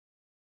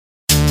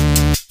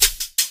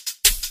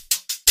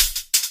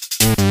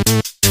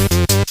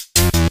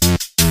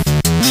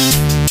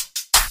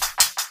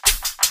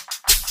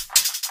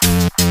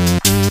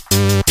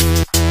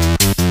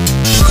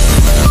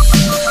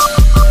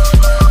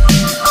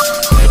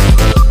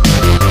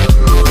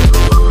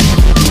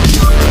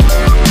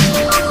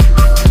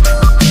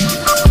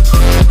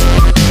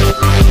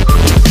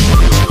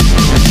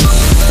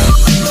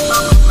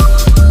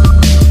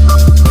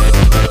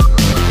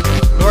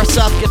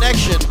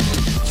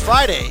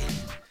Friday.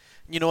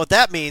 You know what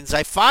that means?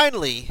 I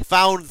finally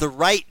found the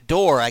right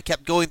door. I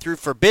kept going through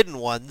forbidden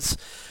ones.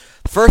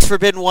 The first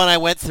forbidden one I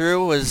went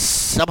through was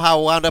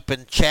somehow wound up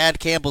in Chad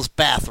Campbell's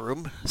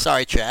bathroom.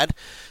 Sorry, Chad.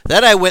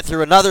 Then I went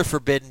through another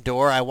forbidden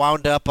door. I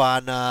wound up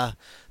on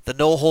the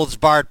No Holds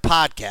Barred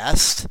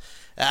podcast.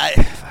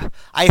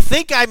 I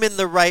think I'm in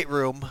the right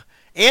room.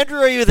 Andrew,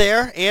 are you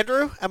there?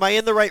 Andrew, am I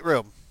in the right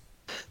room?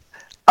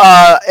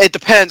 It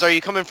depends. Are you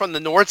coming from the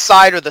north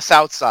side or the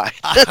south side?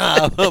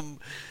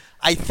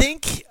 I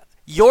think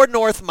you're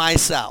north, my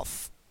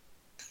south.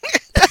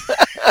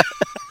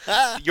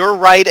 You're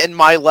right and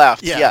my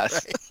left. Yeah,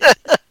 yes. Right.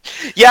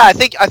 Yeah, I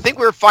think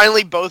we're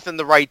finally both in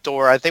the right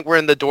door. I think we're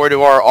in the door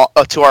to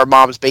our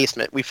mom's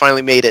basement. We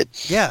finally made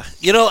it. Yeah.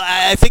 You know,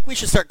 I think we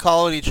should start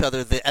calling each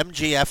other the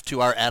MJF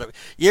to our Adam.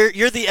 You're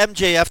the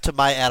MJF to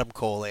my Adam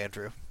Cole,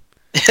 Andrew.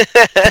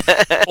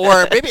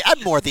 Or maybe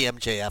I'm more the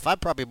MJF. I'm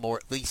probably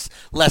at least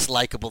less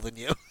likable than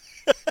you.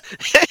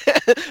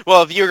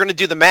 Well, if you're going to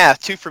do the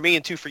math, 2 for me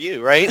and 2 for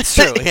you, right? That's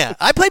true, yeah.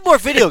 I played more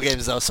video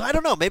games, though, so I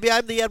don't know. Maybe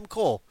I'm the Adam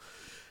Cole.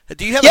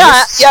 Do you have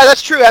Yeah,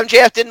 that's true.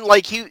 MJF didn't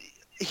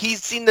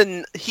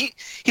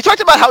he talked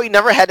about how he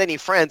never had any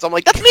friends. I'm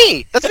like, that's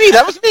me.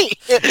 That was me.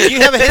 You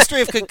have a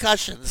history of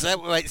concussions.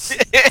 That might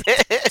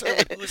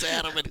determine who's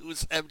Adam and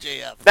who's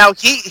MJF. Now,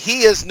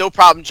 he has no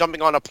problem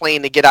jumping on a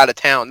plane to get out of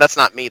town. That's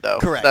not me, though.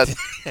 Correct.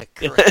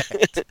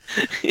 Correct.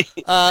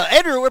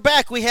 Andrew, we're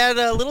back. We had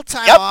a little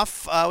time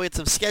off. We had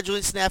some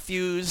scheduling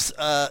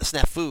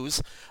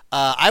snafus.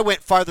 I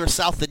went farther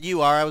south than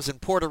you are. I was in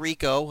Puerto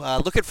Rico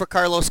looking for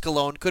Carlos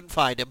Colon. Couldn't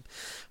find him.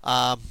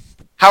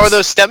 How are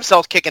those stem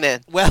cells kicking in?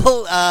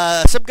 Well,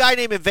 some guy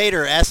named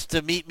Invader asked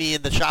to meet me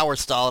in the shower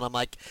stall, and I'm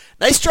like,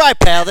 nice try,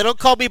 pal. They don't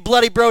call me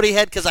Bloody Brody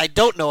Head because I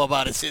don't know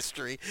about his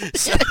history.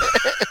 So,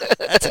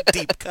 that's a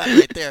deep cut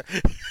right there.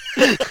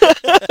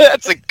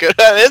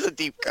 That is a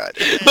deep cut.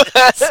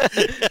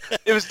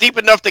 It was deep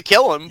enough to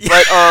kill him,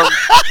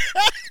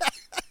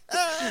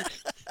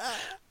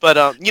 but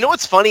you know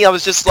what's funny? I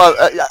was just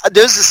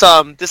there's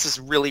this is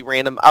really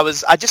random.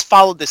 I just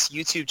followed this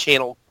YouTube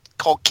channel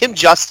called Kim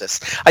Justice.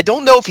 I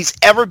don't know if he's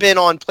ever been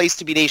on Place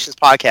to Be Nation's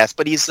podcast,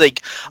 but he's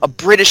like a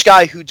British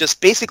guy who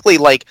just basically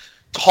like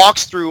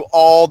talks through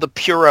all the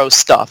Puro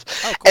stuff.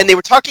 Oh, cool. And they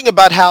were talking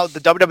about how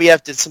the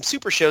WWF did some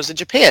super shows in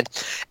Japan,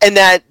 and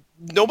that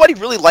nobody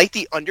really liked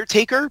The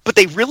Undertaker, but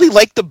they really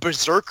liked the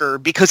Berserker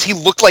because he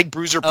looked like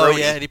Bruiser Brody. Oh,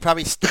 yeah, and he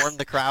probably stormed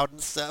the crowd and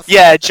stuff.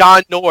 Yeah,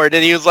 John Nord,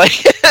 and he was like,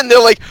 and they're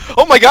like,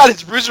 oh my god,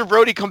 it's Bruiser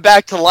Brody come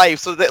back to life.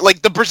 So that,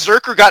 like, the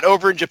Berserker got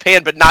over in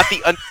Japan, but not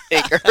The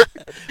Undertaker.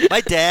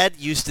 My dad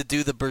used to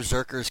do the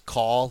Berserker's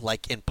call,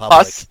 like, in public.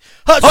 Huss!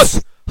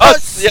 Huss!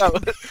 Huss! Yeah.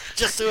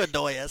 Just to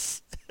annoy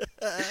us.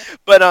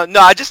 But no,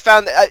 I just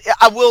found that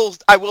I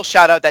will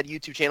shout out that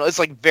YouTube channel. It's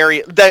like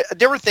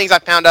there were things I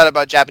found out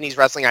about Japanese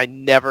wrestling I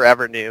never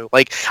ever knew.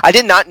 Like I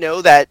did not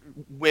know that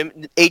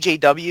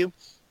AJW,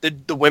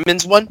 the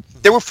women's one,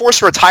 they were forced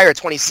to retire at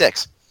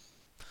 26.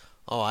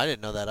 Oh, I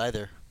didn't know that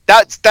either.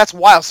 That's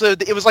wild. So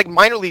it was like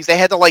minor leagues. They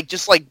had to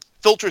just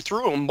filter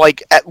through them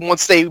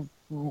once they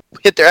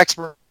hit their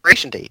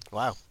expiration date.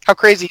 Wow, how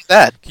crazy is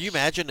that? Can you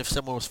imagine if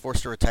someone was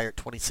forced to retire at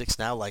 26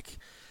 now? Like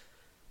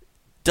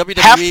WWE,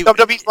 half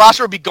WWE's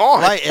roster would be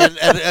gone. Right, and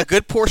a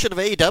good portion of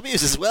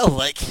AEW's as well.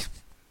 Like,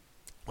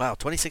 wow,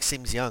 26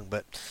 seems young,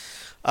 but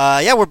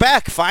yeah, we're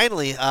back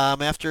finally.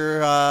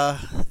 After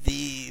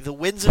the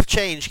winds of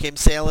change came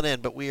sailing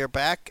in, but we are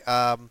back.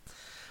 I'm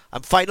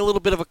fighting a little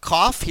bit of a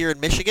cough here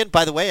in Michigan.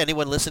 By the way,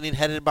 anyone listening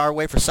headed our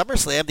way for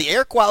SummerSlam, the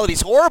air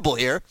quality's horrible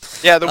here.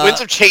 Yeah, the winds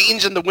of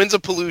change and the winds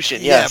of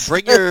pollution. Yes.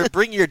 Yeah,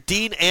 bring your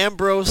Dean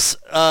Ambrose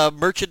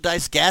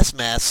merchandise gas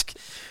mask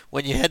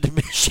when you head to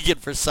Michigan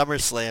for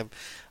SummerSlam.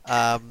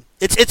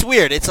 It's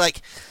weird. It's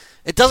like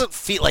it doesn't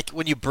feel like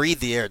when you breathe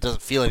the air, it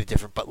doesn't feel any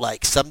different. But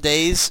like some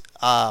days,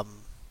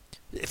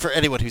 for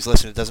anyone who's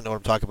listening who doesn't know what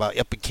I'm talking about,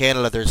 up in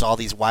Canada, there's all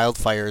these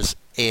wildfires,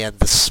 and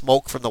the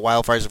smoke from the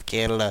wildfires of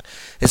Canada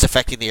is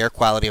affecting the air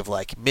quality of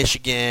like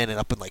Michigan and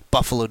up in like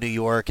Buffalo, New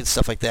York, and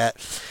stuff like that.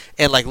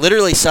 And like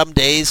literally some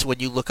days when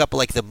you look up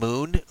like the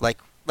moon, like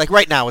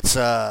right now it's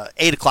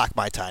 8 o'clock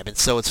my time, and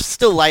so it's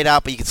still light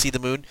out, but you can see the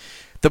moon.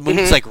 The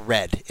moon's like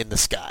red in the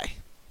sky.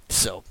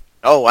 So.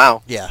 Oh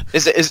wow! Yeah.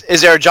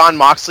 Is there a John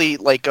Moxley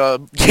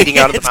eating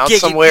out of the mouth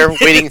somewhere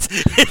waiting?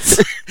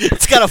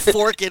 It's got a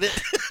fork in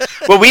it.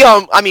 Well,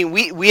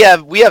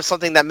 we have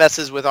something that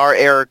messes with our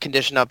air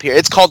condition up here.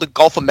 It's called the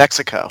Gulf of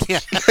Mexico.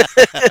 Yeah.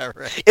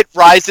 Right. It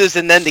rises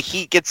and then the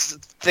heat gets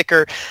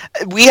thicker.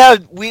 I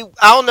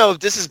don't know if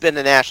this has been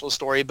a national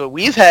story, but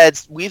we've had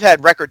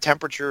record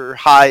temperature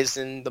highs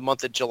in the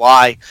month of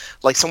July,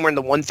 like somewhere in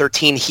the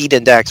 113 heat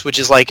index, which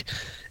is like.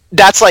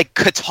 That's like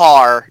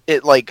Qatar,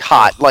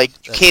 hot.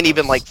 You can't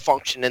even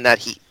function in that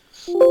heat.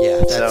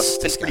 Yeah,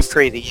 that's it's been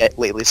pretty crazy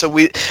lately. So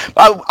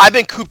I've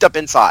been cooped up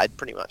inside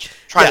pretty much,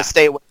 trying to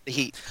stay away from the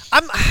heat.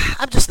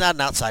 I'm just not an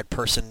outside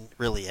person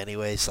really,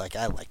 anyways. Like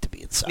I like to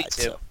be inside. Me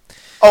too. So.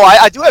 Oh,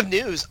 I do have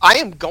news. I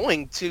am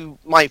going to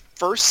my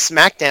first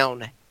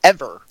SmackDown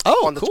ever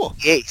Oh, on the cool.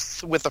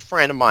 28th with a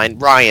friend of mine,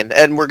 Ryan,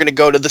 and we're going to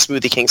go to the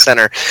Smoothie King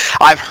Center.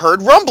 I've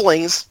heard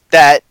rumblings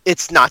that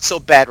it's not so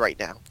bad right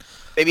now.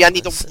 Maybe I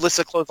need to list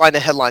a clothesline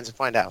of headlines and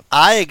find out.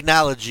 I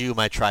acknowledge you,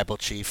 my tribal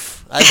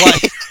chief. I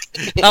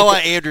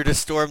want Andrew to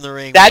storm the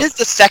ring. That is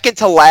the second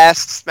to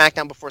last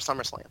SmackDown before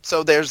SummerSlam.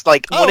 So there's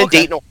like one in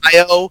Dayton,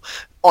 Ohio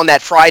on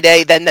that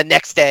Friday, then the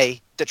next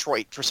day,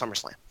 Detroit for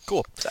SummerSlam.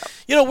 Cool. So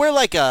we're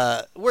like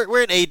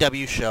we're an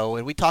AEW show,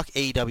 and we talk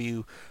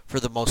AEW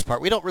for the most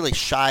part. We don't really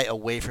shy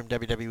away from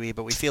WWE,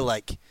 but we feel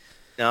like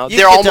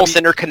they're almost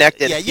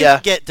interconnected. Yeah, you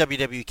can get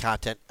WWE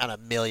content on a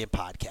million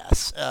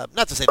podcasts.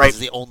 Not to say this is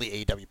the only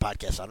AEW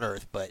podcast on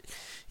earth, but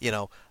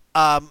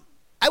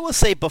I will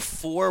say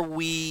before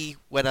we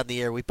went on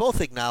the air, we both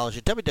acknowledged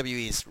that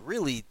WWE is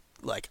really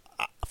like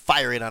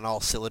firing on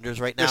all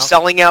cylinders right now. They're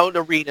selling out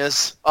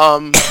arenas.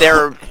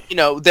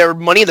 Their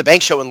Money in the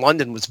Bank show in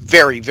London was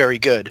very, very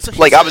good. So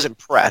I was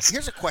impressed.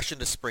 Here's a question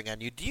to spring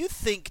on you. Do you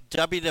think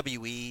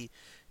WWE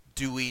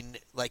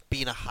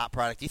being a hot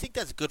product, do you think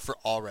that's good for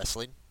all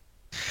wrestling?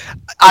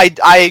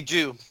 I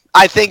do.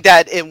 I think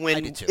that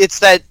it's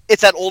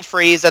that old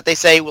phrase that they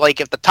say,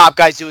 like, if the top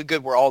guy's doing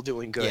good, we're all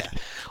doing good. Yeah.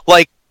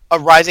 Like, a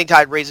rising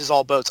tide raises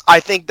all boats. I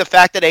think the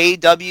fact that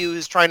AEW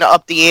is trying to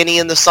up the ante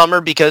in the summer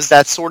because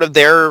that's sort of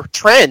their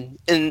trend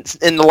in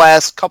the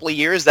last couple of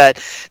years, that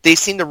they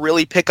seem to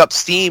really pick up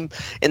steam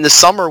in the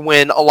summer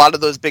when a lot of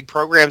those big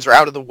programs are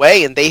out of the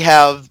way, and they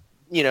have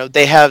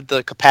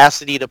the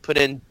capacity to put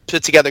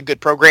together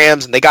good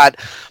programs, and they got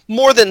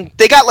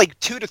like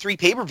 2 to 3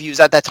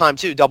 pay-per-views at that time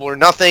too. Double or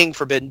Nothing,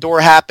 Forbidden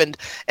Door happened,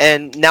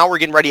 and now we're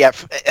getting ready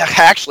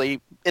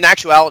in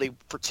actuality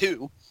for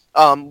 2.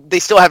 They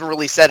still haven't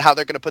really said how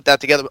they're going to put that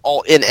together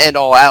all in and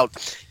all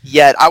out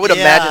yet. I would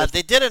imagine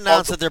they did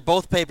announce that they're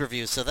both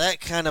pay-per-views, so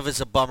that kind of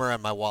is a bummer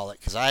on my wallet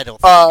because I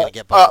don't think I'm going to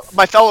get both.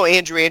 My fellow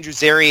Andrew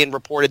Zarian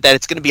reported that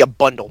it's going to be a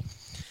bundle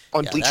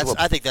on Bleacher Report.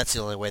 I think that's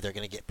the only way they're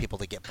going to get people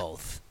to get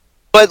both.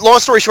 But long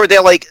story short,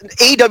 they're like,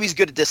 AEW's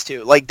good at this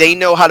too. Like, they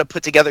know how to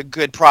put together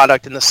good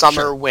product in the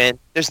summer when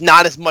there's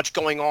not as much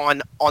going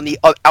on the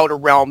outer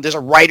realm. There's a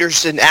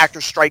writers and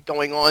actors strike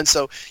going on,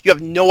 so you have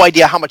no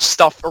idea how much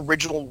stuff,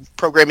 original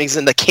programming is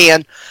in the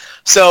can.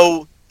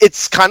 So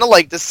it's kind of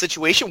like this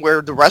situation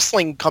where the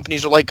wrestling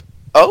companies are like,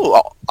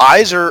 oh,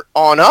 eyes are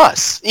on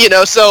us.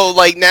 So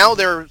like now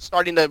they're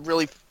starting to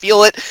really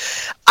feel it.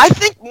 I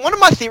think one of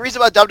my theories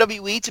about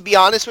WWE, to be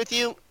honest with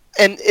you,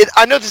 and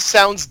I know this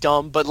sounds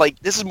dumb, but like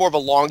this is more of a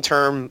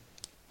long-term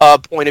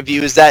point of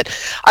view, is that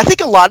I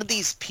think a lot of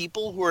these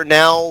people who are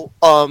now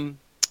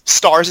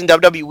stars in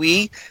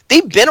WWE,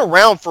 they've been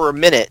around for a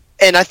minute.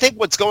 And I think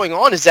what's going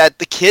on is that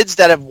the kids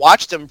that have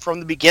watched them from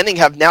the beginning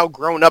have now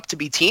grown up to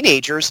be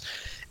teenagers.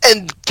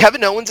 And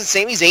Kevin Owens and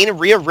Sami Zayn and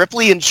Rhea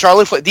Ripley and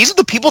Charlotte Flair, these are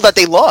the people that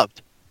they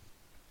loved.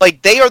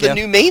 Like, they are the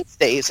new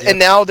mainstays. And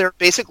now they're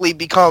basically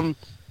become,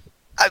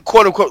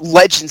 quote-unquote,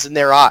 legends in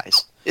their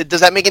eyes.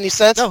 Does that make any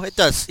sense? No, it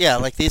does. Yeah,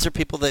 like these are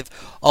people they've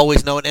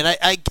always known. And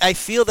I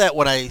feel that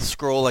when I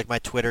scroll like my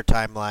Twitter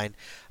timeline,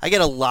 I get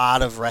a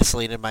lot of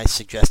wrestling in my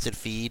suggested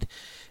feed.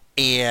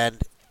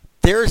 And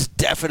there's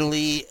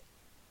definitely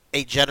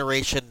a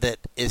generation that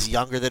is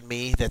younger than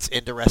me that's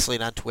into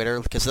wrestling on Twitter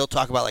because they'll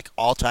talk about like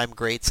all-time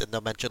greats and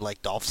they'll mention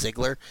like Dolph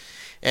Ziggler.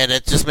 And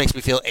it just makes me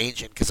feel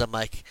ancient because I'm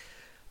like,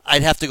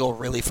 I'd have to go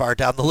really far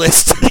down the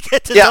list to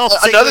get to Dolph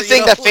Ziggler, another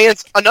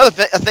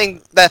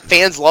thing that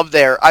fans love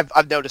there,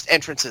 I've noticed,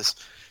 entrances.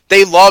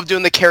 They love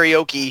doing the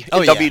karaoke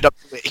in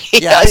WWE.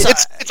 Yeah,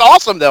 it's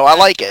awesome though. I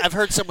like it. I've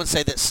heard someone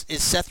say that,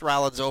 is Seth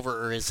Rollins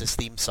over or is his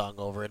theme song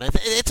over? And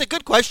it's a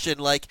good question.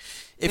 Like,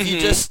 if you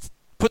just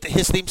put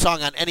his theme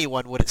song on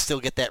anyone, would it still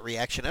get that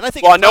reaction? And I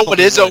think. Well, I know what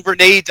is over in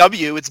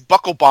AEW. It's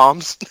buckle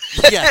bombs.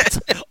 Yeah, it's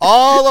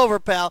all over,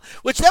 pal.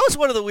 Which that was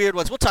one of the weird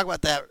ones. We'll talk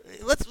about that.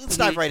 Let's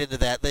dive right into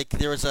that. Like,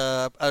 there was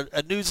a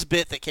news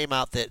bit that came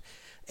out that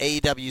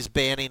AEW's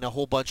banning a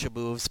whole bunch of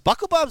moves.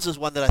 Buckle bombs was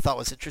one that I thought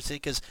was interesting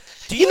because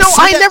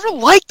I never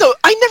liked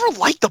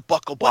the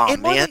buckle bomb.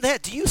 And more than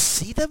that, do you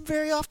see them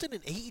very often in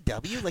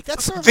AEW? Like,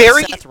 that's sort of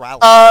very like Seth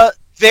Rollins.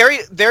 Very,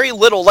 very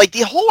little. Like,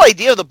 the whole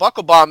idea of the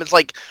buckle bomb is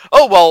like,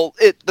 oh, well,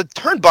 the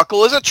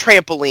turnbuckle is a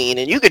trampoline,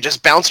 and you could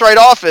just bounce right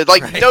off it.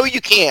 Like, no,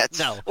 you can't.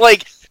 No.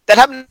 Like, that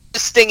happened to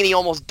Sting, and he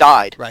almost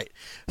died. Right.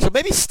 So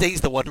maybe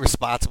Sting's the one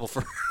responsible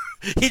for...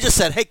 He just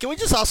said, hey, can we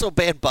just also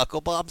ban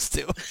buckle bombs,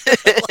 too?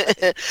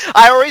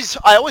 I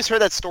always heard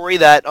that story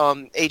that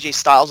AJ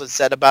Styles had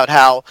said about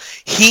how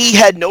he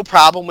had no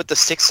problem with the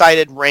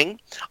 6-sided ring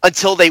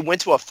until they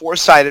went to a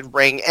 4-sided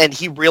ring, and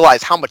he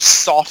realized how much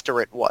softer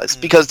it was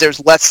because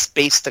there's less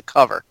space to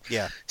cover.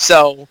 Yeah.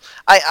 So,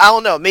 I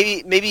don't know.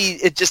 Maybe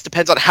it just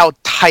depends on how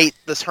tight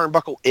the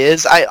turnbuckle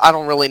is. I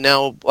don't really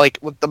know, like,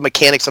 what the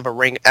mechanics of a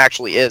ring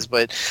actually is,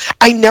 but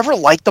I never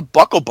liked the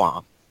buckle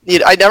bomb.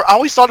 I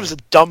always thought it was a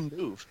dumb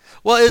move.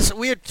 Well, it's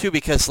weird, too,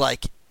 because,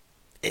 like,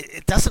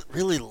 it doesn't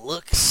really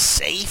look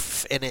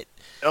safe, and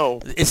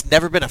it's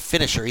never been a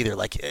finisher either.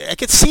 Like, I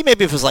could see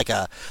maybe if it was like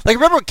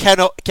remember when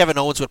Kevin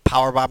Owens would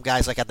powerbomb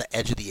guys, like, on the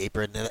edge of the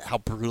apron, and how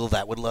brutal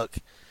that would look?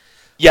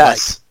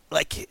 Yes.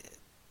 Like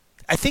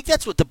I think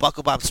that's what the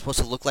buckle bomb's supposed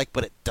to look like,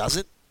 but it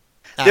doesn't.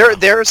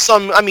 There's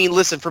some. I mean,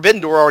 listen,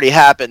 Forbidden Door already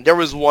happened. There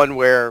was one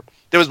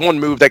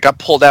move that got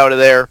pulled out of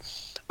there.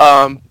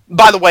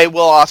 By the way,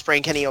 Will Ospreay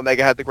and Kenny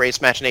Omega had the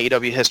greatest match in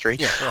AEW history.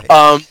 Yeah,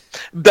 right.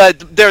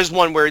 But there's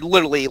one where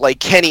literally, like,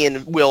 Kenny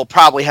and Will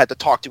probably had to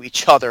talk to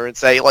each other and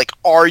say, like,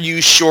 "Are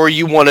you sure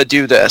you want to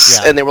do this?"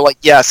 Yeah. And they were like,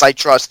 "Yes, I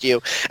trust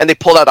you." And they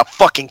pulled out a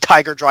fucking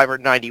Tiger Driver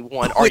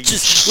 91. Which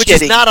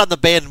is not on the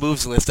banned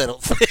moves list, I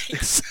don't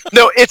think. So.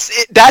 No,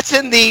 that's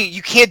in the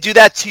you can't do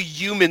that to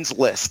humans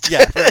list.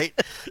 Yeah,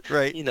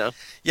 right. You know.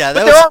 Yeah,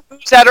 but there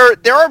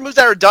are moves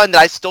that are done that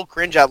I still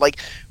cringe at.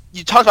 Like,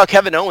 you talk about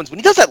Kevin Owens when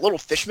he does that little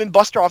fisherman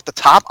buster off the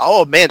top.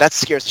 Oh man, that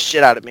scares the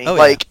shit out of me.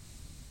 Like,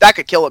 that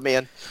could kill it,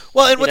 man.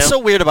 Well, and what's so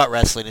weird about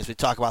wrestling is we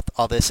talk about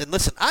all this, and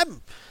listen,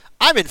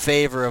 I'm in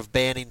favor of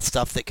banning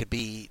stuff that could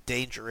be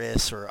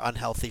dangerous or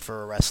unhealthy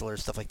for a wrestler,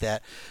 stuff like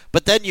that.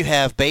 But then you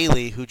have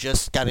Bayley, who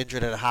just got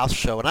injured at a house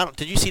show, and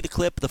did you see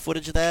the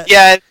footage of that?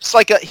 Yeah, it's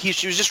like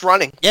she was just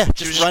running. Yeah,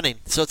 just running.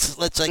 So it's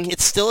like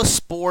it's still a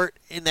sport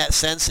in that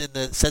sense, in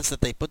the sense that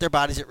they put their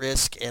bodies at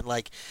risk, and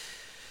like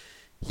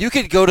you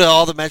could go to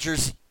all the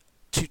measures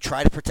to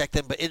try to protect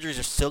them, but injuries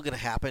are still going to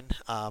happen.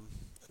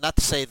 Not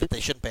to say that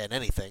they shouldn't ban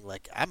anything.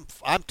 Like I'm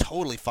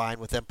totally fine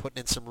with them putting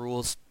in some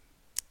rules.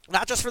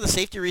 Not just for the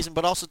safety reason,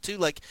 but also, too,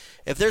 like,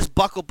 if there's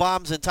buckle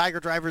bombs and Tiger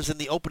Drivers in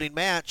the opening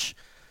match,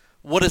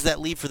 what does that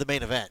leave for the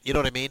main event? You know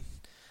what I mean?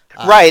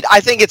 Right.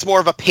 I think it's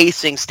more of a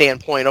pacing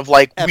standpoint of,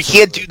 like, Absolutely. We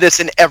can't do this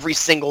in every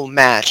single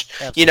match.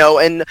 Absolutely. You know,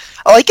 and,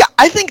 like,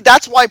 I think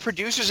that's why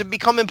producers have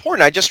become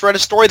important. I just read a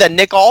story that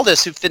Nick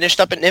Aldis, who finished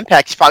up in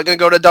Impact, he's probably going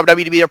to go to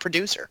WWE to be a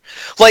producer.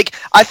 Like,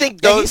 I think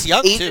those... he's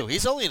young, too.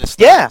 He's only in his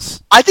 30s. Yeah.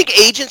 I think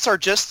agents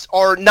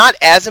are not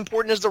as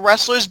important as the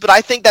wrestlers, but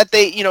I think that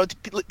they, you know,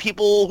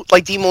 people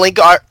like Dean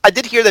Malenko, I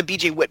did hear that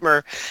BJ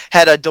Whitmer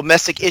had a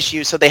domestic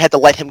issue, so they had to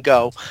let him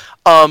go.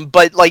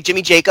 But like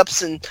Jimmy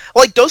Jacobs and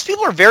like those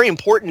people are very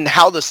important in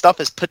how the stuff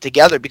is put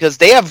together because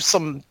they have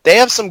some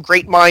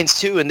great minds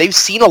too, and they've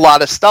seen a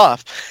lot of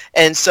stuff,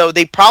 and so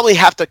they probably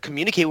have to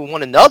communicate with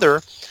one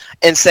another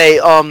and say,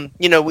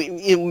 you know,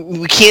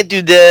 we can't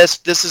do this.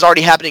 This is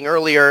already happening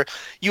earlier.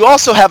 You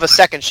also have a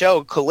second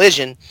show,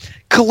 Collision.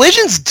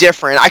 Collision's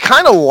different. I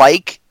kind of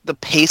like the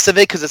pace of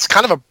it because it's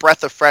kind of a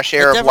breath of fresh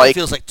air. It definitely of like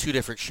feels like two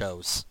different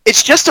shows.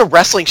 It's just a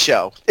wrestling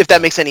show, if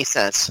that makes any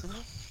sense.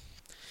 Mm-hmm.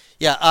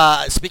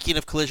 Yeah. Speaking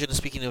of Collision and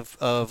speaking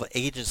of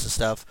agents and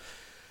stuff,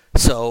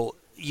 so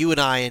you and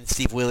I and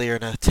Steve Willie are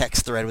in a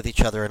text thread with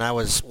each other, and I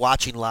was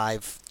watching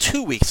live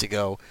 2 weeks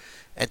ago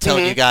and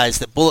telling you guys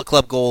that Bullet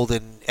Club Gold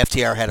and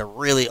FTR had a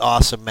really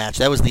awesome match.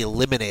 That was the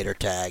Eliminator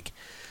tag.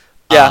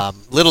 Yeah.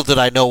 Little did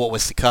I know what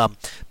was to come,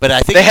 but I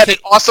think they had an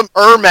awesome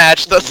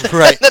match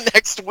right. the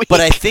next week.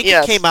 But I think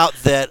it came out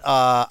that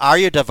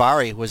Arya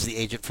Davari was the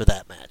agent for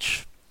that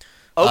match.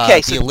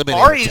 Okay, so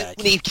Davari,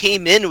 when he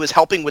came in, was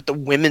helping with the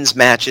women's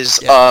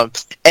matches,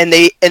 and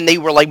they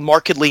were like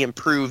markedly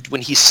improved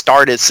when he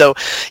started. So,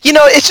 you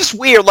know, it's just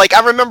weird. Like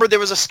I remember there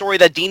was a story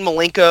that Dean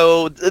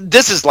Malenko.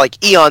 This is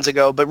like eons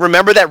ago, but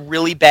remember that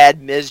really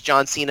bad Miz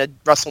John Cena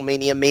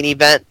WrestleMania main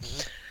event?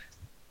 Mm-hmm.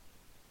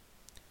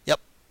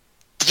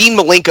 Dean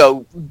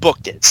Malenko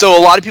booked it. So a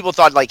lot of people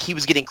thought like he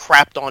was getting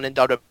crapped on in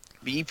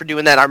WWE for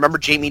doing that. I remember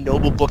Jamie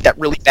Noble booked that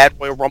really bad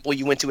Royal Rumble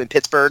you went to in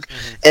Pittsburgh.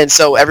 Mm-hmm. And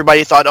so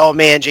everybody thought, oh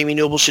man, Jamie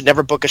Noble should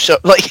never book a show.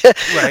 Like,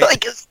 right.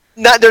 like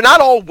they're not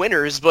all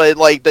winners, but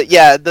like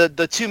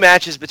the two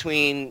matches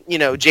between, you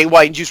know, Jay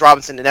White and Juice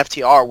Robinson and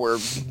FTR were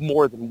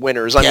more than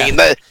winners. I mean,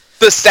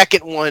 the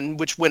second one,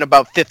 which went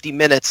about 50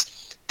 minutes,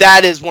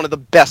 that is one of the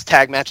best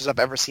tag matches I've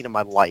ever seen in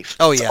my life.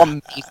 Oh, it's yeah.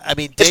 Amazing. I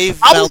mean, Dave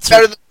Meltzer...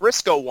 better than the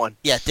Briscoe one.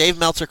 Yeah, Dave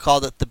Meltzer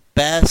called it the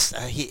best...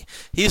 he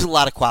used a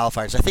lot of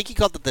qualifiers. I think he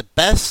called it the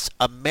best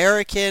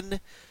American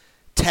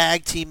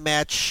tag team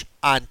match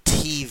on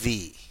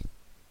TV.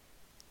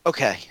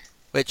 Okay.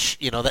 Which,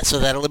 you know,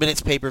 that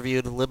eliminates pay-per-view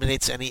and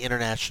eliminates any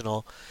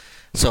international.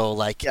 So,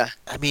 like,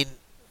 I mean...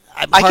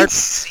 I can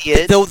see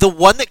it. The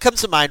one that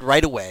comes to mind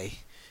right away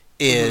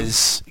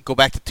is, go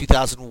back to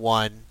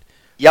 2001...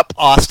 Yep.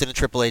 Austin and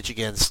Triple H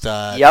against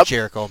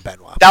Jericho and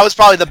Benoit. That was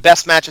probably the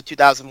best match of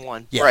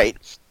 2001. Yeah. Right.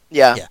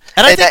 Yeah.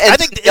 And I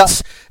think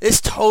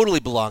this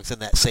totally belongs in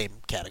that same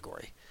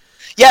category.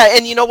 Yeah,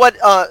 and you know what?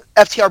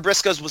 FTR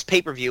Briscoes was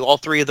pay-per-view. All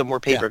three of them were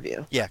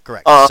pay-per-view. Yeah,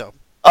 correct.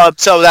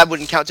 So that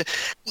wouldn't count.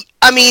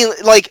 I mean,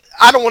 like,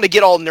 I don't want to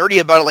get all nerdy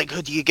about it.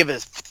 Like, do you give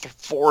it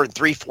 4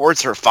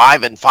 3/4 or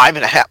 5 and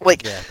 5.5?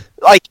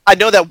 Like, I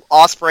know that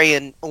Ospreay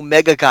and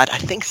Omega got, I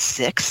think,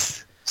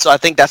 6. So I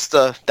think that's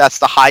the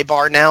high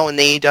bar now in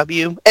the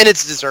AEW, and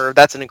it's deserved.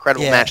 That's an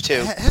incredible match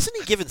too. Hasn't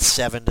he given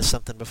 7 to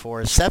something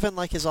before? Is 7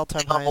 like his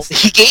all-time highest?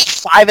 He gave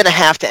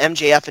 5.5 to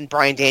MJF and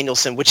Bryan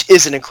Danielson, which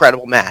is an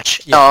incredible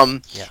match. He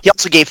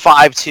also gave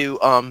 5 to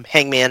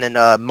Hangman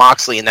and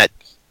Moxley in that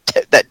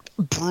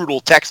brutal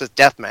Texas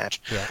death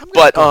match. Yeah, I'm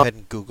gonna go ahead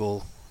and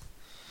Google.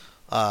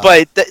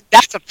 But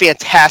that's a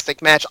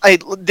fantastic match.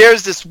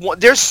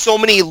 There's so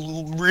many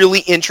really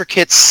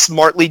intricate,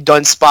 smartly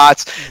done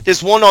spots.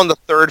 There's one on the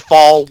third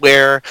fall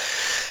where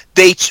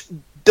the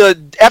the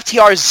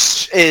FTR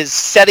is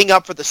setting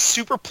up for the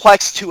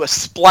superplex to a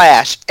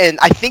splash, and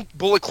I think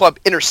Bullet Club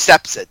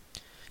intercepts it.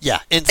 Yeah,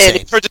 insane.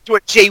 And it turns into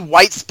a Jay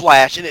White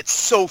splash, and it's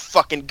so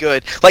fucking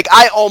good. Like,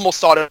 I almost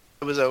thought it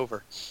was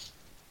over.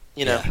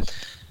 You know? Yeah.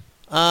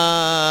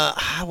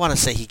 I want to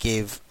say he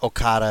gave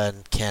Okada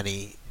and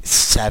Kenny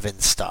 7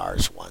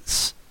 stars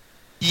once.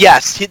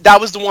 Yes, that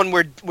was the one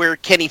where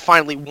Kenny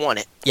finally won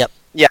it. Yep.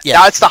 Yeah,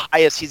 that's the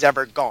highest he's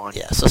ever gone.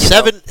 Yeah, so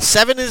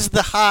 7 is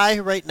the high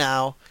right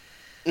now.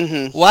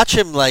 Mm-hmm. Watch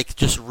him like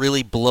just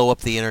really blow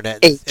up the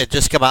internet and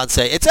just come out and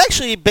say it's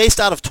actually based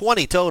out of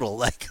 20 total.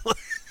 Like, what?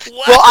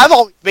 Well, I've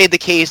always made the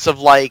case of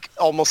like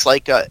almost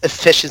like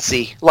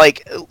efficiency,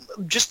 like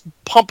just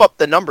pump up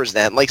the numbers.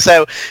 Then, like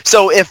so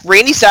if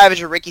Randy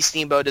Savage or Ricky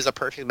Steamboat is a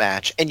perfect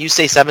match, and you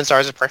say 7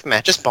 stars is a perfect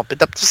match, just bump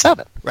it up to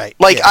 7. Right.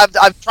 Like yeah.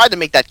 I've tried to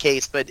make that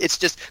case, but it's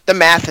just the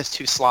math is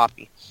too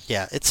sloppy.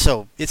 Yeah, it's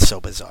so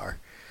bizarre.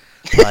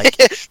 Like,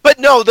 but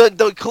no,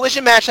 the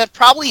Collision match that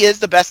probably is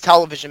the best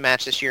television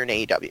match this year in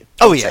AEW.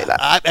 Oh yeah,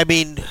 I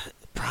mean,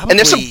 probably. And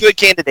there's some good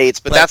candidates,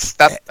 but that's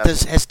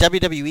has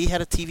WWE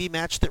had a TV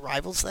match that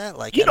rivals that?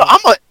 Like,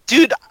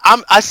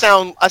 I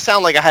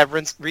sound like I have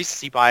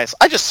recency bias.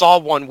 I just saw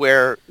one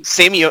where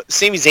Sami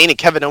Zayn and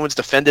Kevin Owens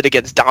defended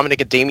against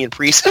Dominic and Damian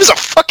Priest. It was a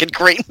fucking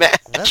great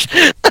match.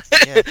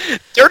 Yeah.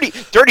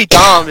 Dirty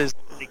Dom is.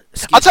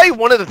 I'll tell you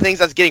one of the things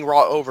that's getting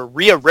Raw over.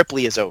 Rhea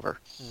Ripley is over.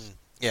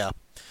 Yeah.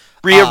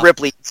 Rhea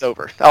Ripley is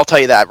over. I'll tell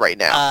you that right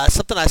now.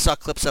 Something I saw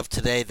clips of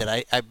today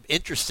that I'm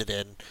interested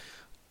in.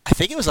 I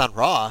think it was on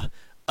Raw.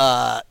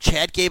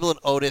 Chad Gable and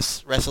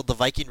Otis wrestled the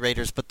Viking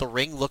Raiders, but the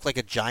ring looked like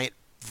a giant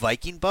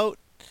Viking boat.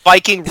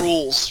 Viking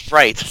rules,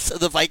 right. So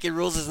the Viking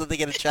rules is that they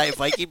get a giant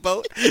Viking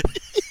boat?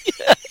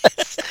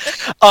 Yes.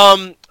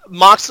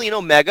 Moxley and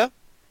Omega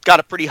got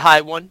a pretty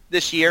high one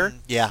this year.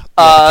 Yeah.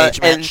 The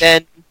cage match. And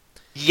then,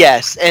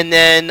 yes. And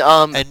then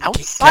and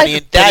outside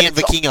of that, Kenny and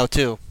Vikingo,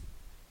 too.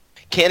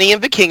 Kenny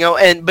and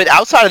Vikingo, but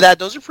outside of that,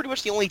 those are pretty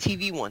much the only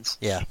TV ones.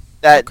 Yeah.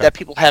 That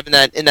people have in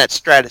that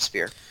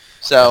stratosphere.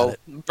 So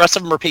the rest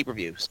of them are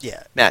pay-per-views.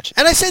 Yeah. Matches.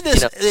 And I say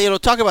this,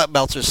 talk about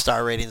Meltzer's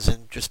star ratings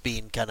and just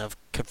being kind of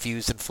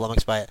confused and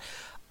flummoxed by it.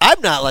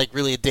 I'm not like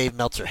really a Dave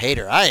Meltzer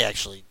hater. I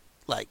actually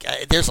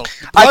there's a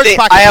large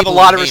pocket I have of people a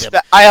lot who of hate him.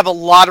 respect. I have a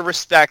lot of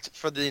respect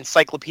for the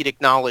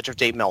encyclopedic knowledge of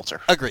Dave Meltzer.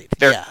 Agreed.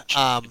 Very yeah.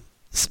 much.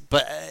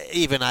 But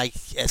even I,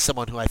 as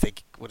someone who I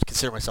think would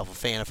consider myself a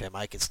fan of him,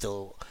 I can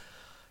still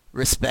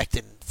respect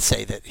and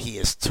say that he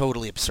is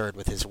totally absurd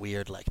with his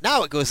weird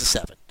now it goes to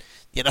 7.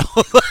 It's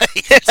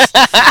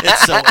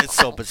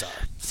so bizarre.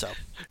 So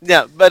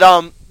yeah, but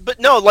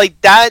no,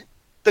 that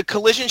the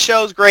Collision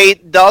show is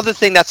great. The other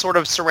thing that sort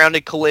of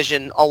surrounded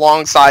Collision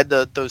alongside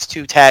those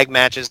 2 tag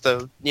matches,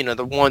 the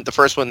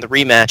first one, the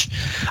rematch,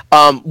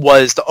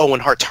 was the Owen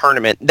Hart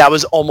tournament. That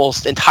was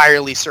almost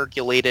entirely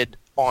circulated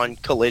on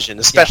Collision,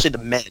 especially the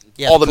men.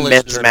 Yeah, all the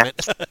men's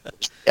matches.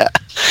 Yeah,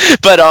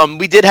 but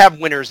we did have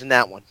winners in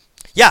that one.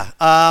 Yeah,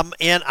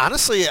 and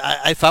honestly,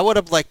 if I would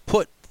have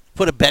put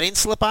a betting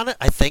slip on it,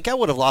 I think I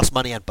would have lost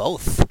money on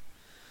both.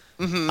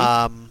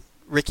 Mm-hmm.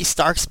 Ricky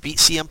Starks beat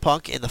CM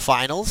Punk in the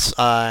finals.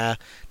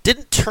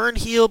 Didn't turn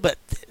heel, but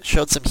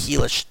showed some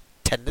heelish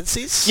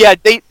tendencies. Yeah,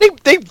 they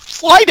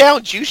fly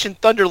down Jushin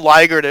Thunder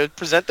Liger to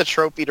present the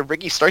trophy to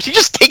Ricky Starks. He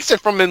just takes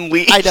it from him and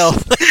leaves. I know.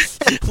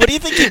 What do you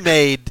think he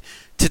made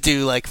to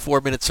do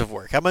 4 minutes of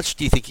work? How much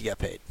do you think he got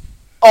paid?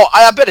 Oh,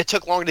 I bet it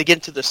took longer to get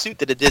into the suit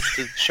than it did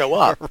to show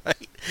up.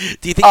 Right.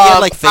 Do you think he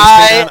had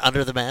face paint on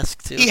under the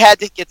mask too? He had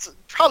to get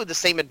probably the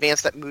same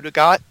advance that Muta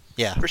got.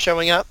 Yeah. For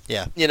showing up.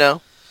 Yeah.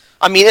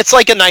 I mean, it's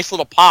like a nice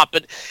little pop,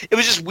 but it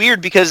was just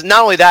weird because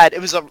not only that,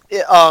 it was there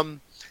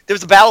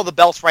was a Battle of the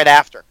Belts right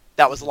after.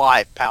 That was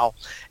live, pal.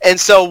 And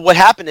so what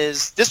happened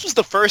is this was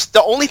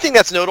the only thing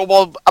that's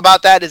notable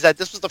about that is that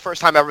this was the first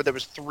time ever there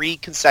was 3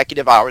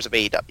 consecutive hours of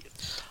AEW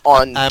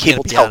on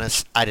cable television.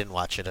 Honest, I didn't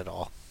watch it at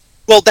all.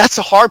 Well, that's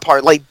the hard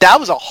part. That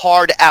was a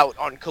hard out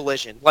on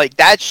Collision.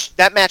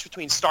 That match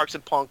between Starks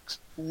and Punk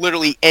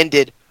literally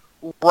ended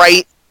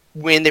right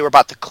when they were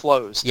about to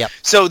close. Yep.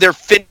 So they're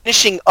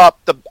finishing up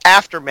the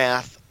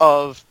aftermath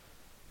of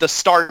the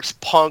Starks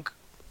Punk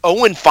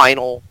Owen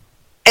final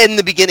and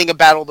the beginning of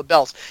Battle of the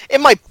Belts.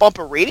 It might bump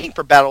a rating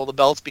for Battle of the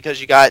Belts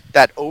because you got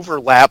that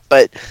overlap,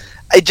 but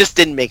it just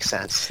didn't make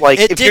sense.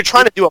 You're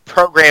trying to do a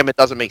program, it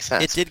doesn't make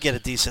sense. It did get a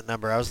decent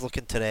number. I was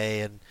looking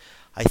today, and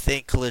I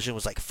think Collision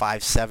was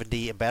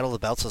 570, and Battle of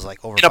the Belts was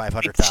over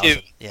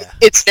 500,000. Yeah.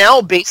 It's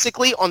now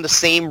basically on the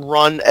same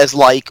run as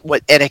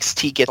what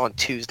NXT gets on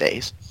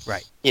Tuesdays.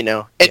 Right.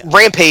 And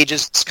Rampage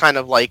is kind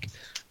of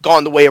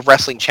gone the way of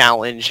Wrestling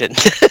Challenge and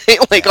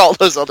all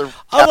those other.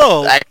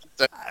 Although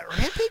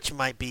Rampage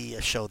might be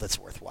a show that's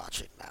worth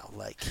watching now.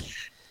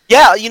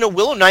 Yeah,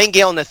 Willow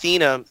Nightingale and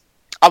Athena.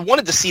 I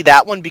wanted to see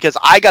that one because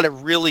I got a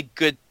really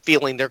good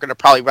feeling they're going to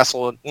probably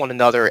wrestle one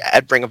another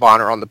at Ring of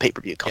Honor on the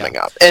pay-per-view coming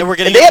up. And we're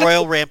going to get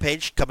Royal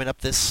Rampage coming up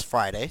this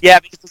Friday. Yeah,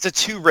 because it's a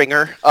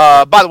 2-ringer.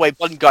 By the way,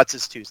 Blood and Guts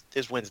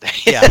is Wednesday.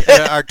 Yeah,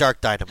 and our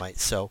Dark Dynamite.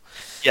 So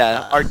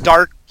yeah, our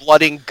Dark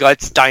Blood and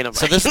Guts Dynamite.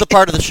 So this is the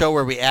part of the show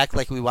where we act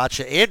like we watch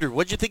it. Andrew,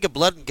 what'd you think of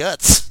Blood and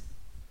Guts?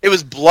 It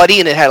was bloody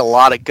and it had a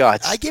lot of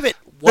guts. I give it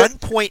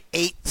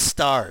 1.8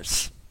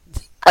 stars.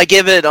 I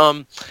give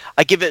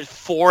it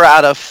 4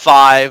 out of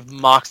 5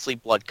 Moxley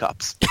blood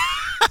cups.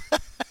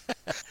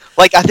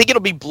 Like, I think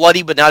it'll be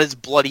bloody, but not as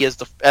bloody as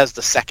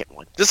the second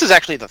one. This is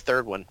actually the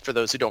third one, for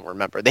those who don't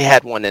remember. They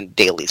had one in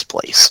Daly's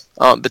place,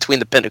 between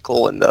the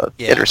Pinnacle and the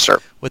Inner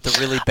Circle. With the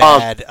really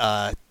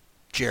bad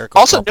Jericho.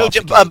 Also,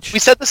 we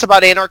said this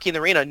about Anarchy in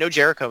the Arena. No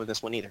Jericho in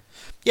this one either.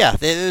 Yeah,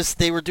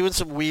 they were doing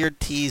some weird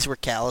tease where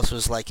Callis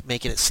was like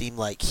making it seem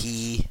like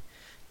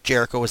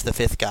Jericho was the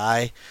fifth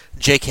guy.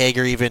 Jake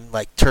Hager even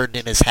like turned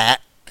in his hat.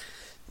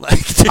 Like,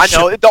 I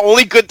know. The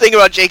only good thing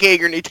about Jake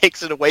Hager, and he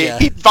takes it away. Yeah.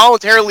 He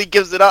voluntarily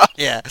gives it up.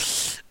 Yeah.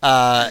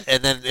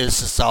 And then it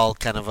was just all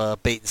kind of a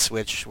bait and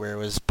switch where it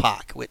was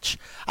Pac, which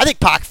I think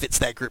Pac fits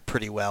that group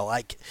pretty well.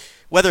 Like,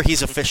 whether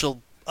he's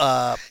official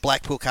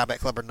Blackpool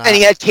Combat Club or not. And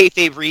he had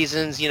kayfabe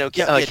reasons,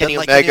 Kenny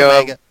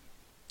Omega.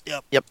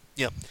 Yep.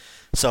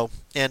 So,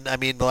 and I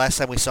mean, the last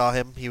time we saw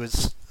him, he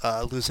was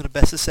losing a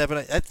best of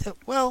 7.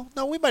 Well,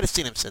 no, we might have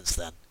seen him since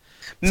then.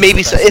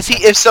 Maybe so.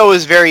 If so,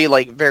 is very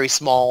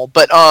small.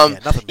 But and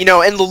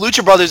the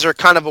Lucha Brothers are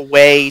kind of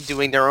away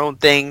doing their own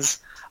things.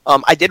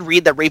 I did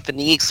read that Ray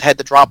Phoenix had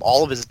to drop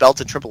all of his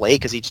belts at AAA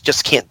because he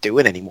just can't do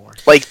it anymore.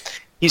 Like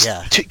he's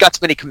got too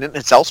many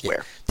commitments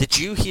elsewhere. Yeah. Did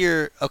you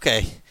hear?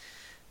 Okay,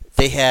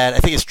 they had. I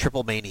think it's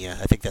Triple Mania.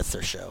 I think that's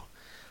their show.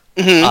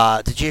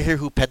 Mm-hmm. Did you hear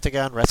who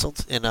Pentagon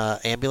wrestled in an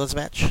ambulance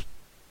match?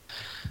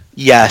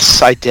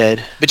 Yes, I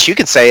did. But you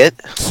can say it.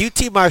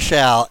 QT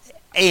Marshall,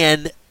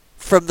 and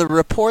from the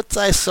reports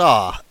I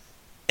saw,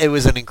 it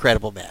was an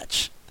incredible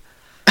match.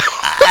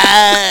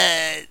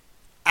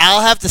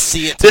 I'll have to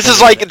see it. This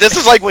is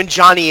like when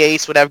Johnny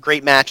Ace would have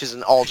great matches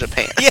in All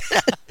Japan.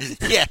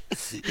 yeah.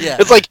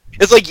 It's like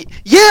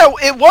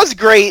it was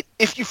great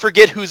if you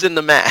forget who's in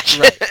the match.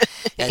 Right.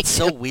 Yeah, it's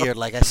so weird.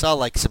 Like I saw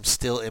like some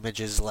still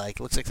images. Like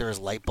looks like there was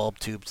light bulb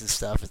tubes and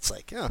stuff. It's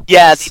like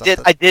yeah,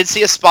 I did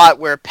see a spot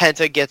where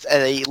Penta gets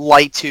a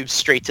light tube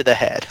straight to the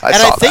head.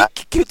 I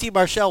think QT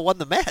Marshall won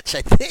the match.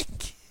 I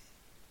think.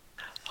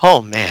 Oh,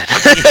 man.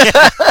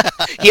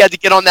 He had to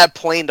get on that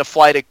plane to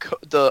fly to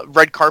the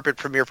red carpet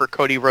premiere for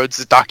Cody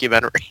Rhodes'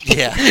 documentary.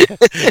 Yeah.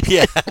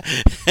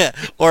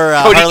 Or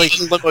Harley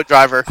limo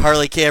driver.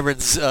 Harley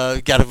Cameron's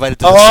got invited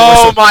to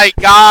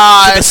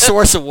the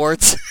Source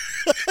Awards.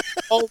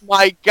 Oh,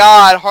 my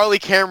God. Harley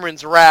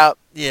Cameron's rap.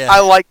 Yeah.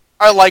 I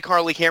like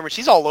Harley Cameron.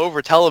 She's all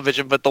over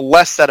television, but the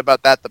less said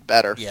about that, the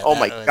better. Yeah, oh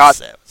my God,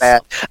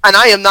 bad. And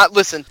I am not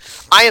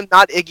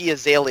Iggy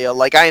Azalea.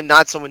 Like I am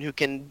not someone who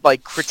can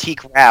like critique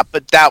rap,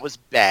 but that was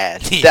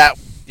bad. That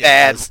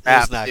bad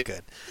rap. It was not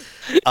good.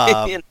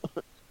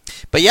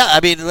 But yeah, I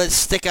mean, let's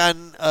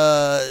sticking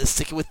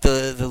with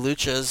the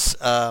luchas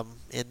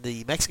and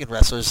the Mexican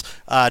wrestlers.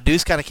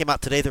 News kind of came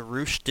out today that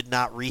Rush did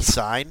not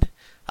re-sign.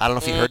 I don't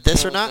know if you heard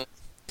this or not.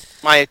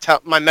 My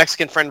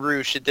Mexican friend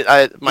Rush,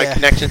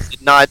 connections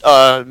did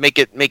not make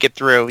it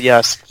through.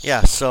 Yes.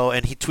 Yeah. So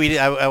and he tweeted.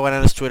 I went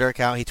on his Twitter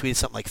account. He tweeted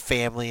something like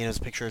family, and it was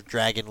a picture of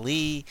Dragon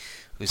Lee,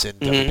 who's in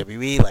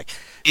WWE. Like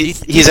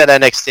he's at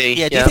NXT.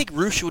 Yeah. Do you think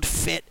Rush would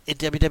fit in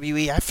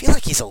WWE? I feel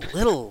like he's a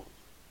little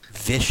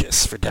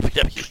vicious for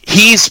WWE.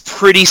 He's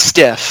pretty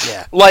stiff.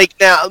 Yeah. Like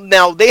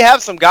now they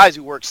have some guys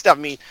who work stiff.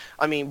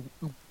 I mean.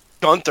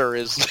 Gunther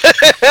is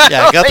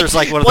Gunther's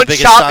like one of the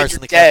biggest stars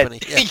in the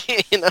company.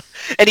 Yeah.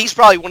 And he's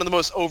probably one of the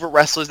most over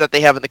wrestlers that they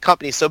have in the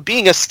company. So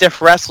being a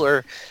stiff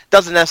wrestler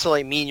doesn't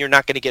necessarily mean you're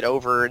not going to get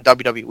over in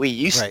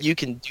WWE. You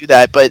can do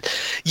that. But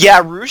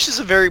yeah, Rush is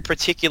a very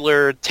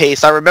particular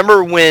taste. I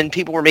remember when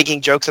people were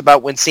making jokes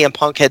about when CM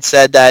Punk had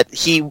said that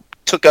he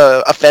took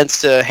offense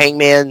to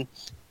Hangman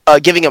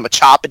giving him a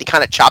chop, and he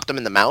kind of chopped him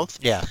in the mouth.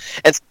 Yeah.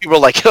 And some people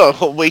were like,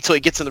 well, wait till he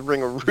gets in the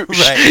ring with Rush.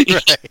 Right.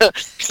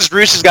 Because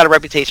Rush has got a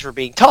reputation for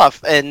being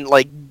tough and,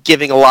 like,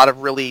 giving a lot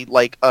of really,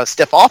 like,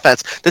 stiff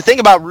offense. The thing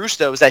about Rush,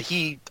 though, is that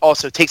he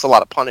also takes a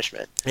lot of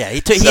punishment. Yeah,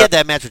 he had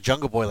that match with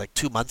Jungle Boy, like,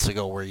 2 months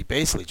ago where he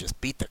basically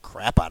just beat the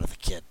crap out of the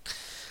kid.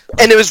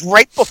 And it was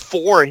right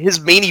before his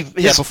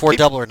before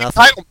Double or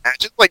Nothing. Title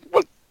match. It's like,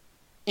 what?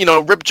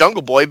 Rip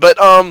Jungle Boy. But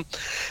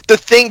the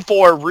thing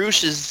for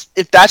Rush is,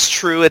 if that's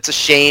true, it's a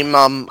shame.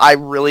 I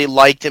really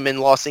liked him in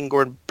Los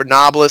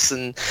Ingobernables,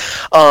 and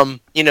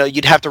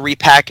you'd have to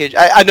repackage.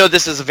 I know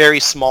this is a very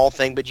small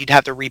thing, but you'd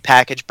have to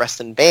repackage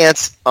Preston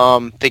Vance,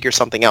 figure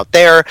something out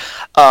there.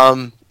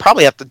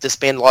 Probably have to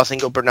disband Los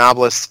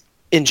Ingobernables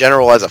in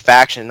general as a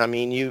faction. I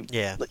mean, you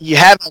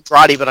have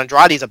Andrade, but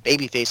Andrade's a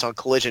babyface on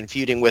Collision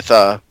feuding with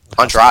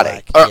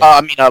Andrade.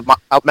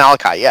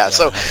 Malachi. Yeah.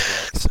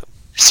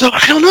 So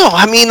I don't know.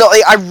 I mean,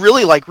 I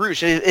really like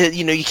Rush.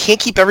 You can't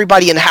keep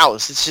everybody in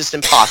house. It's just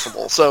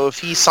impossible. So if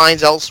he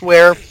signs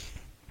elsewhere,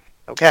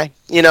 okay.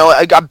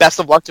 I got best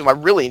of luck to him. I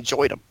really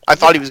enjoyed him. I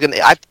thought he's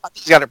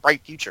got a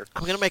bright future.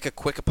 I'm gonna make a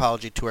quick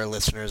apology to our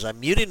listeners. I'm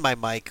muting my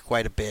mic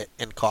quite a bit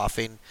and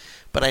coughing,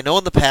 but I know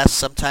in the past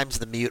sometimes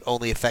the mute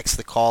only affects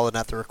the call and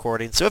not the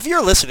recording. So if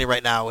you're listening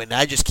right now and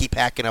I just keep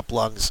hacking up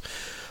lungs,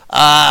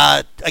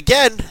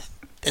 again.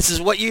 This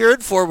is what you're in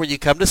for when you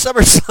come to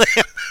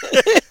SummerSlam.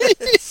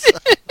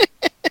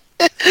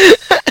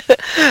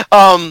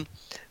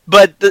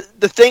 But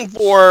the thing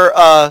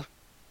for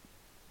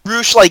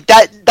Roosh, like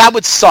that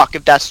would suck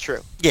if that's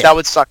true. Yeah. That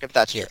would suck if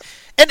that's true.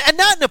 And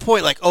not in a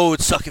point like, oh,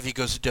 it'd suck if he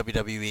goes to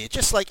WWE. It's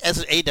just like, as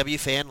an AEW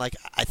fan, like,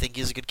 I think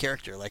he's a good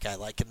character. Like, I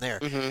like him there.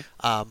 Mm-hmm.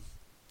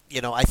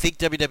 I think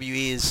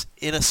WWE is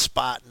in a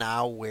spot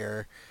now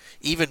where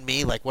even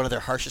me, like one of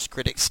their harshest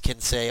critics, can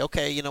say,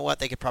 okay, you know what,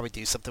 they could probably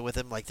do something with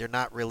him. Like, they're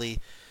not really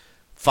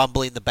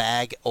fumbling the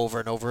bag over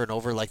and over and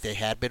over like they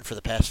had been for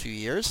the past few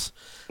yeyears.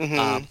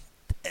 Mm-hmm.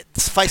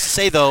 Suffice to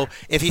say, though,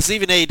 if he's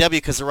leaving AEW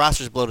because the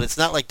roster's bloated, it's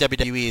not like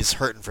WWE is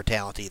hurting for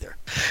talent either.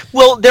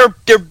 Well,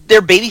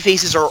 their baby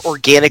faces are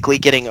organically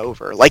getting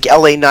over, like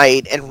LA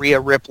Knight and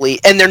Rhea Ripley,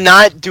 and they're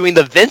not doing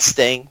the Vince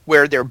thing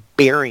where they're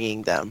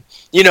burying them.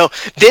 You know,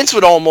 Vince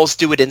would almost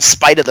do it in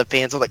spite of the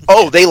fans. Like,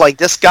 oh, they like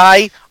this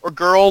guy or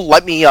girl,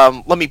 let me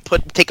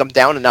take them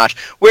down a notch.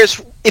 Whereas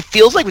it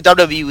feels like with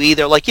WWE,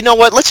 they're like, you know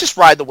what, let's just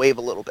ride the wave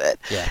a little bit.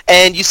 Yeah.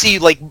 And you see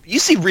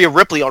Rhea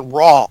Ripley on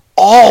Raw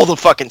all the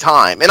fucking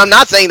time. And I'm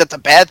not saying that's a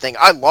bad thing.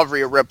 I love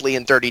Rhea Ripley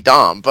and Dirty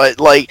Dom, but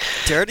like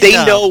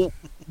they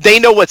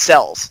know what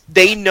sells.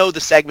 They know the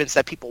segments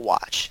that people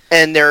watch,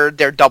 and they're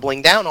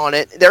doubling down on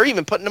it. They're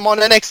even putting them on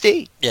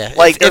NXT. Yeah,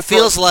 like it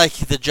feels like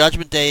the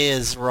Judgment Day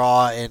is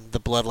Raw and the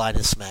Bloodline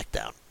is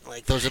SmackDown.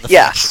 Like, those are the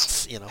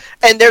yes. factions,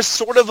 And there's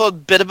sort of a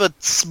bit of a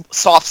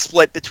soft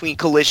split between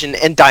Collision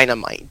and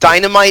Dynamite.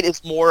 Dynamite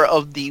is more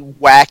of the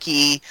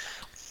wacky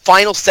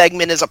final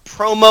segment is a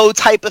promo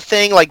type of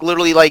thing. Like,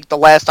 literally, like the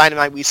last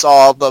Dynamite we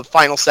saw, the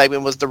final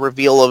segment was the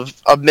reveal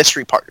of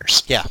mystery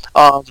partners. Yeah.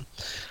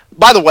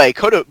 By the way,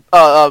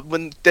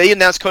 when they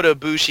announced Kota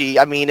Ibushi,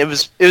 I mean, it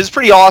was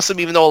pretty awesome,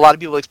 even though a lot of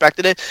people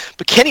expected it.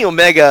 But Kenny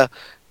Omega,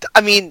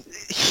 I mean,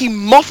 he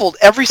muffled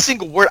every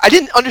single word. I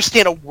didn't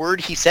understand a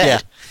word he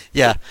said.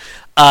 Yeah.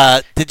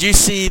 Did you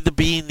see the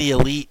Being the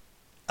Elite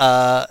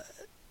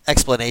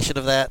explanation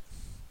of that?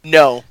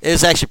 No. It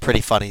was actually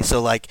pretty funny. So,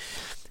 like,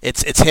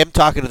 it's him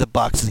talking to the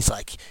Bucks, and he's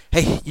like,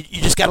 "Hey,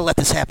 you just got to let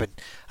this happen.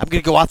 I'm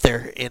gonna go out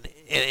there, and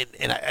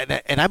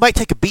I might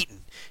take a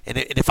beating, and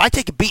if I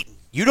take a beating,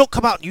 you don't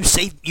come out and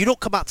save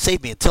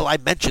me until I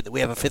mention that we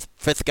have a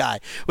fifth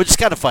guy," which is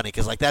kind of funny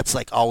because, like, that's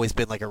like always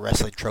been like a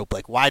wrestling trope.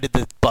 Like, why did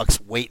the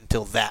Bucks wait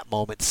until that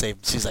moment to save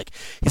him? So he's like,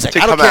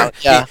 I don't care.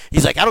 Yeah.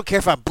 He's like, I don't care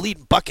if I'm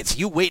bleeding buckets.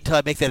 You wait until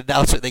I make that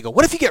announcement. And they go,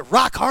 what if you get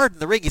rock hard in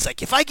the ring? He's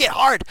like, if I get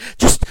hard,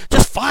 just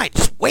fine,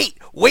 just wait.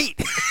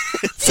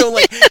 So,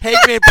 like,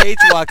 Hangman Page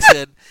walks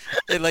in,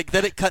 and like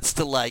then it cuts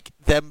to like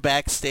them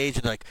backstage,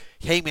 and like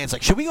Hangman's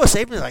like, should we go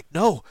save him? They're like,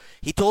 no,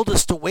 he told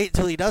us to wait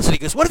until he does it. He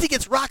goes, what if he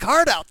gets rock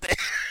hard out there?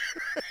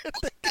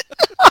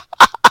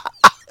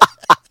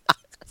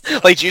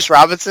 Like Juice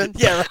Robinson?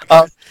 Yeah.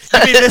 You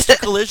mean Mr.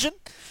 Collision?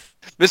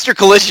 Mr.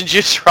 Collision,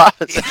 Juice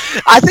Robinson.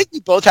 I think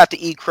we both have to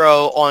eat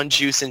crow on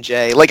Juice and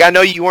Jay. Like, I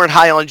know you weren't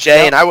high on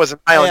Jay, and I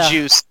wasn't high on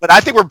Juice, but I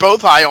think we're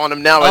both high on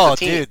him now as a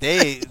team. Oh, dude,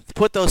 they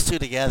put those two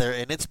together,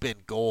 and it's been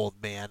gold,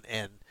 man.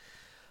 And,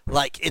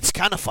 like, it's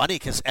kind of funny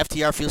because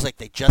FTR feels like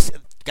they just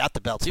got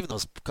the belts, even though it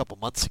was a couple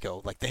months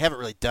ago. Like, they haven't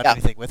really done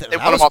anything with it.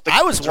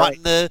 I was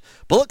wanting the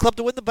Bullet Club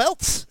to win the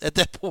belts at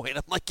that point.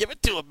 I'm like, give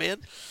it to him,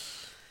 man.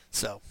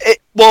 So it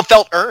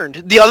felt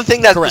earned. The other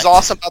thing that was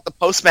awesome about the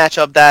post match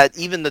of that,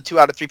 even the 2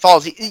 out of 3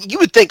 falls, you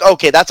would think,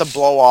 okay, that's a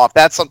blow off.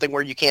 That's something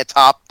where you can't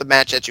top the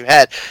match that you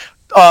had.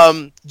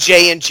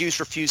 Jay and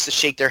Juice refused to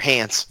shake their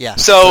hands. Yeah.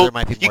 So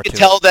you can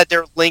tell that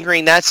they're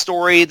lingering that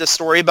story. The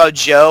story about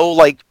Joe,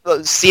 like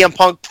CM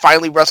Punk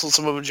finally wrestled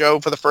some of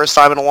Joe for the first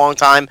time in a long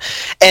time,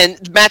 and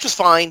the match was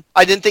fine.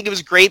 I didn't think it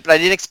was great, but I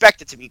didn't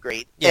expect it to be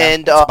great. Yeah,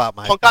 and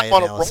Punk got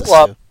on a roll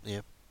up.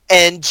 Yeah.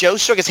 And Joe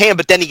shook his hand,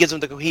 but then he gives him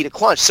the Cohita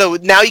Clutch. So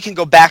now you can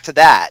go back to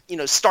that. You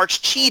know,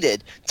 Starch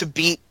cheated to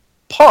beat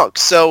Punk,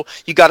 so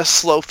you got a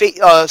slow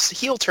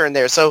heel turn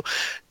there. So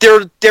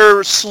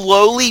they're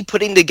slowly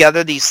putting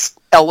together these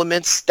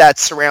elements that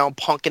surround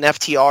Punk and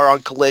FTR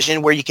on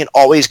Collision, where you can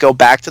always go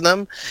back to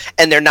them,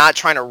 and they're not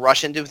trying to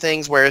rush into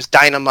things. Whereas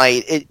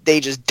Dynamite,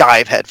 they just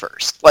dive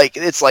headfirst. Like,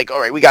 it's like,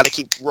 all right, we got to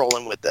keep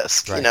rolling with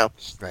this. Right. You know,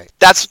 right?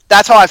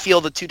 That's how I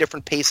feel the two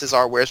different paces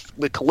are. Whereas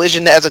with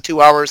Collision as a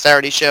 2-hour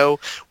Saturday show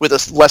with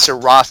a lesser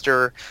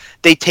roster,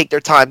 they take their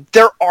time.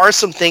 There are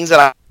some things that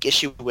I have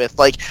issue with,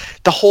 like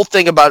the whole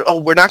thing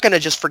about, we're not going to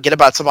just forget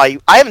about somebody.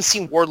 I haven't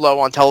seen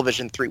Wardlow on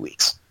television in 3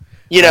 weeks.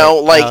 You know,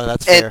 like, no,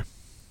 that's fair.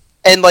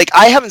 And like,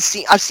 I've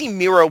seen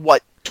Miro,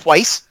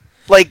 twice?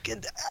 Like,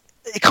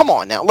 come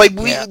on now. Like,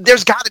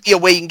 there's got to be a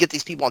way you can get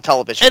these people on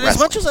television. And as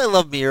much as I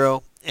love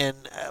Miro, and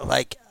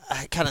like,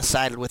 I kind of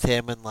sided with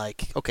him, and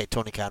like, okay,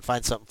 Tony Khan,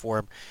 find something for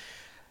him.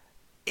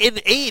 In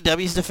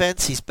AEW's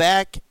defense, he's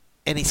back,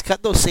 and he's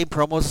cut those same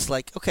promos. It's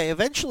like, okay,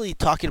 eventually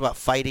talking about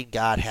fighting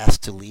God has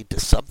to lead to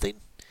something.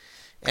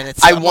 And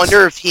I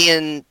wonder if he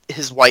and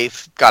his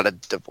wife got a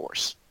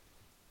divorce.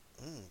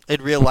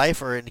 In real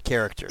life or in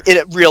character? In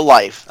real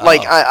life. Oh.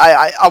 Like,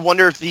 I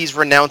wonder if he's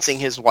renouncing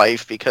his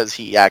wife because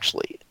he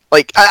actually...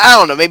 Like, I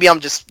don't know. Maybe I'm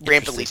just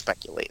rampantly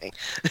speculating.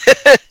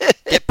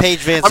 Get Paige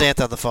Van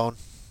Zandt on the phone.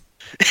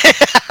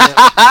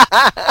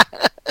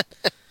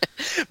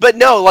 But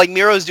know. Like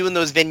Miro's doing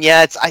those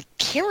vignettes. I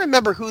can't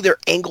remember who they're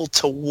angled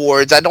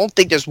towards. I don't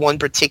think there's one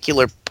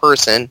particular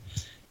person.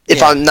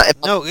 If I'm not,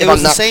 it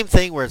was the same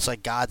thing where it's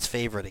like God's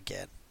favorite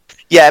again.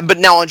 Yeah, but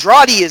now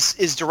Andrade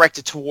is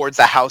directed towards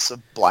the House of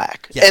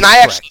Black, Yes, and I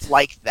correct. actually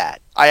like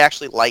that. I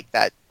actually like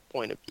that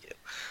point of view.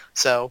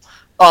 So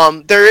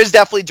there is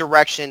definitely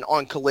direction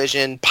on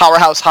Collision.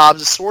 Powerhouse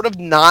Hobbs is sort of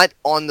not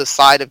on the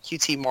side of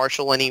QT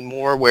Marshall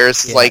anymore,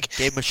 whereas it's like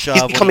gave him a shove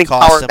he's when he becoming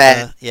cost power him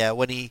mad.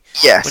 when he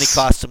Yes.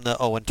 cost him the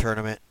Owen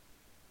tournament.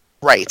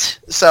 Right.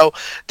 So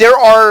there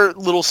are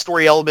little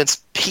story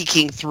elements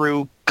peeking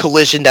through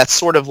Collision that's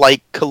sort of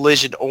like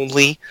Collision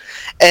only.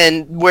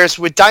 And whereas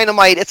with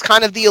Dynamite, it's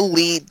kind of the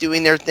Elite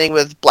doing their thing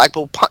with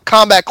Blackpool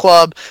Combat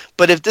Club.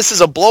 But if this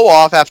is a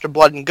blow-off after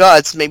Blood and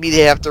Guts, maybe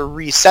they have to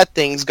reset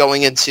things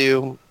going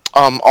into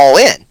All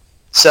In.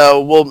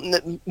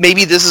 So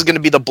maybe this is going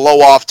to be the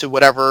blow-off to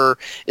whatever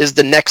is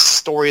the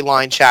next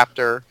storyline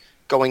chapter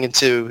going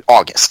into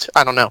August.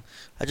 I don't know.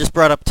 I just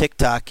brought up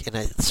TikTok and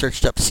I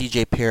searched up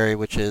CJ Perry,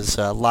 which is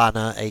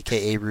Lana,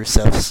 a.k.a.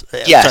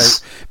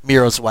 Rusev's,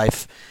 Miro's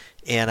wife.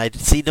 And I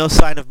see no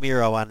sign of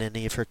Miro on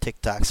any of her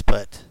TikToks,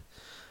 but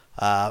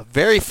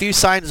very few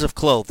signs of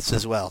clothes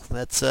as well.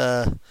 That's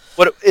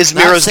what is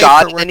not Miro's safe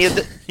God for in work. any of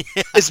the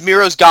is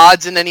Miro's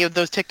gods in any of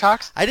those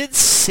TikToks? I didn't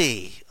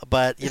see,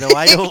 but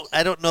I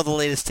don't know the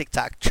latest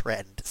TikTok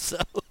trend. So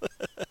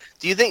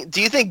Do you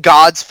think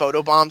gods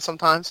photobomb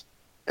sometimes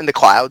in the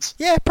clouds?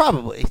 yeah,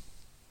 probably.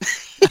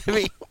 I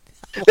mean,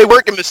 They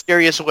work in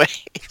mysterious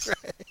ways.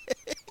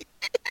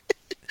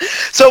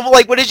 So,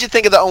 like, what did you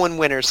think of the Owen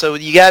winner? So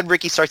you had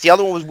Ricky Starks. The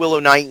other one was Willow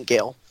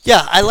Nightingale.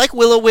 yeah, I like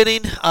Willow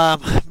winning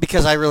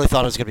because I really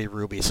thought it was going to be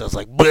Ruby, so I was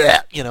like,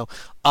 bleh,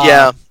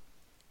 Yeah.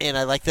 And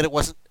I like that it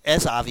wasn't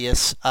as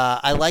obvious.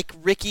 I like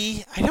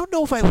Ricky. I don't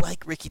know if I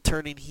like Ricky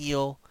turning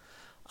heel.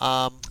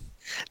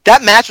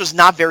 That match was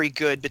not very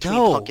good between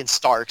No. Punk and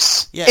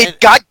Starks. Yeah, it and-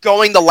 got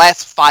going the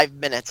last 5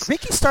 minutes.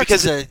 Ricky Starks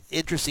because is an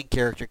interesting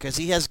character because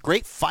he has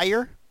great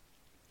fire.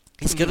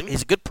 He's good.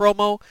 He's a good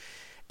promo,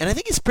 and I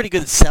think he's pretty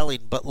good at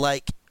selling. But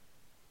like,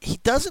 he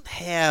doesn't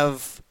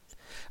have.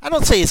 I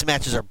don't say his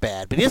matches are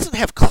bad, but he doesn't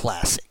have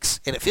classics.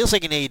 And it feels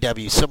like in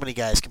AEW, so many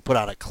guys can put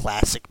on a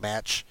classic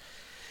match,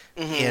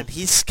 and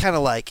he's kind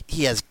of like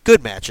he has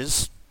good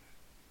matches,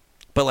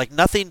 but like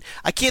nothing.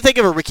 I can't think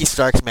of a Ricky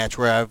Starks match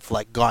where I've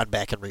like gone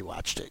back and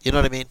rewatched it. You know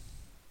what I mean?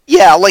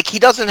 Yeah, like he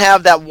doesn't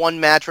have that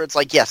one match where it's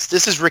like, yes,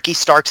 this is Ricky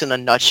Starks in a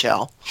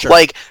nutshell. Sure.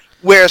 Like,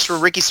 whereas for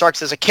Ricky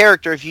Starks as a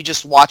character, if you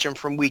just watch him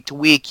from week to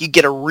week, you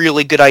get a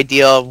really good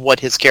idea of what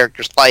his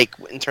character's like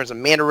in terms of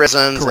mannerisms,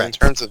 and in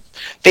Correct. terms of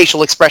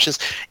facial expressions.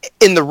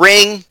 In the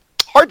ring,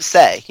 hard to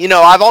say.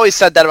 I've always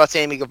said that about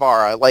Sammy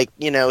Guevara. Like,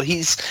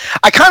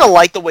 I kind of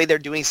like the way they're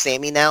doing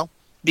Sammy now,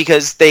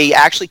 because they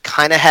actually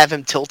kind of have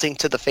him tilting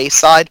to the face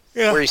side,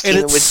 where he's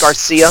teaming with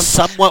Garcia.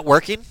 Somewhat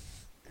working.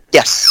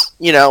 Yes,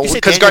 You say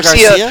because Daniel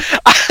Garcia,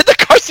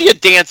 the Garcia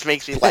dance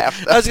makes me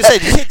laugh. I was gonna say,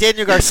 did you say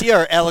Daniel Garcia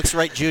or Alex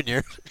Wright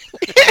Jr.?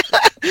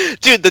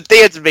 Dude, the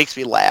dance makes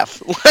me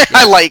laugh.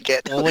 I like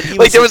it. Well, when he like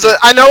was there was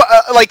I know,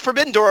 like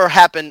Forbidden Door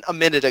happened a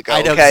minute ago.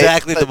 I know okay?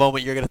 exactly But the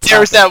moment you're gonna. there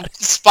was that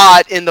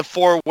spot in the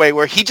four-way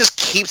where he just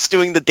keeps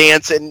doing the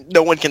dance and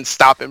no one can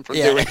stop him from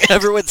doing it.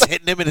 Everyone's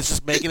hitting him and it's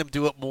just making him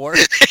do it more.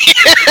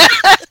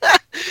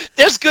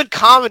 There's good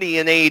comedy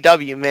in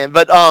AEW, man.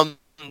 But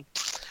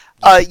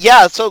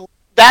yeah. So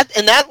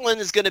that one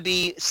is going to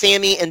be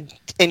Sammy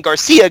and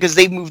Garcia, because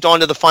they've moved on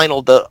to the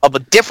final of a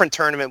different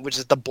tournament, which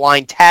is the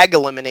Blind Tag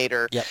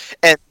Eliminator. Yep.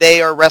 And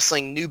they are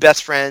wrestling new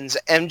best friends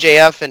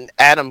MJF and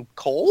Adam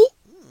Cole.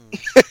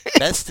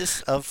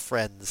 Bestest of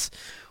friends,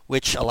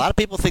 which a lot of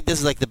people think this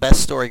is like the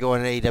best story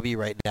going in AEW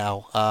right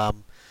now.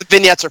 The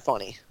vignettes are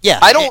funny. Yeah,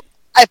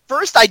 At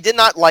first, I did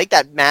not like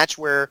that match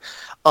where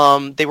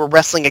they were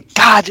wrestling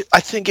I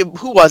think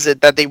who was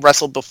it that they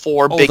wrestled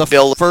before Big the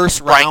Bill?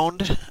 first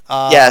round.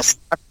 Yes,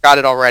 I forgot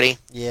it already.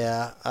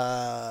 Yeah.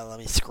 Let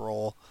me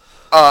scroll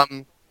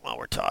While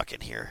we're talking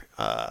here.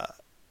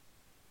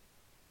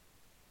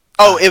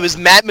 it was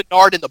Matt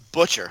Menard and the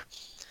Butcher.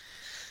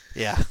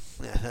 Yeah.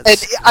 And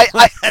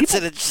That's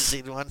an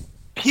interesting one.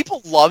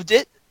 people loved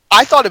it.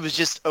 I thought it was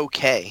just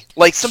okay.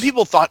 Like, some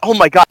people thought, oh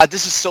my god,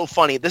 this is so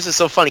funny. This is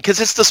so funny. Because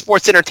it's the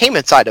sports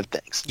entertainment side of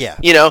things. Yeah.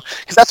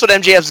 Because that's what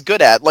MJF's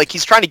good at. Like,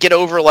 he's trying to get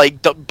over,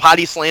 like,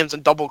 body slams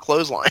and double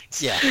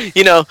clotheslines.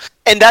 Yeah.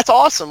 And that's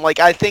awesome. Like,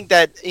 I think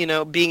that,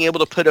 being able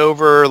to put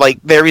over,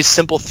 like, very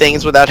simple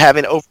things without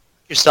having to over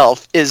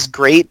yourself is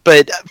great.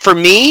 But for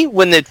me,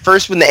 when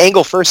the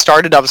angle first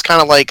started, I was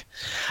kind of like,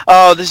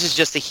 oh, this is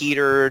just a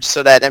heater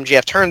so that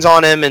MJF turns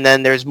on him, and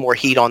then there's more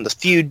heat on the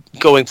feud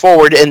going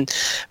forward. And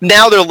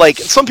now they're like,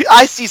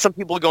 I see some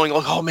people going,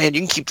 oh man,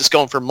 you can keep this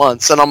going for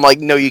months, and I'm like,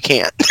 no, you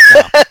can't.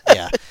 No,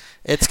 yeah.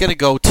 It's going to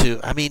go to,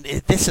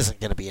 this isn't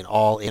going to be an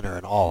all-in or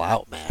an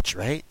all-out match,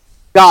 right?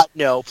 God,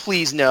 no,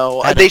 please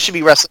no. They should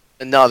be wrestling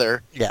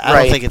another. Yeah,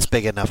 I don't think it's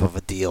big enough of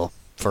a deal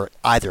for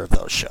either of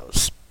those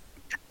shows.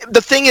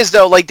 The thing is,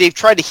 though, like, they've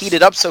tried to heat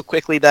it up so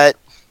quickly that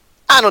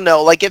I don't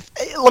know. Like,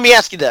 let me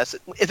ask you this: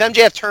 if when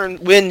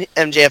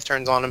MJF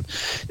turns on him,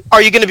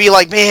 are you going to be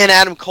like, man,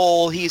 Adam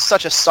Cole, he's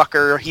such a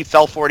sucker, he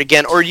fell for it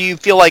again, or do you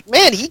feel like,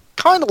 man, he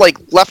kind of like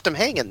left him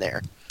hanging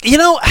there? You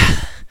know,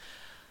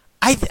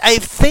 I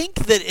think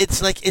that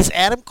it's like, is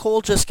Adam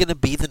Cole just going to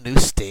be the new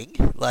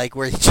Sting? Like,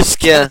 where he just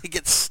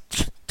gets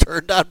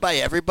turned on by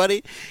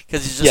everybody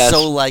because he's just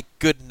so like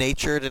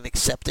good-natured and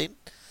accepting?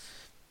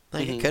 I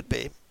think it could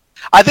be.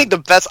 I think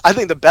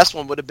the best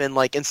one would have been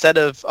like, instead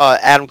of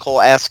Adam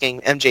Cole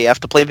asking MJF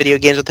to play video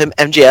games with him,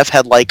 MJF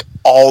had like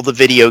all the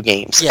video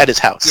games at his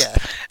house. Yeah.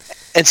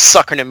 And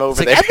sucking him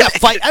over there.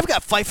 I've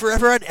got Fight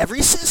Forever on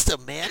every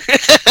system, man.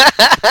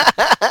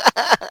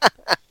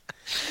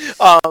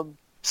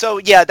 So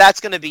yeah,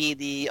 that's going to be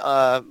the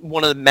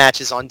one of the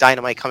matches on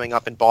Dynamite coming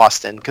up in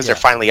Boston because they're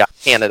finally out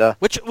of Canada.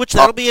 Which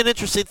that'll be an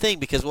interesting thing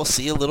because we'll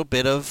see a little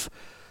bit of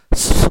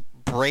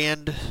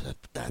brand.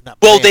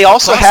 They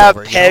also have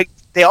Peg. You know?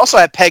 They also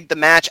have pegged the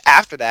match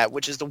after that,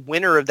 which is the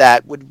winner of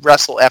that would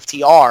wrestle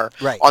FTR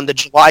on the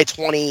July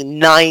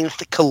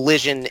 29th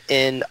Collision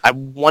in, I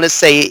want to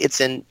say it's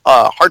in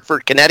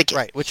Hartford, Connecticut.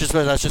 Right, which is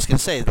what I was just going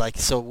to say. Like,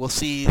 so we'll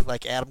see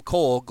like Adam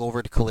Cole go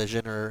over to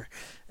Collision or,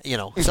 you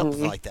know,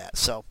 something like that.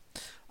 So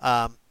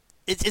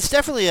it's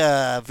definitely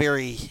a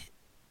very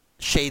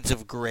shades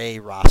of gray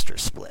roster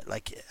split.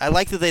 Like, I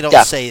like that they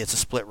don't say it's a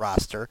split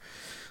roster.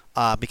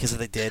 Because if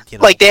they did, you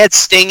know, like they had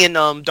Sting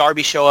and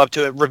Darby show up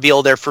to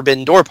reveal their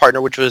Forbidden Door partner,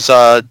 which was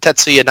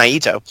Tetsuya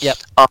Naito.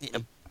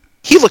 Yep.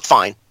 He looked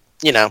fine,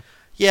 you know.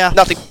 Yeah.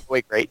 Nothing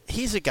quite great.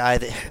 He's a guy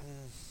that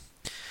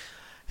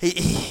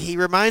he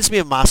reminds me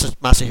of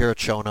Masahiro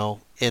Chono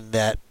in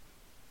that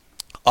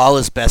all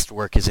his best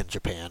work is in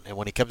Japan, and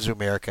when he comes to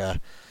America,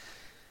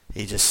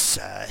 he just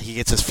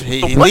he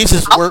leaves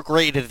his work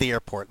right at the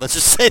airport. Let's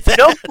just say that.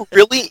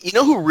 You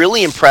know who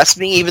really impressed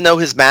me, even though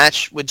his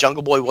match with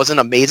Jungle Boy wasn't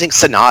amazing?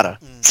 Sonata.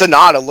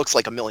 Sonata looks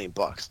like $1 million.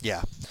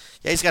 Yeah,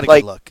 he's got a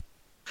good look.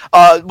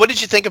 What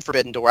did you think of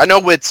Forbidden Door? I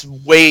know it's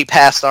way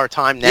past our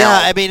time now.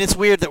 Yeah, I mean, it's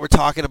weird that we're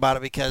talking about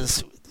it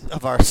because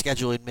of our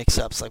scheduling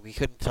mix-ups. Like, we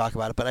couldn't talk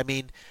about it, but I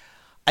mean,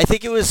 I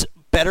think it was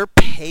better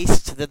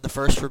paced than the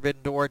first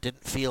Forbidden Door. It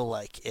didn't feel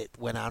like it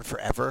went on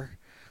forever.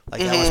 Like,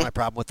 that was my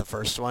problem with the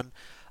first one.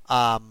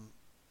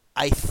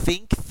 I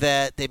think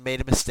that they made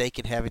a mistake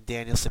in having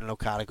Danielson and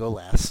Okada go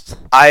last.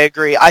 I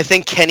agree. I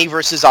think Kenny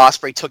versus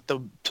Ospreay took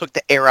the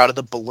air out of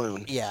the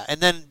balloon. Yeah,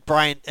 and then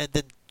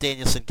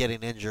Danielson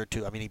getting injured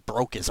too. I mean, he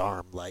broke his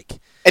arm,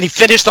 and he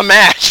finished the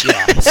match.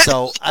 Yeah,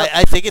 so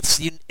I think it's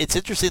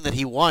interesting that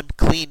he won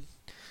clean.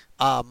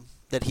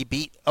 That he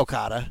beat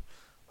Okada.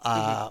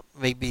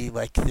 Maybe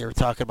like they were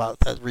talking about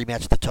a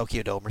rematch at the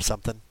Tokyo Dome or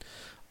something.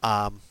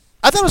 I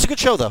thought it was a good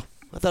show though.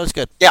 I thought it was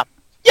good. Yeah.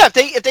 Yeah,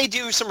 if they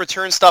do some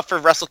return stuff for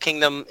Wrestle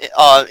Kingdom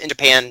in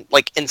Japan,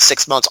 like in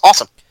 6 months,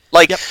 awesome.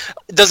 Like,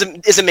 does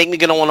it make me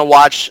gonna want to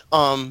watch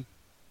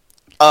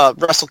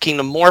Wrestle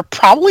Kingdom more?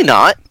 Probably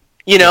not.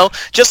 You know,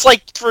 just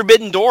like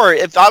Forbidden Door.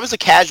 If I was a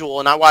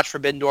casual and I watched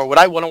Forbidden Door, would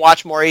I want to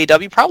watch more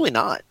AEW? Probably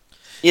not.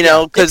 You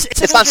know, because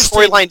it's not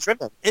storyline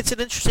driven. It's an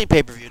interesting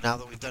pay-per-view now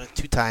that we've done it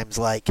 2 times.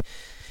 Like,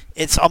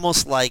 it's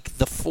almost like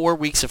the 4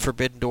 weeks of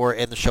Forbidden Door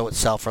and the show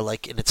itself are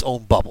like in its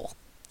own bubble.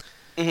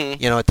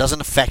 You know, it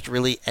doesn't affect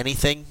really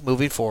anything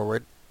moving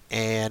forward,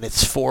 and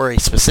it's for a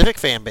specific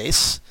fan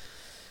base,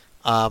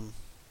 and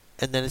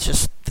then it's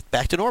just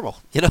back to normal,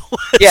 you know?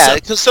 Yeah,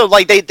 so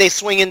like, they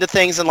swing into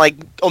things, and like,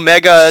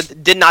 Omega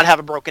did not have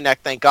a broken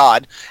neck, thank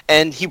God,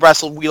 and he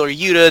wrestled Wheeler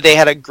Yuta, they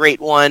had a great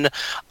one.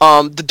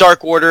 The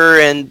Dark Order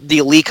and the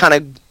Elite kind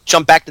of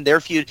jumped back to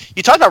their feud.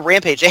 You talk about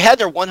Rampage, they had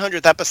their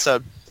 100th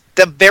episode.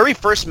 The very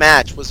first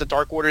match was the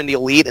Dark Order and the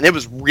Elite, and it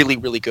was really,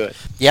 really good.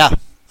 Yeah,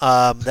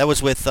 that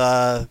was with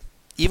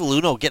Evil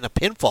Uno getting a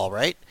pinfall,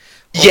 right?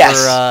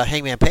 Over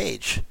Hangman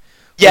Page.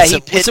 Yeah,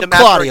 he pinned him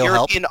after a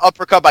European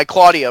uppercut by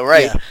Claudio,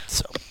 right? Yeah,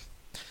 so.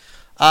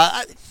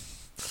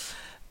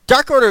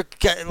 Dark Order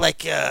kind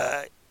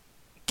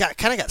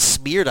of got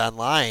smeared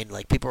online.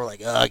 Like, people were like,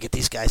 get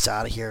these guys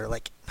out of here.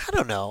 Like, I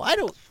don't know. I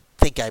don't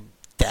think I'm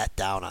that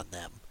down on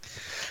them.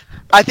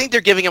 I think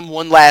they're giving him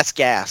one last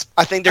gasp.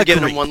 I think they're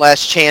giving him one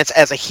last chance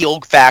as a heel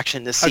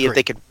faction to see if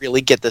they could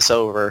really get this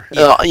over.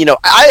 Yeah. You know,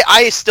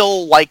 I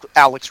still like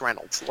Alex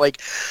Reynolds.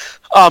 Like,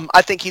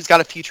 I think he's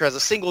got a future as a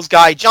singles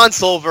guy. John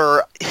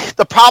Silver,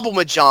 the problem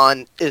with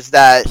John is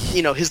that,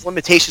 you know, his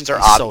limitations are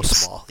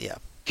obvious. So small, yeah.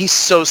 He's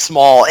so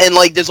small, and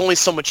like, there's only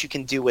so much you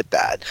can do with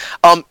that.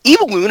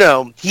 Evil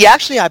Uno, he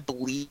actually, I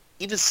believe,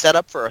 is set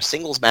up for a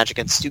singles match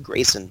against Stu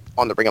Grayson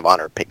on the Ring of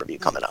Honor pay-per-view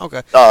coming up.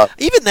 Okay.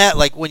 Even that,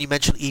 like, when you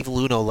mentioned Evil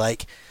Uno,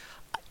 like,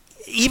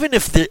 even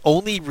if the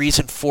only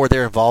reason for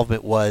their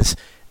involvement was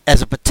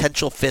as a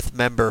potential 5th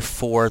member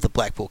for the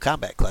Blackpool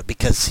Combat Club,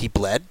 because he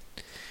bled,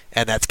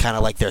 and that's kind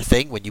of like their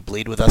thing. When you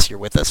bleed with us, you're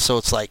with us. So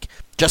it's like,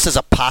 just as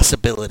a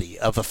possibility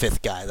of a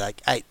 5th guy.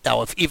 Like,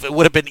 if it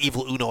would have been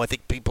Evil Uno, I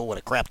think people would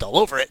have crapped all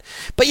over it.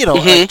 But, you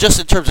know, just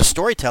in terms of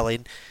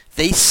storytelling,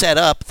 they set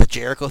up the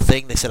Jericho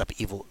thing. They set up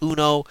Evil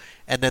Uno,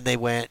 and then they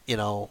went, you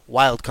know,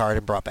 wild card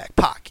and brought back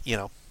Pac. You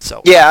know.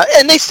 So yeah,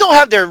 and they still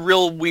have their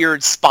real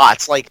weird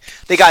spots. Like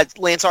they got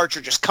Lance Archer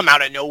just come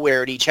out of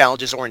nowhere and he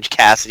challenges Orange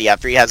Cassidy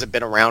after he hasn't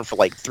been around for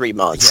like 3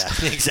 months.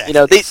 yeah, exactly. You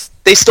know,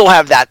 they still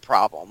have that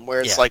problem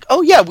where it's Yeah. like,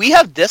 oh yeah, we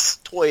have this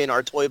toy in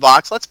our toy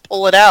box. Let's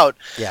pull it out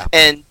Yeah.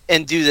 and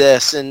do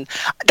this. And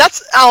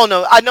that's, I don't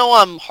know. I know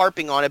I'm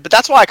harping on it, but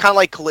that's why I kind of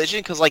like Collision,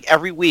 because like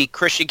every week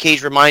Christian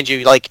Cage reminds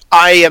you, like,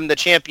 I am the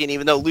champion,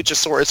 even though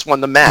Luchasaurus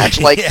won the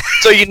match. Like, Yeah.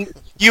 so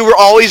you were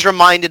always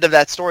reminded of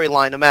that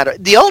storyline, no matter.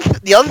 The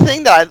other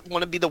thing that I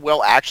want to be the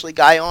Will Actually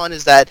guy on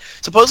is that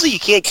supposedly you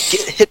can't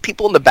hit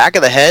people in the back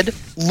of the head.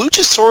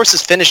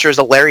 Luchasaurus's finisher is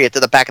a lariat to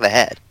the back of the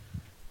head.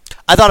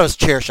 I thought it was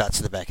chair shots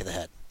to the back of the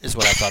head. Is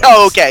what I thought.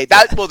 Oh, okay.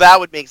 That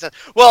would make sense.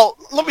 Well,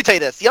 let me tell you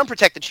this: the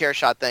unprotected chair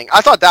shot thing.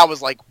 I thought that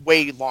was like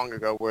way long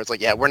ago, where it's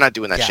like, yeah, we're not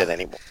doing that shit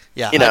anymore.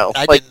 Yeah, you know,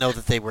 I like, didn't know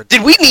that they were.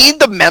 Did we need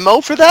the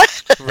memo for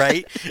that?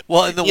 Right.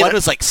 Well, and the You one know?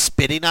 was like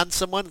spitting on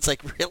someone. It's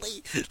like,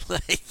 really,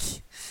 like.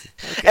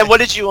 Okay. And what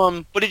did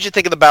you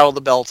think of the Battle of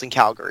the Belts in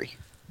Calgary?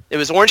 It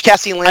was Orange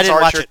Cassidy and Lance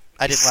Archer.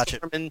 I didn't watch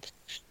it. And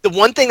the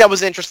one thing that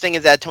was interesting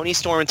is that Tony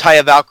Storm and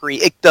Taya Valkyrie,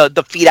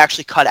 the feed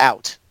actually cut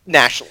out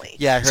nationally.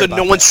 Yeah, I heard so about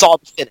no one that. saw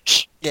the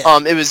finish. Yeah.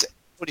 It was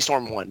Tony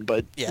Storm won,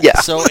 but Yeah. yeah.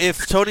 So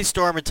if Tony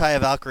Storm and Taya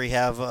Valkyrie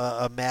have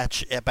a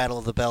match at Battle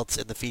of the Belts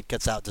and the feed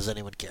cuts out, does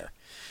anyone care?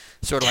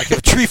 Sort of like if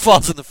a tree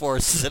falls in the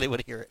forest, does anyone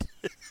hear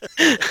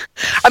it?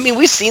 I mean,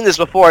 we've seen this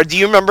before. Do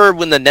you remember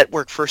when the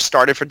network first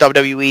started for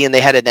WWE and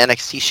they had an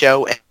NXT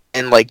show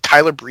and like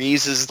Tyler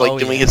Breeze is like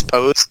doing his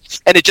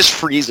pose and it just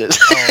freezes.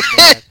 Oh,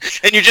 man.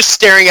 And you're just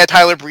staring at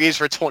Tyler Breeze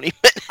for 20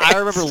 minutes. I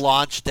remember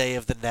launch day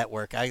of the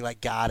network. I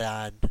like got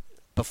on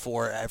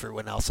before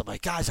everyone else. I'm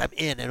like, guys, I'm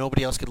in, and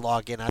nobody else could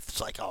log in. I was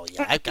like, oh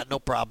yeah, I've got no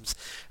problems.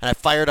 And I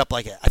fired up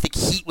like I think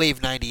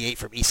Heatwave '98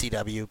 from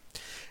ECW,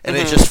 and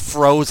it just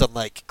froze on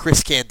like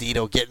Chris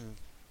Candido getting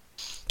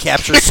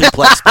capture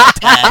suplex by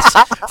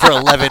Taz for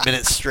 11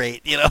 minutes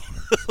straight. You know,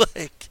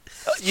 like.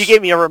 You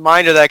gave me a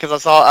reminder of that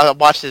because I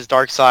watched his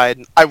Dark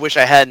Side. I wish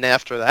I hadn't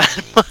after that.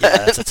 Yeah,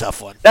 that's a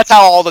tough one. That's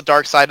how all the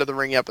Dark Side of the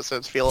Ring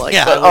episodes feel like.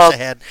 Yeah, but, I wish I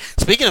had.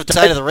 Speaking of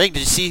side of the ring, did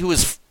you see who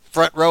was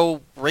front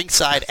row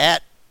ringside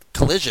at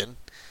Collision?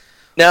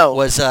 No.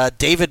 Was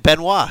David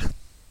Benoit.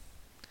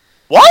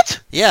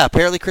 What? Yeah,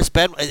 apparently Chris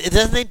Benoit. Is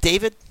that his name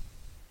David?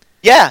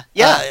 Yeah.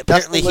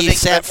 Apparently he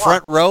sat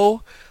front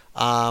row.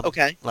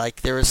 Okay.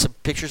 Like there was some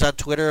pictures on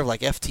Twitter of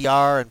like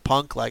FTR and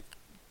Punk like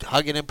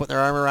hugging him, putting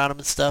their arm around him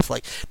and stuff.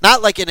 Like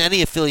not like in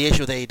any affiliation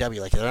with AEW.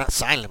 Like they're not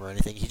signing him or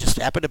anything. He just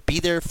happened to be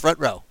there front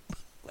row,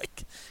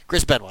 like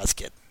Chris Benoit's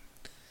kid.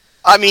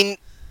 I mean,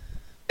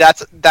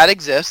 that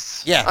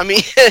exists. Yeah. I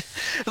mean,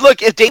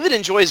 look, if David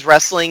enjoys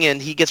wrestling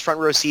and he gets front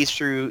row seats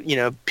through,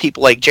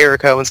 people like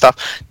Jericho and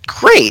stuff,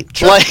 great.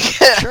 Sure. Like,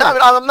 Sure. I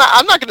mean,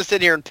 I'm not going to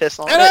sit here and piss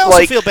on And it. I also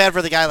like, feel bad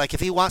for the guy. Like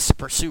if he wants to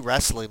pursue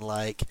wrestling,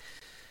 like,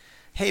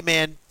 hey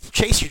man,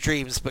 chase your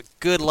dreams, but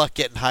good luck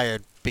getting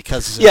hired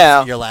because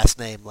of your last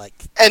name. Like,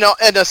 and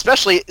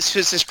especially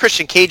since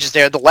Christian Cage is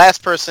there, the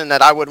last person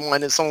that I would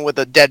want is someone with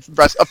a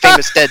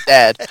famous dead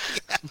dad.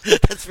 Yeah,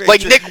 that's very like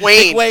true. Nick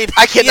Wayne.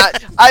 I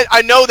cannot. Yeah.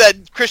 I know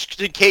that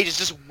Christian Cage is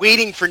just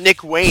waiting for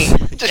Nick Wayne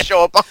to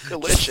show up on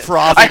Collision.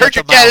 frothing I at heard the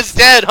your dad mouth. is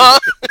dead, huh?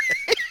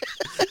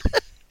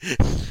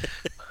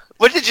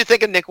 What did you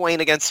think of Nick Wayne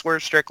against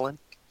Swerve Strickland?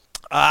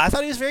 I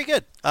thought he was very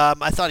good.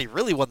 I thought he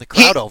really won the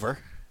crowd over.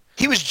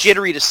 He was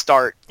jittery to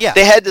start. Yeah.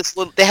 They had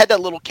that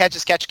little catch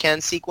as catch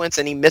can sequence,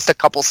 and he missed a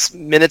couple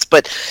minutes,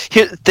 but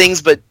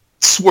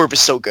Swerve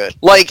is so good.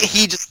 Like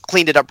he just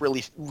cleaned it up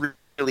really,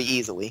 really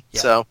easily.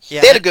 Yeah. So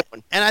Yeah, they had a good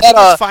one. And I think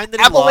it's fine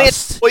that he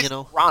lost.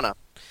 Rana.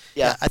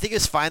 Yeah. I think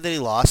it's fine that he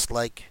lost.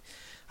 Like,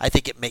 I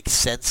think it makes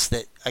sense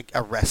that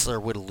a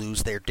wrestler would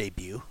lose their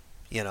debut.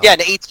 Yeah, an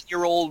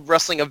 18-year-old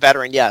wrestling a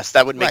veteran. Yes,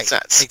 that would make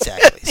sense.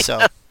 Exactly.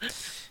 So,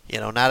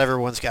 not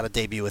everyone's got a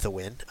debut with a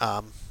win.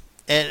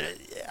 And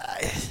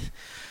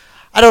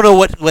I don't know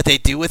what they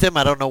do with him.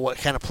 I don't know what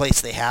kind of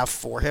place they have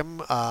for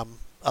him,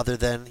 other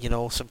than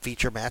some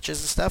feature matches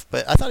and stuff.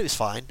 But I thought he was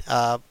fine.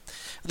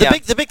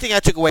 The big thing I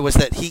took away was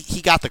that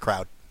he got the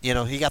crowd.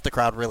 He got the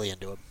crowd really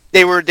into him.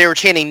 They were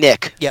chanting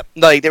Nick. Yep.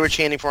 Like they were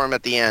chanting for him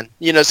at the end.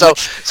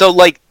 So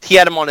like he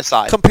had him on his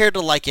side. Compared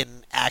to like in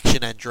Action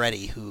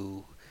Andretti,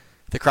 who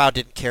the crowd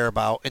didn't care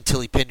about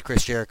until he pinned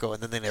Chris Jericho,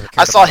 and then they never cared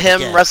I saw about him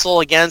him again.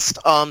 wrestle against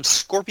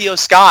Scorpio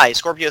Sky.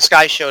 Scorpio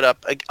Sky showed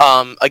up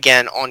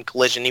again on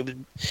Collision. It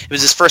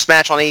was his first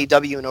match on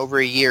AEW in over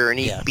a year, and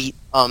he beat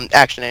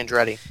Action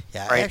Andretti.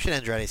 Yeah, right? Action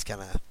Andretti's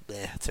kind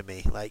of to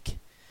me. Like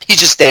he's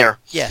just there.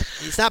 Yeah,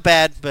 he's not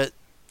bad, but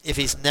if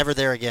he's never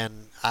there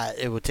again,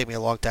 it would take me a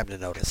long time to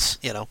notice.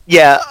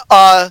 Yeah.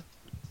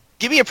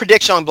 Give me a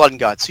prediction on Blood and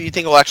Guts. Who do you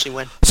think will actually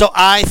win? So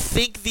I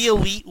think the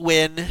Elite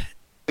win.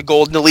 The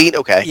Golden Elite?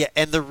 Okay. Yeah,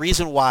 and the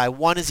reason why,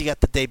 one is you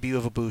got the debut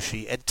of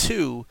Ibushi, and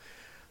two,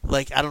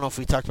 like, I don't know if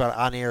we talked about it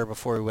on air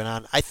before we went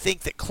on, I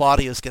think that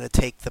Claudio's going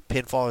to take the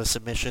pinfall and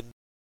submission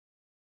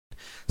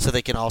so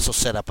they can also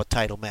set up a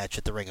title match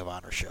at the Ring of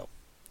Honor show.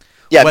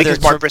 Yeah,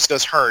 because Mark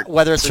Briscoe's hurt.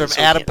 Whether it's from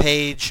Adam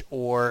Page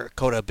or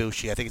Kota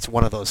Ibushi, I think it's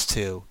one of those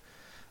two.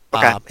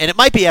 Okay. And it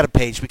might be Adam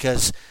Page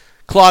because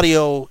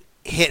Claudio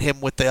hit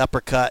him with the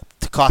uppercut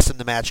to cost him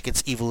the match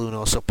against Evil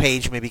Uno. So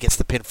Paige maybe gets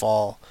the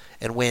pinfall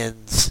and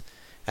wins,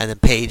 and then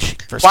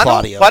Paige versus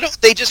Claudio. Why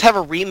don't they just have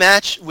a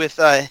rematch with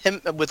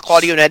with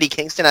Claudio and Eddie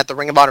Kingston at the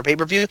Ring of Honor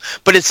pay-per-view?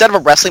 But instead of a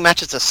wrestling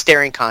match, it's a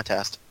staring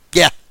contest.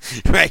 Yeah,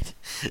 right.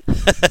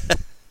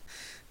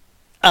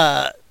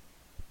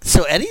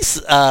 So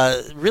Eddie's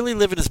really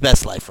living his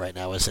best life right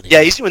now, isn't he?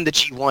 Yeah, he's doing the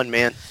G1,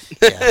 man.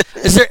 Yeah.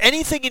 Is there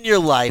anything in your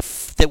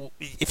life that,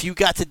 if you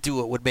got to do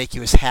it, would make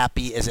you as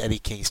happy as Eddie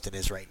Kingston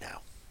is right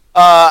now?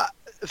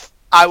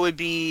 I would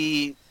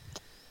be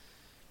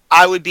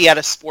at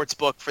a sports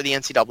book for the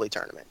NCAA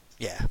tournament.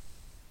 Yeah.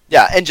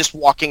 Yeah, and just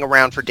walking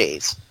around for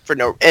days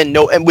and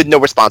with no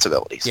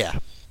responsibilities. Yeah.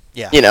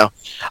 Yeah. You know.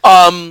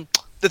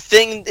 The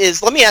thing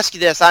is, let me ask you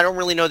this. I don't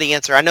really know the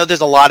answer. I know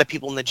there's a lot of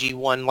people in the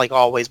G1, like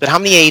always, but how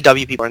many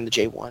AEW people are in the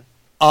J1?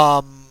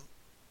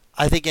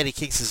 I think Eddie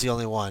Kingston's the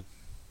only one.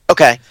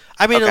 Okay.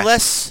 I mean, okay.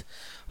 Unless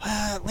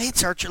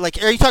Lance Archer,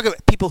 like, are you talking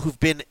about people who've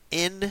been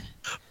in?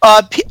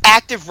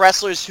 Active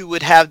wrestlers who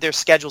would have their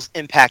schedules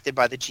impacted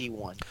by the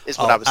G1 is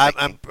what I was thinking.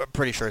 I'm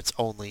pretty sure it's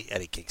only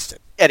Eddie Kingston.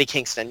 Eddie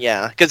Kingston,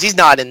 yeah, because he's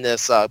not in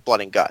this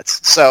Blood and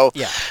Guts. So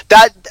yeah,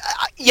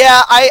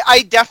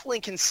 I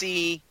definitely can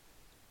see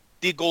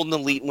the Golden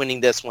Elite winning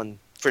this one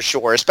for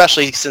sure,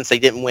 especially since they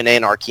didn't win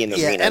Anarchy in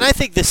the arena. And I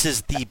think this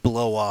is the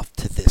blow off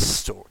to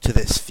this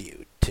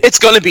feud. Too. It's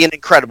going to be an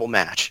incredible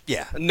match.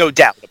 Yeah, no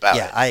doubt about it.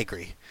 Yeah, I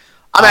agree.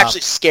 I'm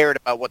actually scared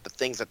about what the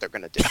things that they're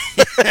going to do.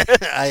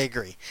 I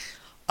agree.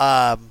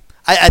 I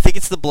think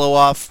it's the blow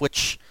off,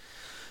 which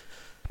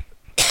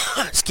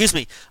excuse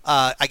me,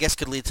 I guess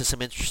could lead to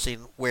some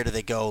interesting. Where do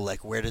they go?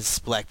 Like, where does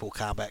Blackpool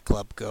Combat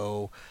Club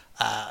go?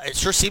 It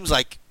sure seems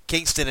like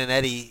Kingston and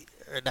Eddie.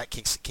 Or not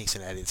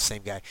Kingston and Eddie, the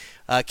same guy.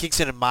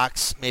 Kingston and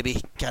Mox maybe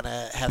kind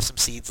of have some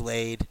seeds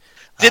laid.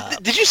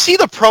 Did you see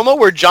the promo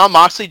where John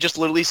Moxley just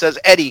literally says,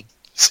 "Eddie,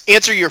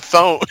 answer your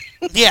phone"?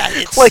 Yeah,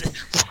 it's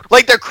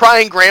like they're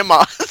crying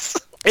grandmas.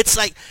 It's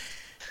like,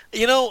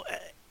 you know,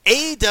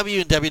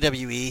 AEW and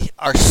WWE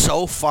are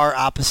so far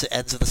opposite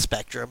ends of the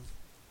spectrum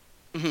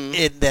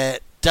in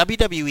that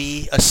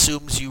WWE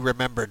assumes you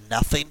remember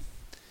nothing.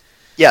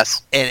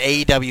 Yes. And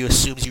AEW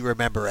assumes you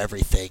remember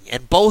everything,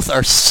 and both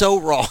are so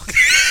wrong.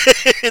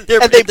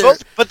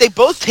 But they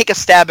both take a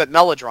stab at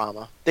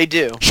melodrama. They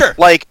do. Sure.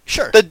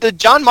 Sure. The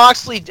John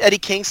Moxley, Eddie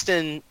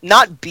Kingston,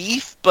 not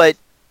beef, but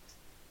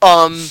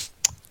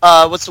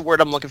what's the word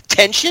I'm looking for?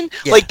 Tension.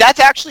 Yeah. Like, that's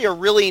actually a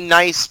really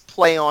nice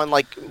play on,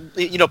 like,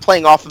 you know,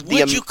 playing off of the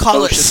emotions. Would you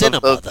call it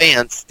cinema? Of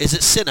fans. Is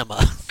it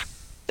cinema?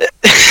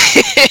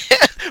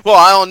 Well,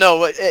 I don't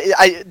know.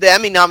 The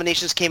Emmy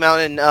nominations came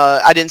out, and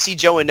I didn't see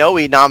Joe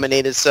Inoue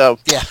nominated, so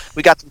yeah,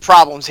 we got some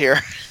problems here.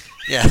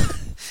 Yeah.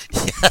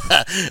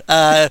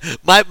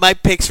 My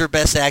picks for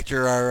Best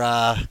Actor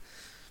are,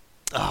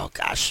 oh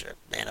gosh,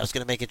 man, I was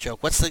gonna make a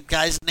joke. What's the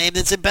guy's name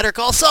that's in Better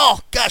Call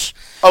Saul? Gosh.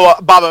 Oh,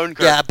 Bob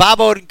Odenkirk. Yeah, Bob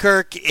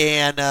Odenkirk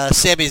and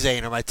Sami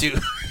Zayn are my two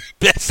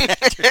Best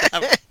Actor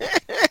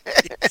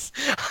nominees.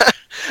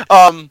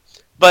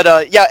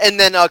 But yeah, and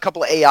then a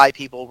couple of AI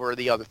people were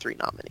the other three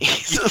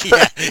nominees.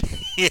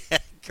 yeah,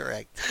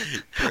 correct.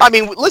 I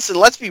mean, listen,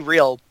 let's be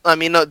real. I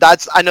mean,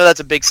 I know that's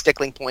a big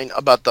stickling point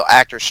about the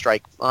actors'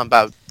 strike,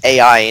 about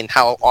AI and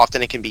how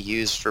often it can be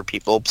used for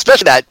people,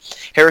 especially that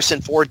Harrison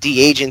Ford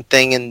de-aging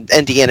thing and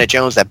Indiana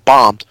Jones that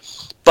bombed.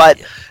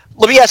 But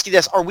let me ask you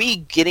this: are we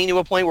getting to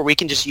a point where we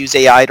can just use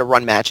AI to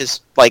run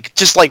matches, like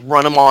just like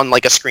run them on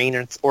like a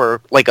screen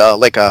or like a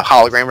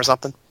hologram or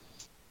something?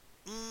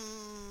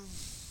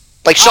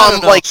 Like Shawn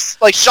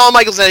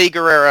Michaels and Eddie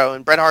Guerrero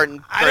and Bret Hart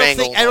and Kurt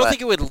Angle. I don't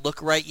think it would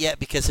look right yet,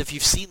 because if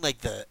you've seen like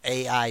the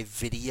AI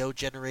video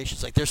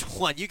generations, like there's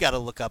one you got to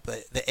look up,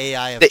 the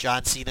AI of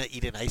John Cena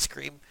eating ice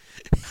cream.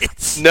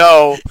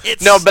 No,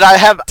 but I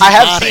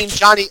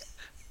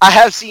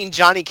have seen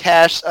Johnny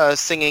Cash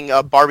singing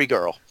Barbie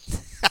Girl.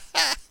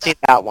 Seen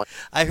that one.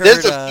 I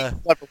heard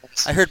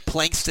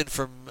Plankston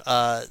from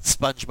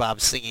SpongeBob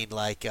singing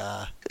like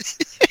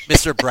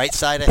Mr.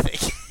 Brightside, I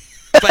think.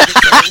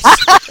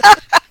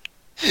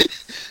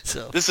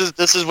 So this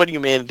is what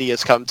humanity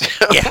has come to.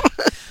 Yeah.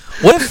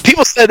 What if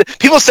people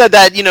said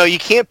that, you know, you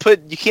can't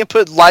put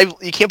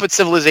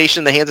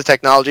civilization in the hands of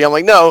technology? I'm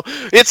like, no,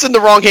 it's in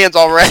the wrong hands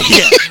already.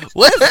 Yeah.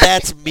 What if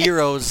that's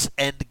Miro's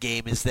end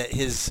game? Is that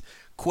his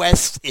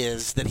quest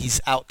is that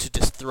he's out to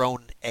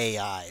dethrone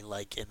AI?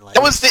 Like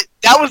that was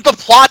the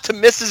plot to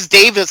Mrs.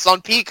 Davis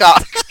on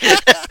Peacock.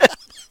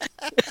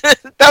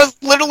 That was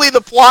literally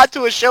the plot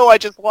to a show I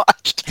just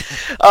watched.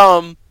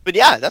 But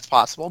yeah, that's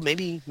possible.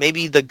 Maybe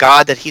the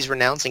god that he's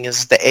renouncing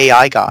is the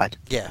AI god.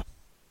 Yeah,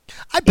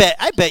 I bet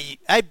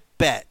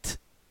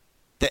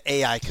the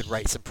AI could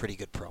write some pretty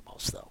good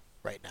promos though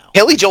right now.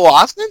 Haley Joel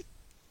Osment?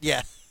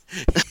 Yeah,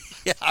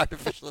 yeah.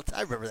 Artificial.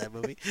 I remember that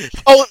movie.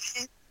 Oh,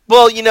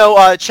 well, you know,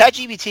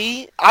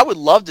 ChatGPT. I would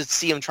love to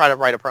see him try to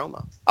write a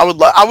promo. I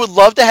would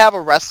love to have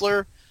a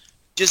wrestler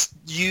just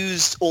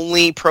use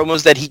only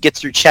promos that he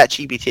gets through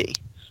ChatGPT.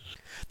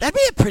 That'd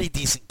be a pretty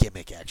decent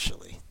gimmick,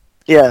 actually.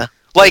 Yeah.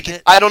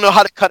 Like, I don't know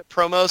how to cut a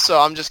promo, so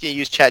I'm just going to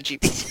use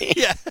ChatGPT.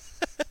 Yeah.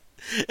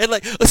 And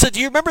like, so do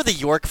you remember the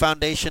York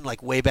Foundation,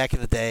 like way back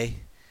in the day?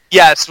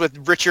 Yes,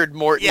 with Richard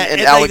Morton Yeah,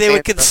 and and like they Alexander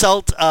would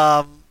consult.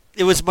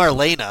 It was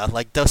Marlena,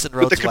 like Dustin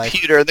with the Rhodes' wife.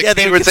 computer. The Yeah,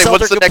 they computer would would say,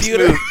 consult "What's her the next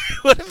computer. move?"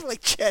 What if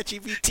like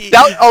ChatGPT?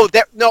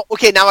 No,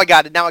 okay, now I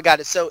got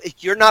it. So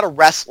if you're not a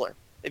wrestler,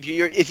 if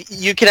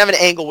you can have an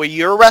angle where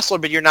you're a wrestler,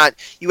 but you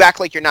act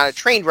like you're not a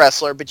trained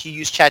wrestler, but you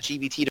use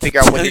ChatGPT to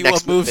figure out what Tell your you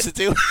next what moves move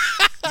to do.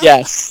 is.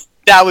 Yes,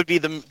 that would be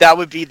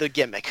the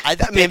gimmick. I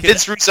mean,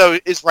 Vince Russo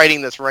is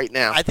writing this right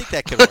now. I think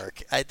that could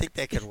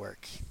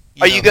work.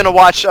 Are you going to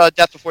watch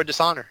Death Before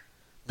Dishonor?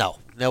 No,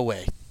 no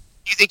way.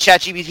 Do you think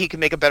ChatGPT can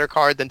make a better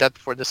card than Death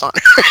Before Dishonor?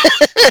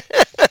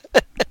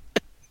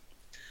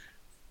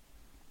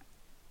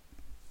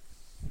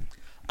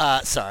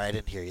 Sorry, I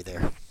didn't hear you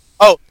there.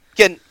 Oh,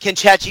 can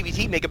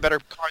ChatGPT make a better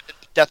card than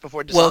Death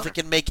Before Dishonor? Well, if it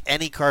can make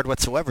any card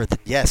whatsoever, then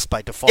yes,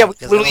 by default. Yeah, we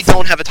literally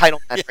don't have a title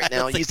match right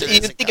now. You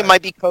think it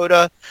might be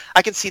Coda?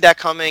 I can see that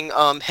coming.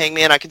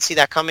 Hangman, I can see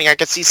that coming. I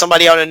can see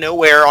somebody out of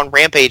nowhere on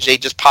Rampage. They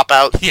just pop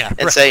out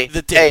and say,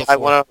 "Hey, I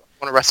want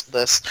to wrestle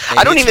this." Maybe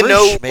I don't even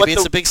know. Maybe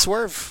it's a big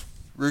swerve.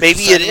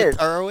 Maybe it is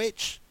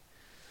ROH.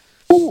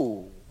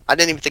 Ooh, I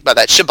didn't even think about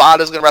that.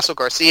 Shibata's going to wrestle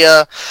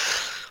Garcia,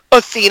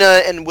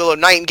 Athena, and Willow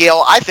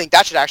Nightingale. I think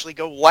that should actually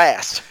go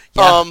last.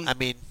 Yeah, I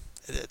mean,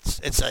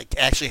 it's like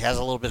actually has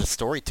a little bit of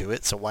story to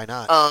it, so why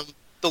not?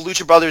 The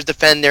Lucha Brothers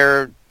defend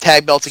their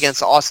tag belts against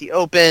the Aussie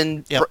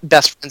Open. Yep.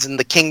 Best friends in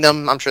the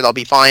kingdom. I'm sure they'll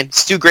be fine.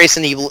 Stu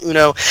Grayson, Evil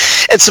Uno,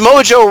 and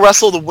Samoa Joe will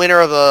wrestle the winner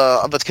of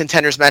a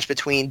contenders match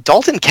between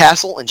Dalton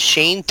Castle and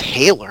Shane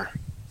Taylor.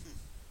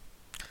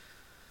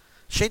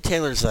 Shane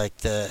Taylor's like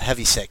the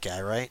heavyset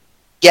guy, right?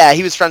 Yeah,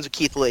 he was friends with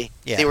Keith Lee.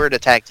 Yeah. They were in a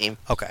tag team.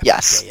 Okay.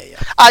 Yes. Yeah.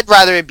 I'd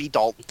rather it be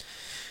Dalton.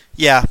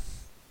 Yeah.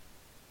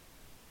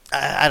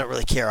 I don't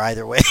really care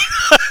either way.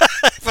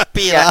 If I'm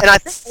being honest. And I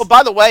think, well,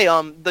 by the way,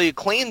 the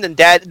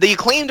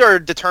Acclaimed are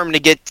determined to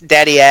get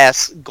Daddy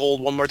Ass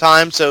Gold one more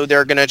time, so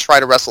they're going to try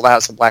to wrestle the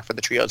House of Black for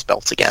the Trios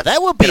belts again. That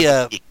would be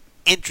a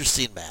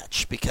interesting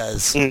match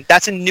because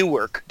that's in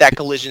Newark. That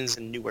collision's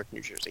in Newark,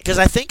 New Jersey. Because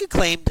I think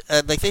Acclaimed,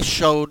 like they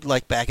showed,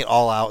 like back at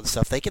All Out and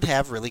stuff, they can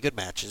have really good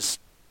matches.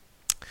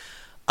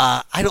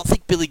 I don't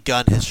think Billy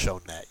Gunn has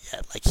shown that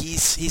yet. Like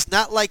he's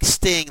not like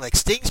Sting. Like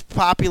Sting's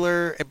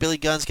popular and Billy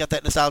Gunn's got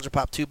that nostalgia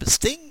pop too, but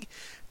Sting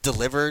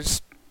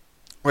delivers,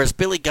 whereas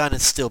Billy Gunn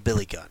is still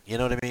Billy Gunn. You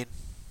know what I mean?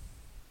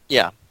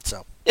 Yeah.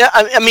 So. Yeah,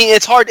 I mean,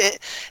 it's hard.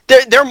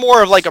 They're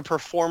more of like a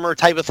performer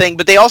type of thing,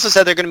 but they also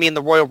said they're going to be in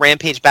the Royal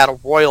Rampage Battle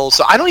Royal,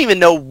 so I don't even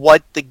know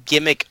what the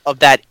gimmick of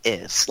that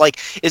is. Like,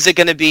 is it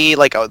going to be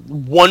like a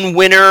one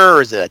winner,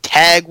 or is it a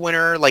tag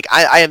winner? Like,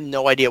 I have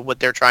no idea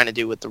what they're trying to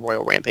do with the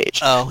Royal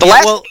Rampage. Oh, the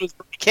last one was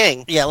Brody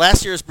King. Yeah,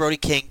 last year's Brody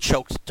King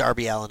choked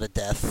Darby Allin to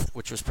death,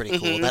 which was pretty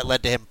cool. That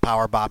led to him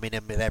power bombing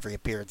him in every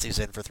appearance he was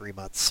in for 3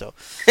 months. So,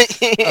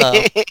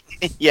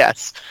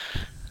 yes.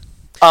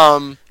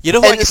 You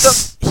know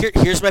what?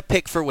 Here's my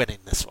pick for winning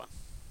this one.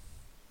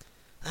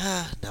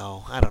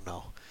 No, I don't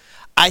know.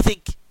 I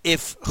think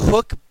if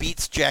Hook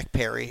beats Jack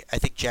Perry, I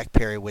think Jack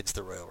Perry wins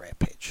the Royal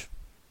Rampage.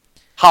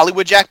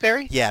 Hollywood Jack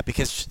Perry? Yeah,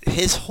 because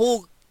his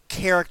whole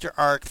character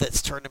arc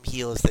that's turned him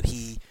heel is that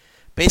he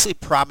basically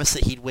promised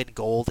that he'd win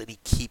gold and he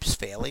keeps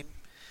failing.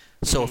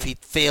 So if he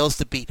fails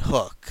to beat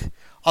Hook,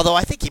 although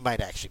I think he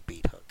might actually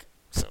beat Hook,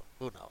 so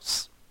who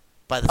knows?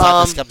 By the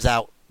time this comes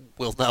out,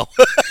 we'll know.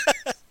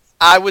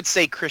 I would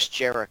say Chris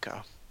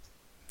Jericho.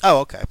 Oh,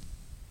 okay.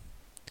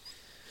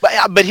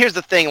 But here's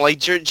the thing, like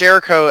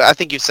Jericho, I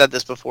think you've said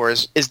this before,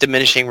 is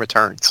diminishing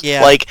returns.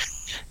 Yeah. Like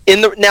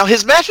now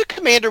his match with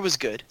Commander was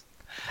good.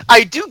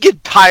 I do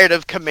get tired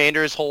of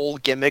Commander's whole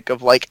gimmick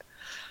of like,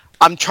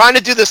 I'm trying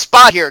to do the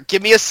spot here.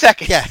 Give me a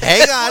second. Yeah,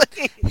 hang on.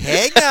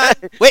 Hang on.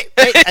 Wait,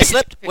 I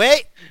slipped.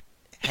 Wait.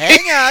 Hang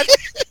on.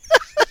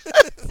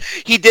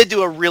 He did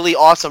do a really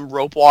awesome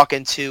rope walk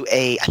into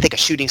I think a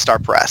shooting star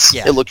press.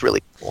 Yeah. It looked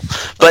really cool.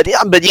 But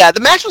yeah,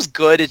 the match was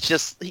good. It's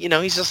just,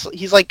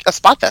 he's like a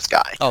spot fest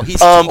guy. Oh, he's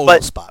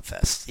total spot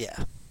fest.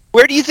 Yeah.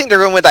 Where do you think they're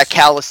going with that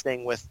Callus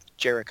thing with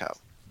Jericho?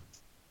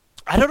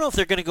 I don't know if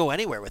they're going to go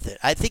anywhere with it.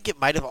 I think it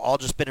might have all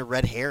just been a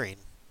red herring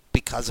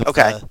because of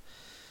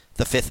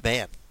the fifth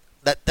man.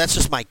 That's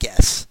just my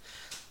guess.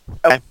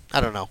 Okay.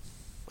 I don't know.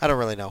 I don't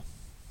really know.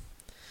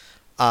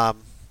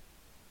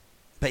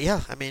 But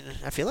yeah, I mean,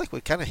 I feel like we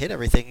kind of hit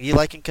everything. You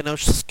liking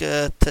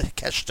Kenosuke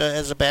Takeshita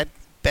as a bad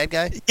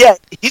guy? Yeah,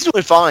 he's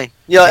doing fine.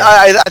 Yeah.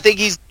 I think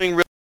he's doing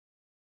really,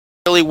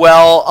 really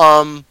well.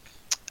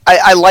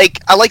 I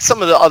like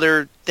some of the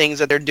other things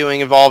that they're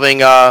doing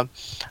involving I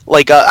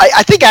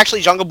think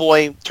actually Jungle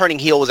Boy turning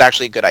heel was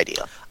actually a good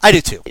idea. I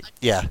do too.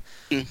 Yeah.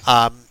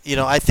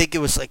 I think it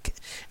was like,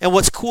 and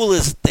what's cool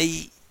is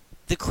the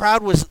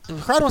crowd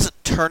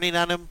wasn't turning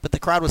on him, but the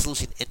crowd was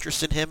losing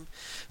interest in him.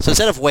 So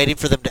instead of waiting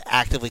for them to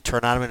actively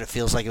turn on him, and it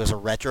feels like it was a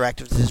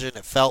retroactive decision,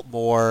 it felt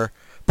more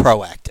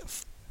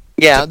proactive.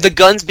 Yeah, the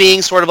Guns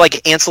being sort of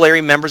like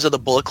ancillary members of the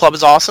Bullet Club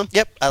is awesome.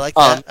 Yep, I like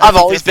that. I've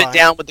always been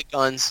down with the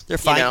Guns. They're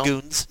fine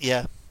goons,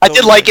 yeah. I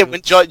did like it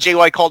when Jay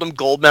White called them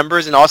gold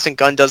members and Austin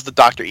Gunn does the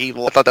Dr.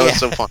 Evil. I thought that was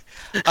so fun.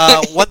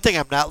 One thing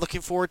I'm not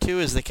looking forward to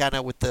is they kind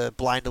of, with the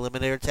blind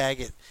eliminator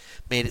tag, it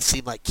made it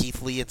seem like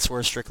Keith Lee and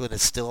Swerve Strickland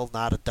is still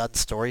not a done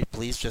story.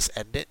 Please just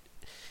end it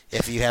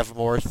if you have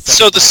more.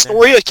 So the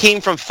story came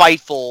from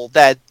Fightful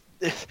that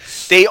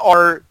they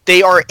are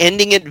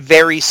ending it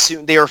very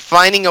soon. They are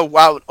finding a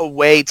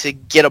way to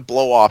get a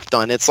blow-off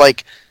done. It's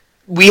like,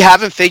 we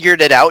haven't figured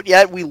it out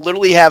yet. We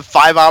literally have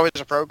 5 hours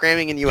of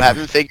programming, and you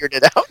haven't figured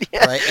it out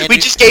yet. Right. We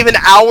just gave an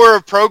hour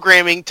of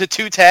programming to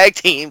 2 tag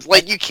teams.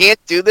 Like, you can't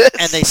do this.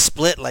 And they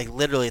split, like,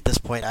 literally at this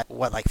point,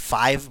 what, like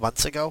 5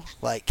 months ago?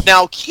 Like,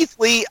 now, Keith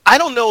Lee, I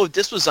don't know if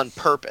this was on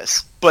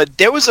purpose, but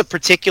there was a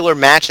particular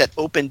match at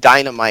Open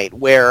Dynamite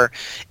where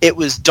it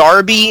was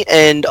Darby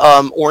and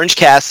Orange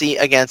Cassidy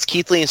against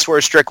Keith Lee and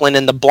Swerve Strickland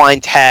in the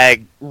blind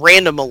tag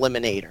random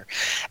eliminator.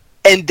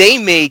 And they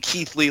made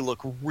Keith Lee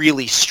look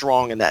really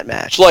strong in that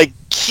match. Like,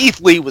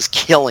 Keith Lee was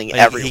killing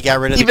everyone. He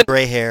got rid of the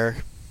gray hair.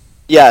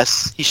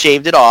 Yes, he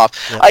shaved it off.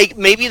 Yep.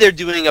 Maybe they're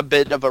doing a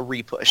bit of a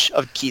repush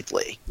of Keith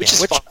Lee, which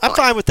is fine. I'm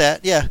fine with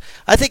that, yeah.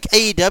 I think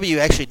AEW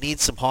actually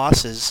needs some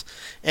hosses.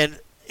 And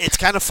it's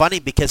kind of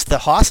funny because the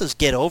hosses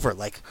get over.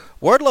 Like,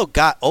 Wardlow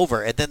got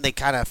over, and then they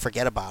kind of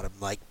forget about him.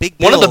 Like, Big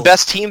Bill. One of the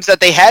best teams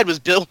that they had was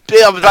Bill.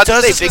 I was about to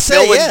say Big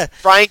Bill and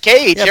Brian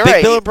Cage. Yeah, You're Big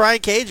right. Bill and Brian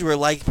Cage were,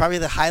 like, probably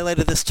the highlight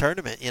of this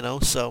tournament, you know?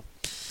 So,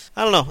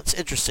 I don't know. It's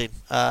interesting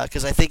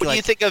because I think, What do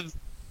you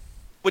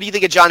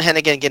think of John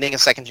Hennigan getting a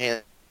second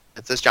chance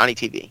as Johnny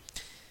TV?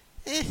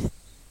 I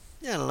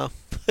don't know.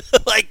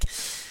 Like,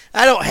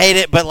 I don't hate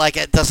it, but, like,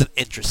 it doesn't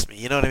interest me.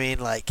 You know what I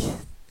mean? Like...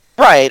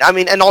 Right. I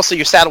mean, and also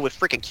you're saddled with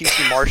freaking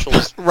QT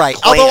Marshall's right.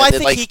 Clan. Although I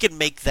think he can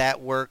make that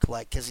work,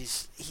 like,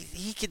 because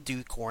he can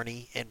do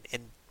corny and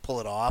pull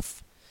it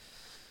off.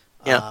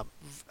 Yeah.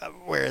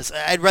 Whereas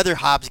I'd rather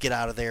Hobbs get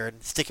out of there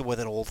and stick him with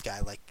an old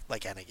guy like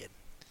Hennigan.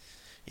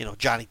 You know,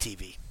 Johnny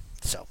TV.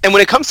 So. And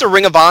when it comes to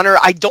Ring of Honor,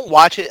 I don't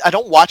watch it. I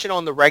don't watch it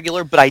on the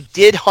regular, but I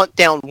did hunt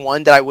down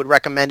one that I would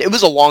recommend. It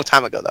was a long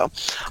time ago though,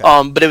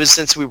 okay. But it was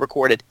since we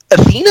recorded.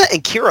 Athena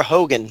and Kira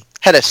Hogan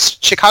had a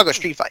Chicago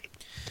street fight.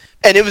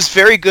 And it was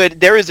very good.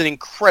 There is an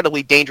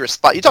incredibly dangerous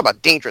spot. You talk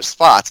about dangerous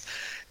spots.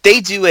 They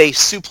do a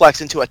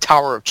suplex into a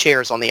tower of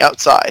chairs on the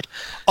outside.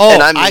 Oh,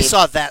 and I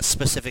saw that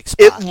specific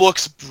spot. It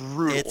looks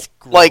brutal. It's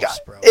gross, like,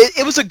 bro.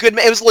 It was a good.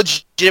 It was a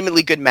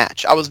legitimately good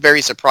match. I was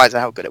very surprised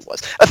at how good it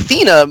was.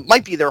 Athena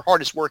might be their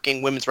hardest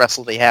working women's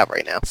wrestler they have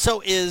right now.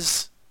 So do you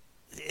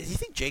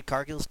think Jade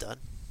Cargill's done?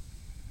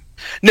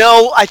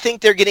 No, I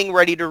think they're getting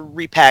ready to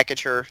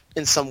repackage her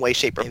in some way,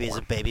 shape, or form. Maybe as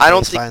a baby I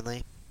don't think,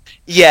 finally.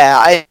 Yeah,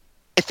 I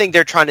think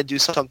they're trying to do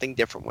something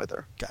different with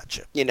her.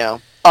 Gotcha. You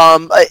know,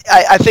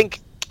 I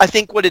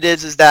think what it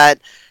is that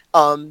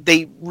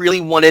they really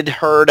wanted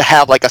her to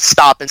have like a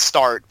stop and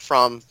start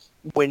from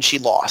when she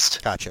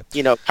lost. Gotcha.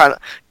 You know, kind of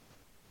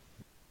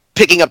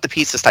picking up the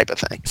pieces type of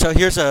thing. So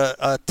here's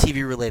a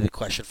TV-related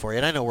question for you,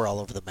 and I know we're all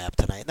over the map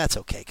tonight, and that's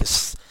okay,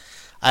 because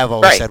I've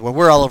always said when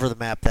we're all over the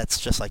map, that's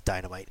just like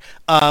dynamite.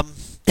 Do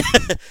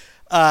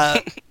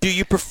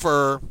you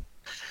prefer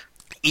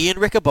Ian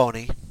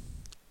Riccoboni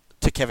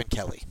to Kevin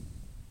Kelly?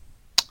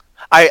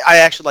 I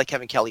actually like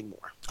Kevin Kelly more.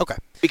 Okay.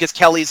 Because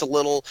Kelly's a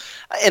little,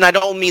 and I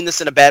don't mean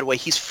this in a bad way,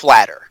 he's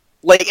flatter.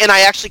 Like, and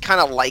I actually kind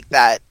of like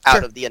that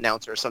out of the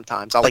announcer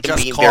sometimes. I like him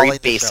being very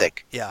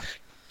basic. Yeah.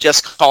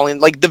 Just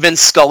calling, like the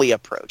Vince Scully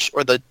approach,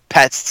 or the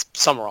Pat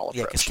Summerall approach.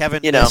 Yeah, because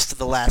Kevin missed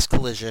the last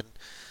collision.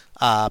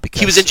 Because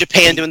he was in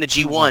Japan doing the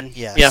G1.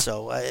 Yeah.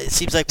 So it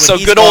seems like when so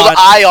he's good gone, old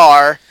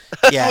IR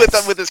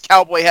yes. with his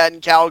cowboy hat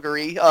in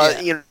Calgary.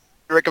 You know,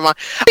 Rick Amon.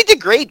 He did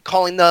great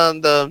calling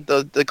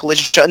the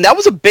collision show, and that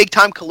was a big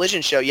time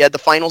collision show. You had the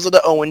finals of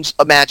the Owens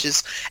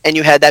matches, and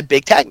you had that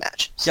big tag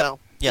match. So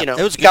you know,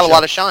 it was got a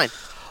lot of shine.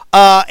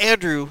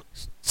 Andrew,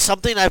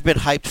 something I've been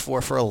hyped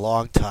for a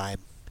long time.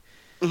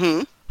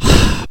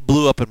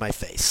 Blew up in my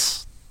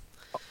face.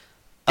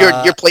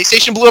 Your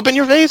PlayStation blew up in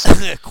your face?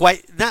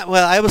 Quite not.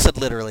 Well, I almost said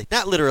literally,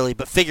 not literally,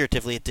 but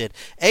figuratively, it did.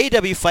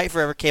 AEW Fight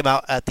Forever came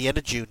out at the end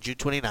of June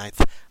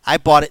 29th. I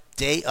bought it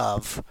day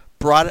of,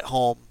 brought it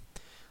home,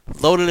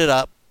 loaded it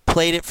up,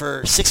 played it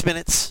for 6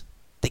 minutes.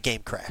 The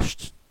game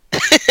crashed.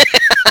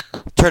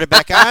 Turned it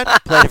back on,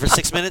 played it for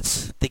 6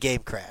 minutes. The game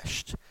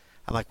crashed.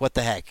 I'm like, what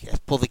the heck? I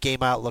pulled the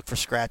game out, looked for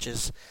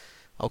scratches.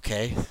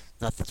 Okay,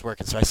 nothing's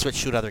working, so I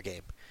switched to another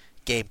game.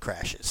 Game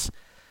crashes.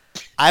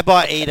 I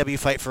bought AEW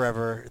Fight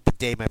Forever the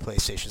day my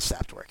PlayStation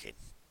stopped working.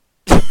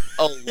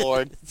 Oh,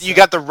 Lord. You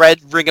got the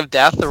red ring of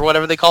death, or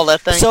whatever they call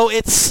that thing? So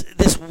it's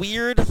this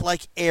weird,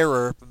 like,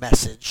 error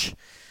message,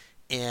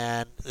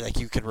 and, like,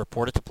 you can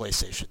report it to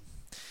PlayStation.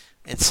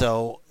 And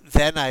so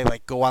then I,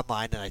 like, go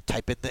online and I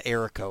type in the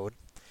error code,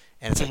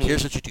 and it's like,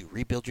 here's what you do.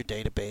 Rebuild your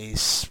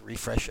database,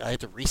 refresh. I had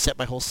to reset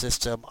my whole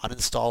system,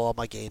 uninstall all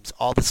my games,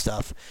 all this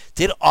stuff.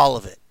 Did all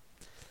of it.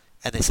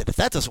 And they said, if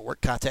that doesn't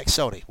work, contact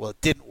Sony. Well,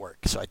 it didn't work,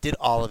 so I did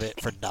all of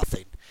it for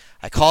nothing.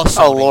 I call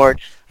Sony. Oh,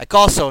 Lord. I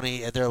call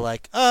Sony, and they're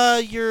like,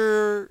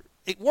 your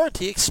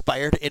warranty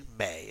expired in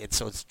May. And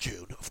so it's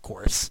June, of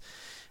course.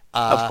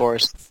 Of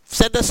course.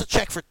 Send us a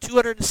check for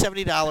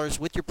 $270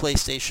 with your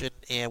PlayStation,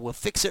 and we'll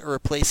fix it or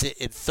replace it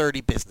in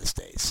 30 business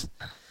days.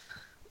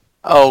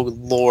 Oh,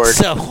 Lord.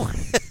 So,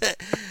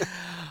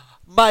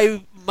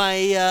 my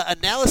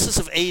analysis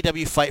of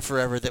AEW Fight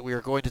Forever that we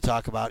are going to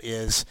talk about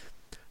is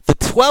the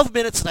 12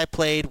 minutes that I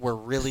played were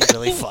really,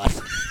 really fun.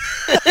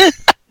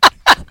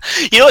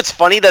 You know, it's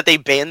funny that they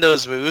banned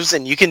those moves,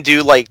 and you can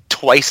do like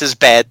twice as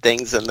bad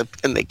things in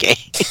the game.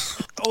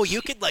 Oh,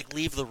 you could like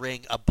leave the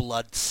ring a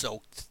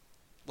blood-soaked,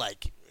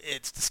 like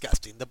it's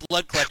disgusting. The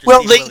blood collectors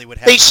really would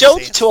have. They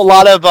showed it to a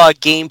lot of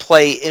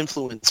gameplay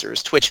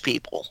influencers, Twitch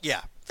people.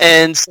 Yeah,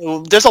 and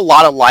so there's a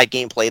lot of live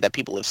gameplay that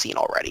people have seen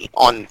already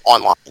online.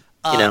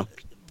 You know,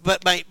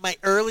 but my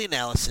early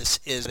analysis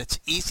is it's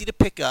easy to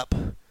pick up,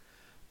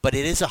 but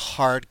it is a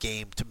hard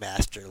game to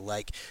master.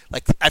 Like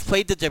I've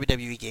played the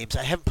WWE games.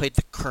 I haven't played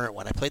the current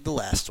one. I played the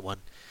last one.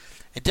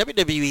 And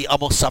WWE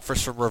almost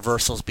suffers from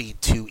reversals being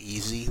too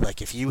easy. Like,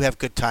 if you have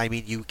good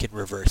timing, you can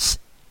reverse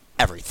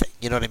everything.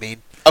 You know what I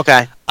mean?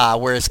 Okay.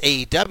 Whereas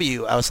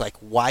AEW, I was like,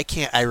 why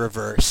can't I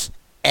reverse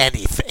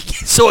anything?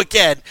 So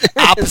again,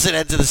 opposite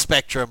ends of the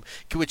spectrum,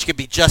 which can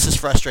be just as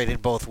frustrating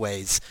both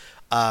ways.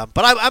 But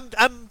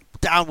I'm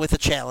down with the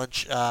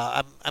challenge.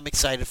 I'm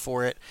excited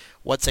for it.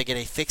 Once I get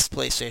a fixed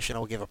PlayStation,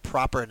 I'll give a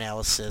proper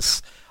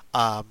analysis.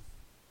 But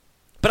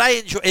I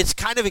enjoy. It's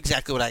kind of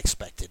exactly what I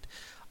expected.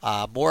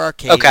 More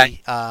arcade.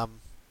 Okay.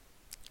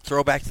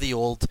 Throwback to the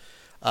old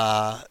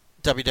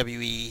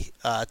WWE,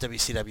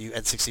 WCW,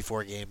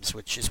 N64 games,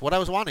 which is what I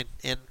was wanting,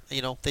 and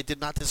they did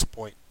not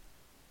disappoint.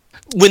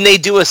 When they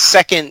do a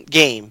second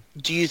game,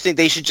 do you think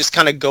they should just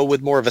kind of go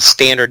with more of a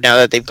standard now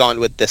that they've gone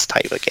with this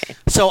type of game?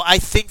 So I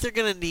think they're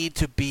going to need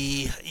to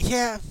be,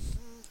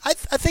 I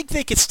think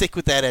they could stick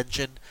with that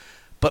engine,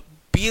 but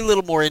be a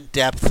little more in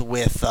depth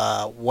with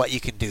what you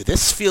can do.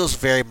 This feels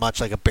very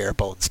much like a bare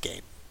bones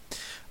game.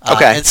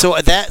 Okay. And so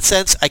in that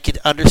sense, I could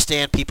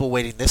understand people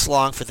waiting this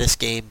long for this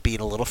game being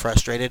a little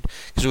frustrated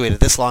because we waited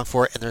this long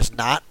for it, and there's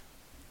not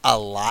a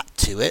lot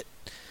to it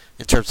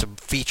in terms of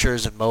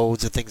features and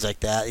modes and things like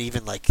that.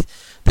 Even like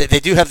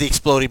they do have the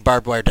exploding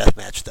barbed wire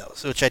deathmatch though,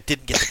 which I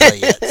didn't get to play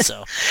yet.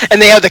 So.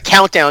 And they have the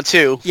countdown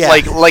too,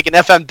 like an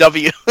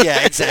FMW.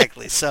 Yeah,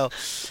 exactly. So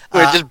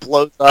where it just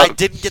blows up. I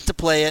didn't get to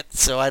play it,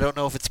 so I don't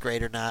know if it's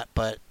great or not.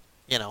 But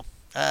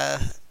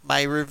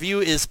my review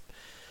is.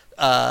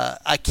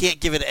 I can't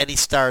give it any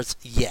stars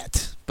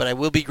yet, but I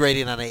will be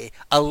grading on a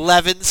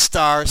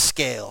 11-star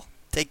scale.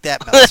 Take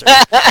that, Meltzer.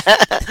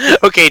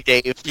 Okay,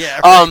 Dave. Yeah.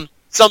 Right.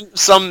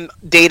 Some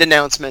date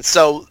announcements.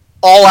 So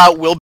All Out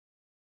will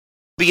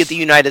be at the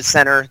United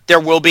Center. There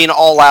will be an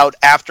All Out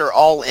after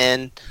All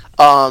In.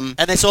 And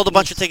they sold a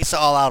bunch of tickets to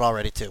All Out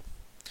already too.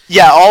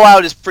 Yeah, All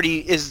Out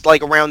is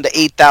like around the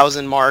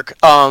 8,000 mark.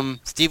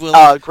 Steve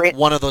will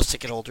one of those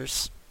ticket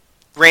holders.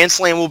 Grand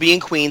Slam will be in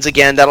Queens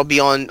again. That'll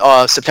be on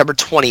September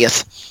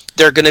 20th.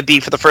 They're going to be,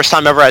 for the first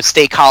time ever, at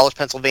State College,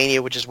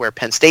 Pennsylvania, which is where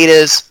Penn State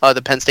is.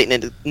 The Penn State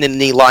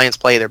Nittany Lions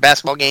play their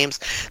basketball games.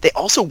 They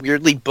also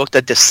weirdly booked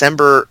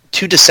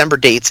two December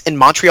dates in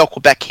Montreal,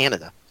 Quebec,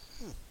 Canada.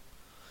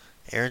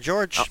 Aaron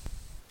George. Oh.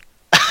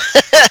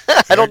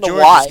 I don't know George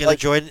why. Is going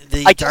to join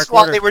the I Dark just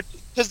thought Order.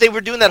 because they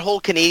were doing that whole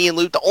Canadian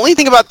loop. The only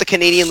thing about the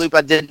Canadian loop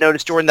I did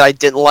notice, Jordan, that I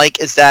didn't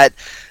like is that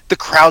the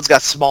crowds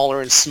got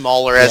smaller and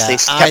smaller as they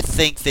kept. I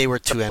think they were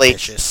too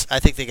ambitious. I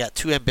think they got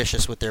too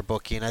ambitious with their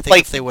booking. I think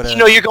if they would have...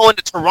 you're going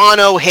to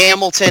Toronto,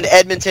 Hamilton,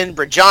 Edmonton,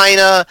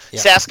 Regina,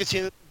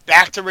 Saskatoon,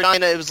 back to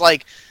Regina. It was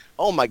like,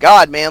 oh my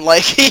God, man!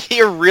 Like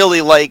you're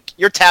really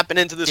you're tapping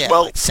into this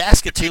well. Like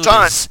Saskatoon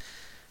is,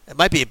 it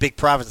might be a big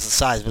province in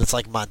size, but it's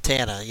like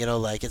Montana.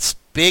 It's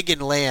big in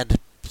land,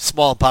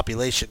 small in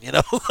population.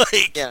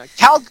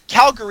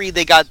 Calgary,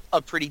 they got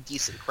a pretty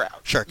decent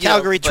crowd. Sure,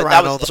 Calgary,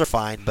 Toronto, those are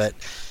fine, but.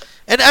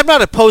 And I'm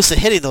not opposed to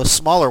hitting those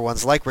smaller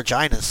ones like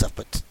Regina and stuff,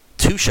 but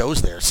 2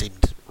 shows there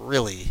seemed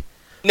really...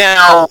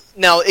 Now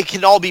it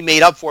can all be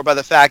made up for by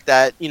the fact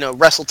that,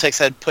 WrestleTix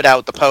had put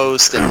out the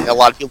post, and a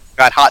lot of people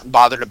got hot and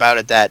bothered about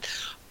it, that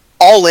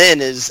All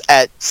In is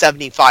at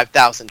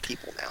 75,000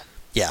 people now.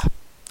 Yeah.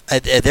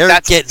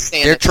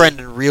 They're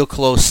trending real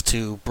close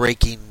to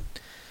breaking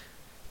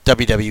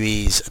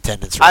WWE's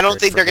attendance record. I don't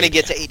think they're going to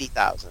get to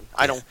 80,000.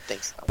 I don't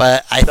think so.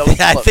 But I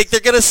think they're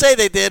going to say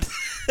they did.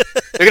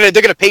 they're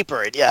gonna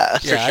paper it, yeah,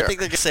 for sure. I think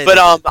they're gonna say. But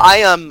I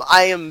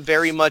am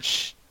very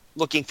much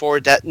looking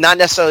forward to not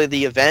necessarily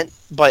the event,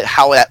 but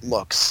how that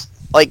looks.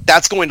 Like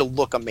that's going to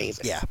look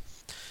amazing. Yeah.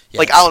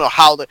 Like I don't know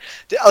how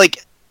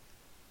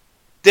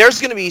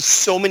there's going to be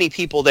so many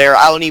people there.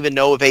 I don't even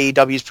know if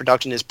AEW's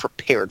production is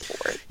prepared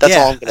for it. That's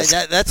all I'm going to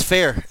say. That's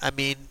fair. I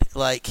mean,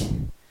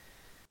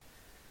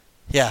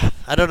 yeah,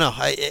 I don't know.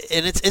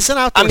 And it's an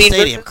outdoor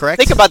stadium, correct?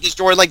 Think about this,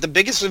 Jordan. Like the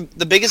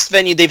biggest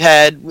venue they've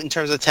had in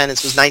terms of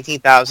attendance was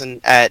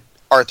 19,000 at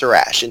Arthur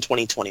Ashe in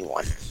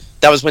 2021.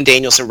 That was when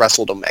Danielson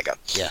wrestled Omega.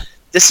 Yeah.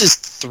 This is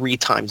 3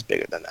 times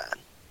bigger than that.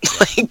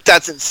 Like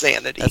that's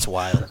insanity. That's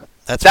wild.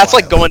 That's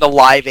like going to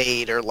Live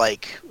Aid or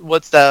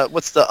what's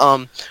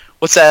the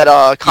what's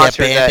that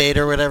concert? Yeah, Band-Aid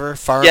or whatever.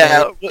 Farm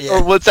Yeah, Aid. Yeah.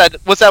 or what's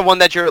that one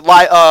that you're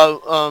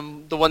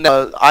the one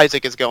that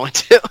Isaac is going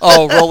to?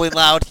 Oh, Rolling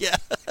Loud. Yeah.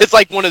 It's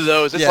like one of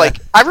those. It's Yeah. like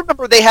I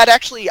remember they had I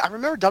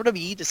remember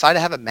WWE decided to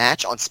have a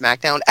match on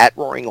SmackDown at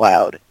Roaring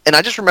Loud, and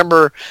I just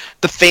remember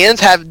the fans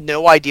have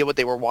no idea what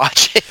they were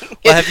watching.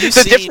 Well, have you It's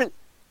a seen? different?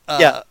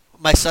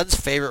 My son's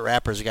favorite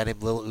rapper is a guy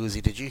named Lil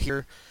Uzi. Did you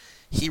hear?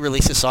 He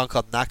released a song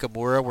called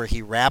Nakamura where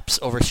he raps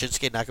over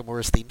Shinsuke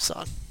Nakamura's theme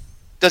song.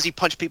 Does he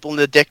punch people in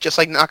the dick just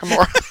like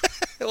Nakamura?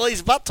 Well,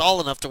 he's about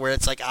tall enough to where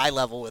it's like eye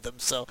level with him,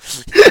 so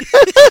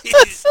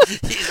he's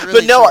really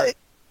But no, short.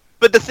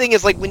 but the thing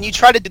is, like, when you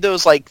try to do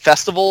those like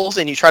festivals,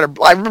 and you try to,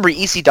 I remember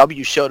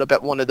ECW showed up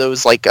at one of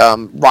those like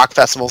rock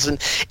festivals, and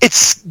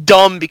it's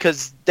dumb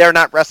because they're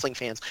not wrestling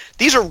fans.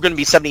 These are going to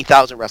be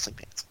 70,000 wrestling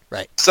fans.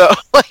 Right. So,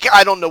 like,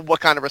 I don't know what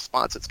kind of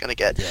response it's going to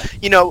get. Yeah.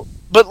 You know,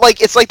 but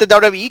like it's like the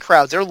WWE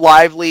crowds. They're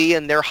lively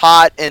and they're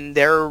hot and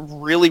they're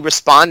really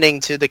responding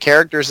to the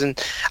characters.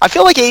 And I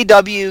feel like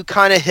AEW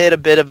kind of hit a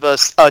bit of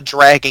a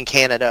drag in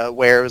Canada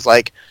where it was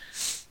like,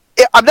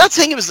 I'm not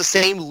saying it was the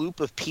same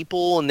loop of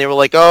people and they were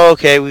like, oh,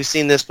 okay, we've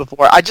seen this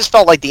before. I just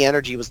felt like the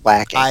energy was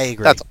lacking. I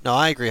agree. No,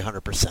 I agree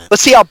 100%.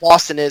 Let's see how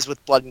Boston is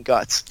with Blood and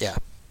Guts. Yeah.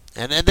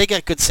 And they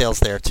got good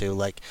sales there too.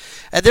 Like,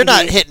 and they're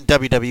not hitting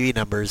WWE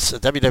numbers.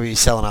 WWE's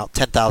selling out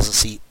 10,000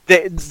 seat.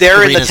 They're in the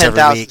arenas every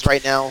 10,000s week.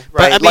 right now. But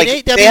Right? I mean,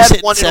 like, AEW's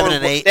hitting 7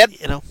 and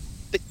 8. You know.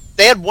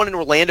 They had one in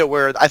Orlando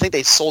where I think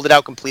they sold it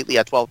out completely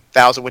at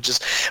 12,000, which is,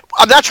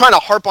 I'm not trying to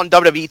harp on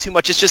WWE too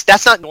much. It's just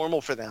that's not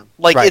normal for them.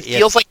 Like Right, it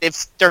feels like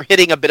they're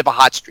hitting a bit of a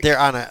hot streak. They're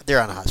on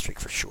a hot streak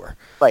for sure.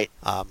 Right.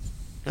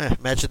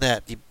 Imagine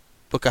that you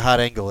book a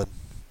hot angle and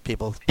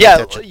people. pay Yeah,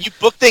 attention.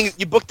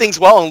 you book things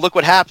well, and look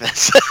what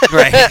happens.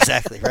 Right.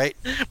 Exactly. Right.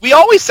 We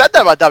always said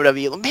that about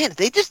WWE. Man,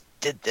 they just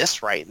did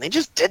this right, and they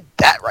just did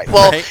that right.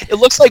 Well, Right. it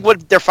looks like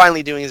what they're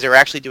finally doing is they're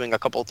actually doing a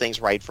couple of things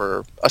right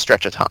for a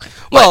stretch of time.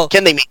 Well, But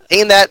can they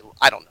maintain that?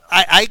 I don't know.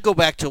 I go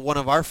back to one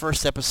of our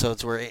first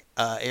episodes where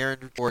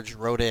Aaron George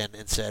wrote in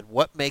and said,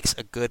 "What makes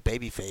a good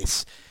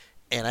babyface?"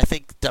 And I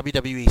think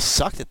WWE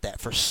sucked at that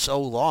for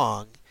so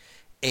long.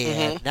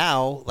 And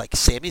now, like,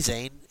 Sami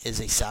Zayn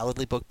is a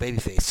solidly booked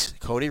babyface.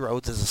 Cody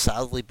Rhodes is a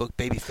solidly booked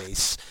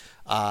babyface.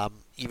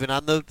 Even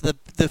on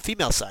the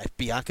female side,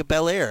 Bianca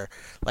Belair,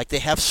 like, they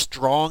have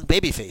strong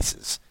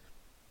babyfaces.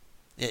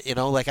 You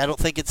know, like, I don't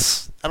think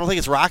it's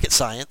rocket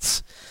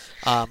science.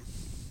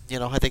 You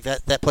know, I think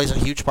that plays a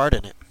huge part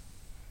in it.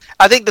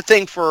 I think the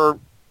thing for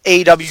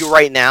AEW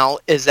right now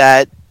is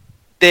that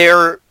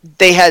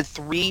they had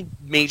 3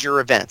 major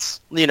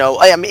events. You know,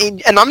 I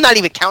mean, and I'm not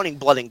even counting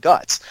Blood and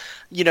Guts.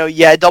 You know,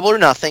 you had Double or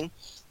Nothing,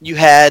 you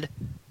had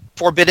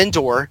Forbidden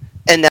Door,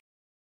 and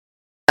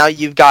now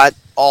you've got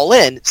All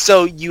In.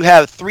 So you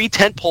have 3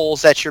 tent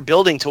poles that you're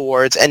building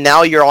towards, and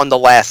now you're on the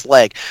last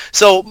leg.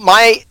 So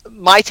my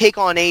take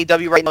on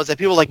AEW right now is that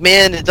people are like,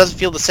 man, it doesn't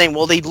feel the same.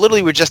 Well, they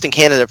literally were just in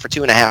Canada for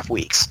 2.5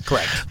 weeks.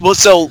 Correct. Well,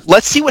 so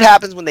let's see what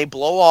happens when they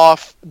blow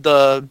off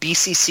the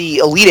BCC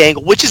Elite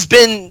angle, which has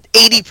been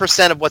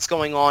 80% of what's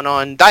going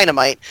on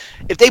Dynamite.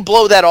 If they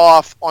blow that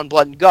off on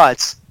Blood and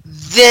Guts,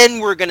 then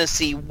we're going to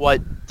see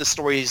what the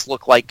stories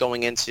look like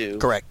going into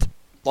Correct.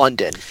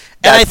 London.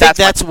 And I think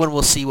that's when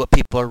we'll see what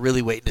people are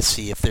really waiting to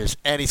see, if there's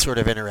any sort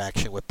of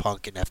interaction with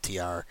Punk and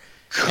FTR.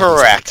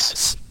 Correct.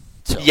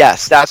 So,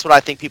 yes, that's what I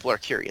think people are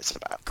curious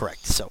about.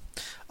 Correct. So,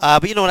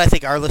 but you know what I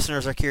think our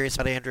listeners are curious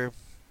about, Andrew?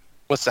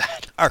 What's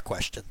that? Our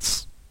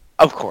questions.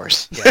 Of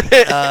course.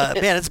 Yeah.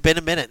 Man, it's been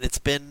a minute. It's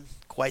been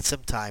quite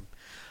some time.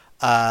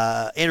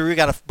 Andrew, we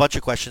got a bunch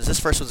of questions. This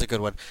first one's a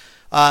good one.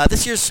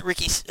 This year's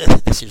Ricky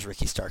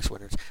Starks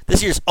winners.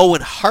 This year's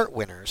Owen Hart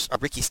winners are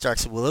Ricky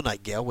Starks and Willow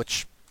Nightingale,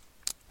 which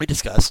we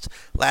discussed.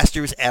 Last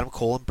year was Adam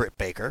Cole and Britt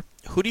Baker.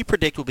 Who do you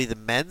predict will be the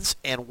men's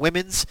and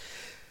women's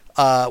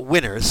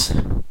winners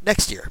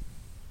next year?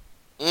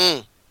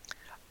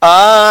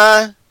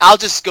 I'll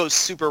just go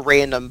super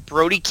random.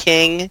 Brody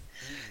King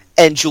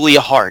and Julia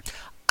Hart.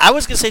 I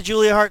was going to say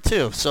Julia Hart,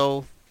 too,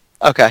 so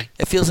Okay.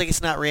 it feels like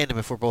it's not random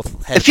if we're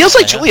both It feels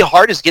like Julia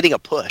Hart is getting a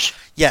push.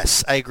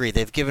 Yes, I agree.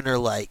 They've given her,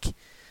 like,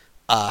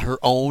 her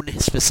own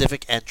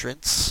specific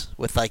entrance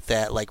with, like,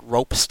 that, like,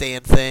 rope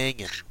stand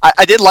thing. And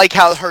I did like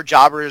how her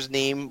jobber's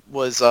name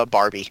was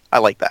Barbie. I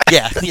like that.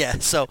 yeah.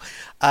 So,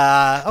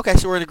 okay,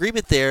 so we're in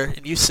agreement there.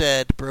 And you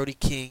said Brody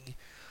King.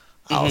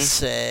 I'll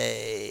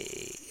say,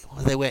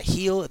 well, they went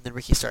heel, and then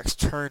Ricky Starks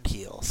turned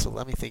heel. So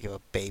let me think of a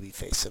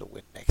babyface that'll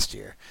win next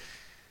year.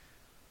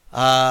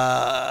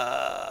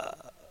 I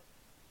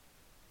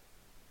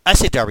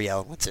say Darby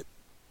Allin wins it.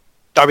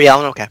 Darby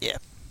Allin, okay. Yeah.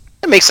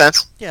 That makes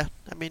sense. Yeah,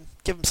 I mean,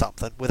 give him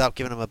something without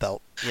giving him a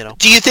belt, you know.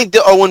 Do you think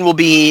that Owen will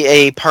be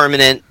a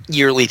permanent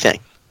yearly thing?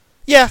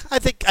 Yeah, I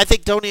think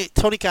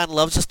Tony Khan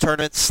loves his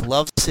tournaments,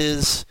 loves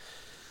his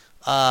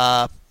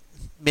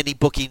mini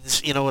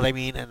bookings, you know what I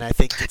mean? And I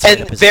think it's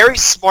And very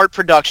smart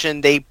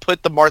production. They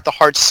put the Martha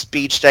Hart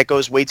speech that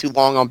goes way too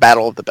long on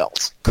Battle of the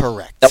Belts.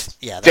 Correct. That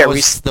That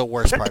was the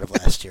worst part of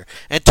last year.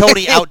 And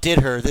Tony outdid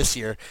her this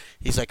year.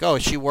 He's like, oh,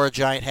 she wore a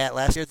giant hat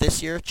last year.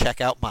 This year,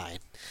 check out mine.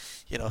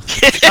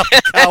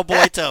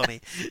 Cowboy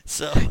Tony.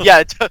 So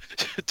Yeah,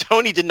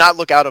 Tony did not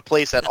look out of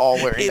place at all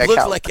wearing he that looked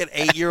cowboy. like an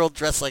 8-year-old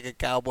dressed like a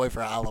cowboy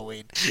for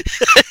Halloween.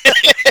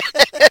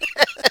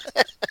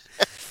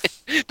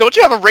 Don't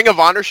you have a Ring of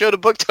Honor show to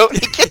book, Tony?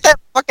 Get that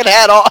fucking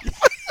hat off.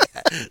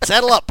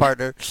 Saddle up,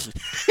 partner.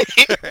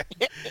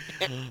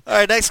 All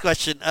right, next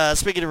question.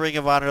 Speaking of Ring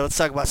of Honor, let's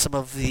talk about some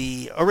of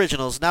the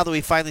originals. Now that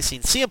we've finally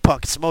seen CM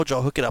Punk and Samoa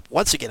Joe hook it up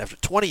once again after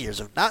 20 years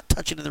of not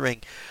touching in the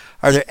ring,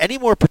 are there any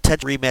more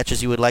potential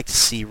rematches you would like to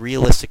see,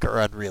 realistic or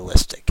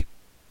unrealistic?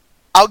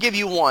 I'll give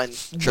you one.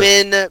 Sure.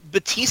 When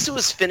Batista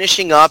was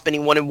finishing up and he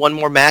wanted one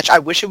more match, I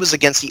wish it was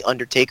against The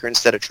Undertaker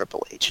instead of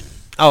Triple H.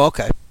 Oh,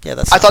 okay. Yeah,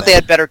 that's. I not thought bad. they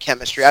had better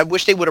chemistry. I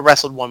wish they would have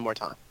wrestled one more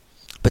time.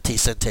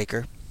 Batista and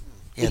Taker.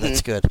 Yeah, Mhm.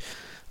 that's good.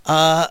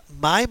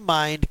 My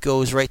mind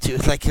goes right to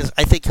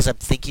because I'm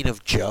thinking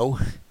of Joe.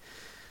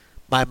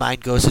 My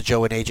mind goes to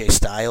Joe and AJ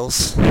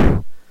Styles.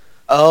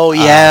 Oh,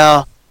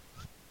 yeah.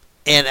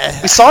 And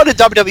We saw it at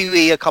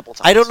WWE a couple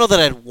times. I don't know that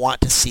I'd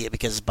want to see it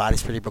because his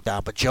body's pretty broke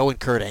down, but Joe and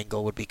Kurt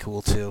Angle would be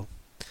cool too.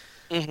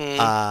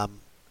 Mm-hmm.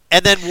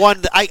 And then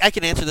one, I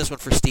can answer this one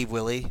for Steve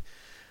Willie,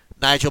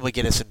 Nigel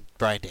McGuinness and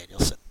Bryan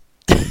Danielson.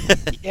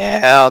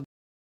 Yeah.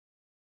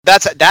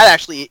 That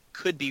actually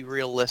could be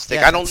realistic.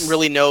 Yeah, I don't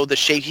really know the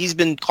shape. He's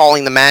been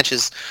calling the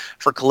matches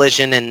for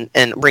Collision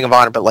and Ring of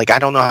Honor, but I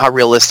don't know how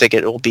realistic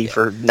it will be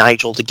for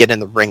Nigel to get in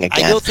the ring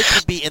again. I don't think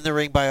he'd be in the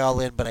ring by All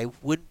In, but I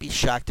wouldn't be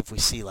shocked if we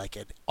see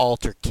an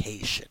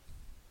altercation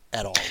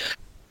at All In.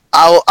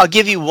 I'll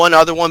give you one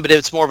other one, but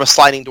it's more of a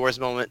sliding doors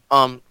moment.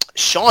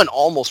 Shawn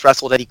almost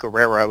wrestled Eddie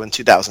Guerrero in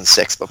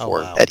 2006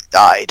 before Eddie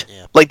died.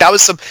 Yeah.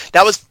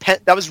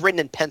 That was written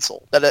in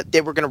pencil that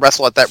they were going to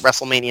wrestle at that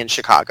WrestleMania in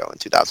Chicago in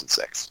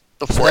 2006.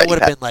 Before So that Eddie would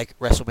have had- been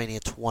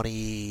WrestleMania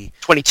 22.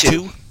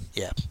 22.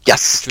 Yeah.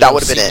 Yes, Which that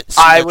was would have been Cena- it.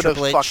 Cena, I would have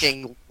Triple H.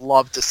 fucking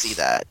loved to see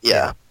that.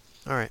 Yeah.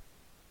 All right.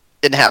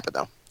 Didn't happen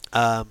though.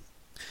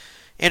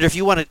 Andrew, if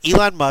you wanted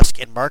Elon Musk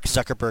and Mark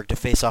Zuckerberg to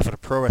face off in a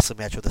pro wrestling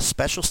match with a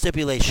special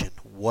stipulation,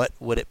 what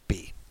would it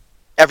be?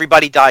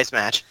 Everybody dies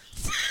match.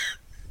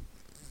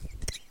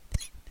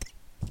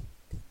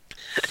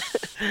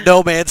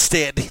 No man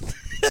standing.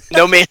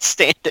 No man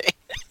standing.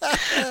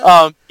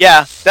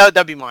 Yeah,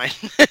 that'd be mine.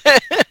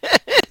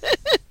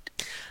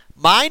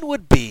 Mine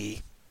would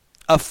be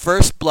a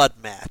first blood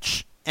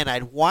match, and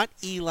I'd want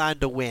Elon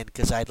to win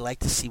because I'd like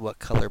to see what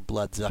color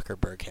blood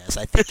Zuckerberg has.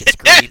 I think it's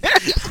green.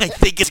 I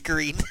think it's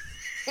green.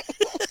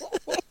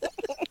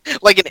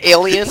 Like an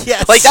alien.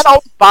 Yes. That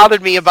always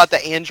bothered me about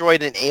the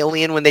android and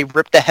alien when they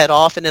ripped the head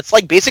off, and it's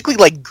basically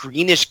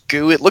greenish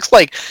goo. It looks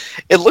like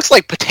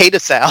potato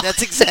salad.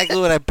 That's exactly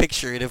what I'm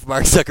picturing if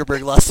Mark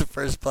Zuckerberg lost the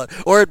first blood,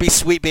 or it'd be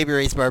Sweet Baby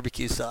Ray's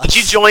barbecue sauce. Did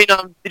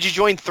you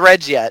join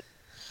Threads yet?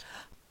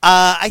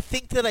 I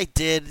think that I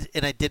did,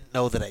 and I didn't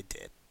know that I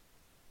did.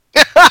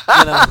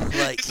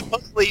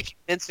 Supposedly, if you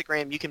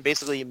Instagram, you can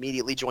basically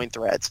immediately join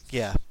Threads.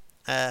 Yeah.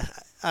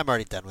 I'm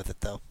already done with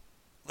it though.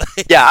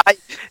 Yeah,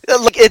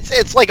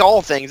 it's like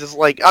all things. It's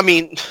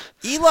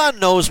Elon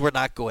knows we're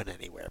not going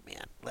anywhere,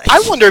 man.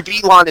 I wonder if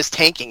Elon is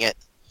tanking it.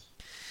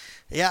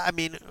 Yeah,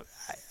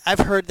 I've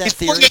heard that He's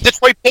theory. pulling at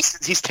Detroit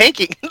Pistons. He's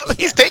tanking.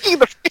 He's taking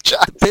the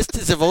franchise. The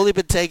Pistons have only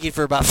been tanking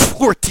for about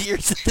 4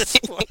 years at this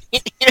point.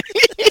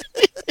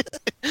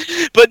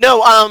 But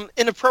no,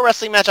 in a pro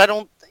wrestling match, I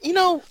think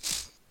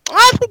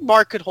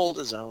Mark could hold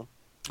his own.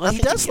 Well, he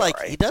does all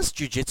right. he does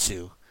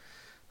jujitsu.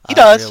 He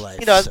does. In real life,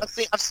 He does. so. I've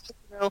seen,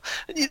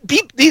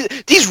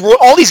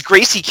 all these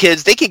Gracie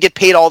kids, they can get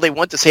paid all they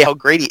want to say how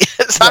great he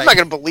is. I'm not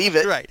going to believe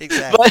it. Right,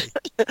 exactly.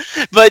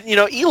 But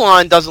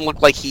Elon doesn't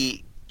look like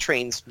he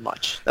trains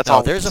much. That's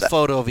all. There's a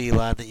photo of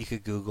Elon that you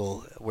could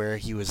Google where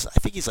he was. I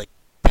think he's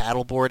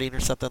paddleboarding or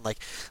something like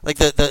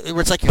the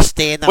where it's like you're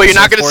standing. Well, you're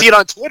not going to see it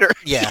on Twitter.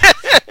 Yeah,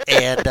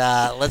 and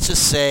let's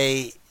just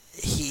say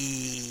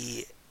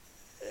he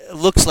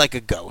looks like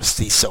a ghost.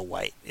 He's so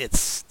white.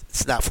 It's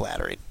not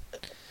flattering.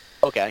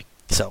 Okay.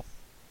 So,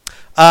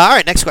 all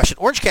right, next question.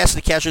 Orange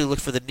Cassidy casually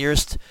looked for the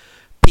nearest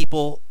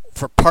people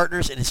for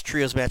partners in his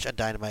trios match on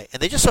Dynamite,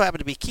 and they just so happened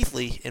to be Keith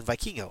Lee and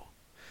Vikingo.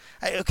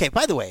 Okay,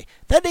 by the way,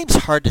 that name's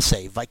hard to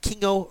say.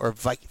 Vikingo or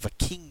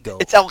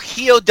Vikingo? It's El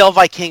Hijo del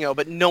Vikingo,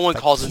 but no one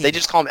calls it. They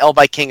just call him El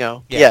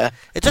Vikingo. Yeah.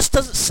 It just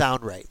doesn't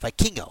sound right.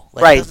 Vikingo.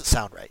 Right. It doesn't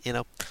sound right,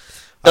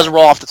 Doesn't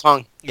roll off the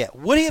tongue. Yeah.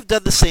 Would he have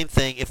done the same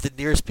thing if the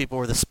nearest people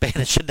were the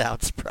Spanish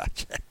Announce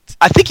Project?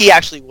 I think he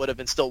actually would have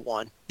and still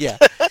won. Yeah.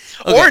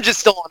 Okay. Orange is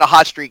still on a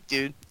hot streak,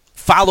 dude.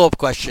 Follow-up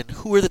question.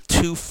 Who are the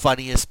 2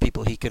 funniest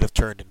people he could have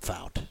turned and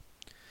found?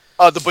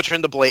 The Butcher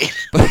and the Blade.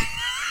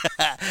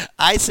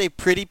 I say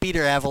Pretty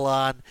Peter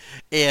Avalon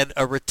and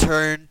a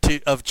return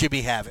of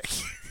Jimmy Havoc.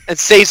 And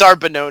Cesar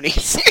Bononi.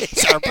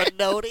 Cesar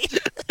Bononi.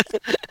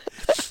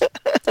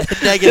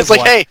 It's like,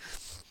 1. hey.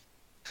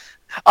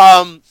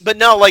 But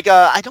no,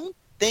 I don't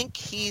think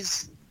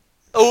he's...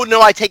 Oh,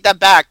 no, I take that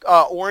back.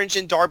 Orange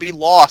and Darby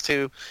lost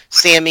to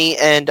Sammy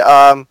and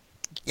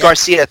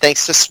Garcia,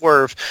 thanks to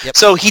Swerve. Yep.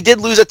 So he did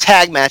lose a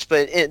tag match,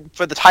 but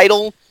for the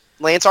title,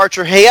 Lance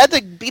Archer, he had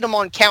to beat him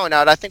on count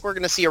out. I think we're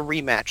going to see a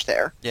rematch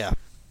there. Yeah.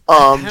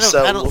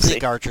 So I don't we'll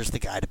think see. Archer's the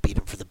guy to beat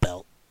him for the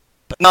belt.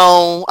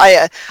 No,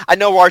 I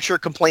know Archer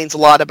complains a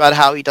lot about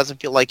how he doesn't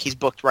feel like he's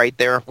booked right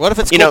there. What if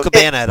it's You Colt know,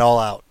 Cabana at All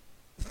Out?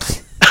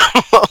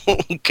 Oh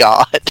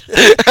God!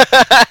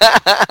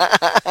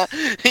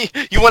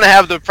 You want to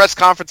have the press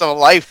conference of a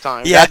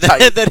lifetime? Yeah, That's how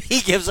you... then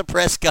he gives a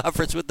press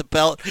conference with the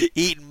belt,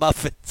 eating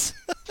muffins.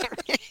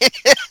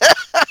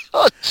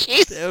 Oh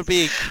jeez! That would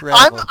be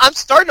incredible. I'm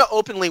starting to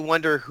openly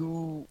wonder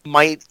who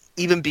might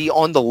even be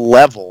on the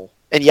level.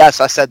 And yes,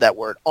 I said that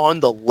word, on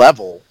the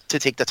level to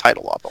take the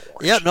title off of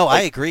Orange. Yeah, no,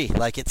 I agree.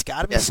 Like, it's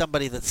got to be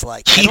somebody that's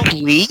like Keith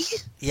Lee.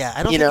 Yeah,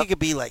 I don't think it could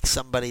be like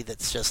somebody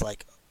that's just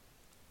like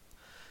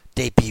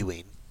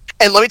debuting.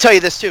 And let me tell you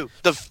this too: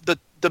 the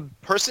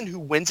person who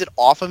wins it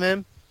off of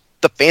him,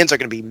 the fans are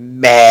going to be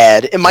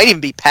mad. It might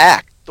even be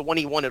Pac, the one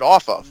he won it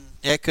off of.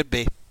 Yeah, it could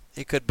be.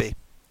 It could be.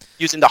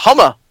 Using the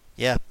Hummer.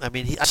 Yeah, I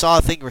mean, I saw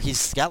a thing where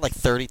he's got like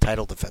 30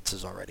 title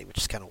defenses already, which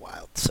is kind of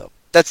wild. So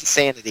that's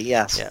insanity.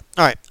 Yes. Yeah.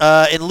 All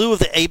right. In lieu of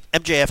the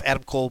MJF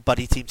Adam Cole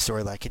buddy team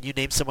storyline, can you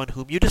name someone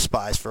whom you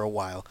despised for a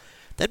while,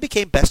 then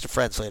became best of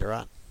friends later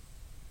on?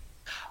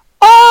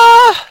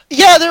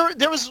 Yeah,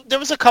 there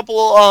was a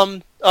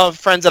couple of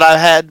friends that I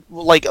had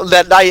like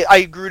that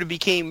I grew to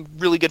became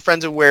really good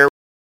friends with, where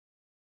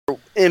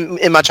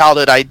in my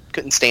childhood I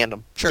couldn't stand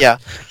them. Sure. Yeah.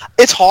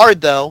 It's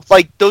hard though.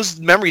 Like those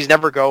memories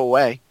never go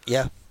away.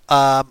 Yeah.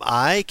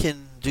 I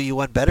can do you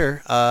one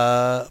better.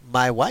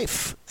 My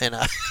wife and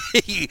I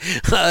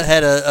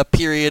had a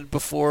period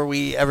before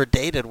we ever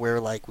dated where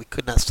like we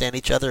could not stand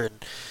each other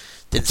and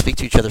didn't speak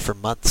to each other for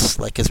months,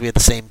 like, because we had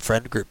the same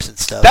friend groups and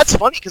stuff. That's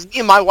funny, because me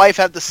and my wife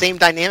have the same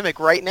dynamic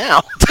right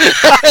now.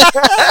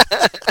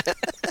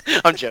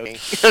 I'm joking.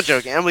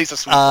 Emily's a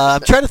sweet person.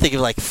 I'm trying to think of,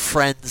 like,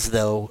 friends,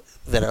 though,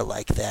 that are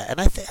like that. And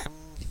I think...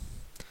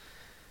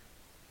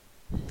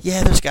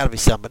 yeah, there's got to be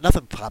some, but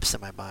nothing pops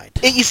in my mind.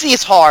 You see,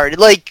 it's hard,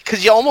 like,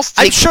 because you almost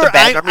take the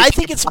bad memories. I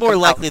think it's more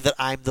likely that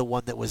I'm the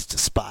one that was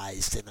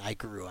despised and I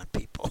grew on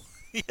people.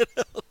 You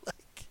know, like...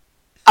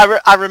 I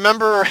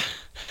remember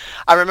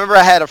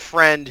I had a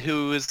friend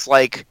who was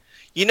like,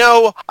 you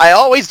know, I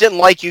always didn't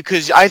like you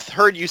because I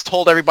heard you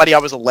told everybody I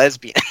was a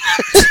lesbian.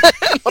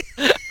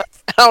 And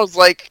I was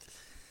like,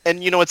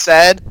 and you know what's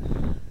sad?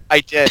 I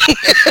did.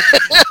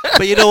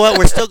 But you know what?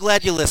 We're still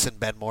glad you listened,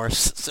 Ben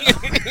Morse. So.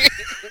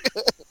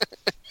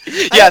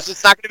 Yes,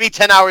 it's not going to be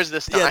 10 hours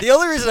this time. Yeah, the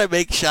only reason I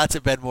make shots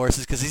at Ben Morse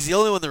is because he's the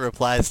only one that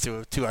replies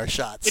to our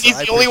shots. And he's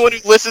the only one who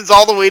listens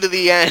all the way to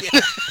the end.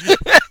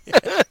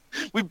 Yeah.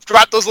 We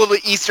dropped those little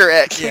Easter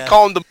eggs. Yeah. We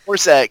call them the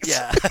Morse eggs.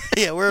 Yeah,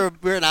 yeah.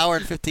 We're an hour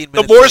and 15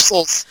 minutes. The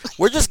morsels.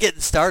 We're just getting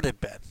started,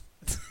 Ben.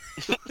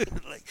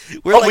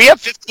 We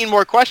have 15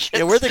 more questions.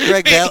 Yeah, we're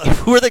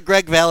the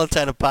Greg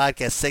Valentine of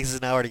podcasts. Takes us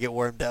an hour to get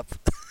warmed up.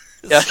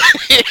 Yeah.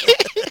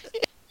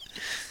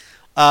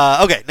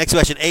 Okay, next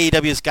question.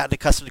 AEW has gotten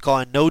accustomed to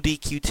calling no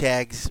DQ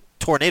tags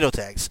tornado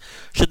tags.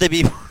 Should they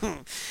be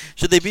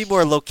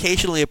more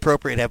locationally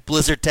appropriate? Have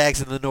blizzard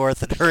tags in the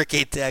north and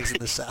hurricane tags in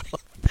the south?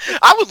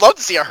 I would love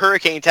to see a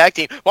hurricane tag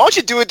team. Why don't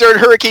you do it during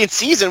hurricane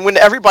season when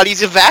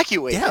everybody's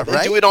evacuated? Yeah,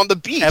 right. Do it on the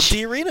beach.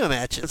 Empty arena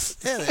matches.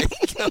 Yeah, there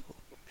you go.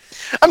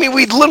 I mean,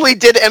 we literally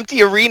did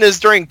empty arenas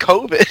during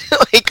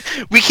COVID. Like,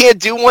 we can't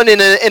do one in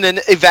an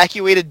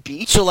evacuated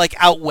beach. So, like,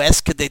 out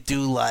west, could they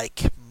do,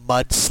 like,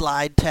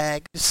 mudslide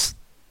tags?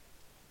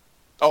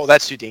 Oh,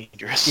 that's too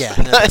dangerous. Yeah.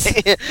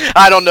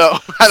 I don't know.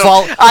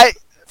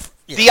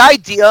 The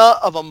idea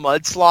of a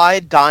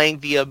mudslide, dying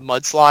via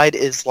mudslide,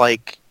 is,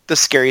 like, the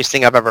scariest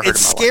thing I've ever heard in my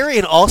life. It's scary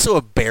and also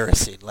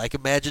embarrassing. Like,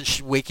 imagine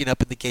waking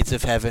up in the gates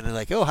of heaven and,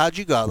 like, oh, how'd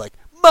you go? Like,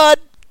 mud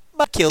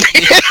killed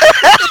me.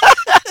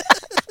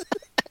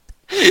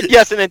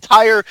 Yes, an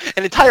entire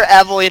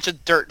avalanche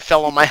of dirt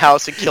fell on my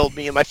house and killed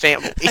me and my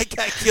family. I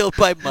got killed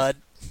by mud.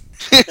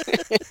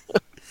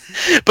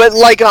 But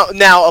like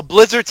now a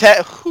blizzard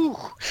tag.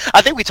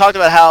 I think we talked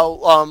about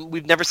how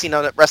we've never seen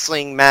a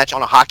wrestling match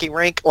on a hockey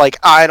rink. Like,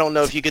 I don't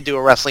know if you could do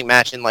a wrestling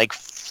match in like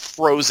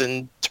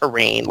frozen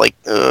terrain. Like,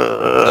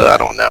 I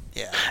don't know.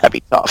 Yeah, that'd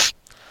be tough.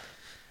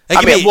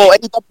 I mean, well,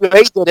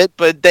 AWA did it,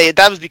 but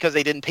that was because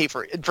they didn't pay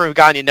for a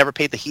guy who never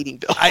paid the heating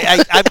bill.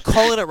 I'm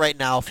calling it right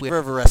now. If we ever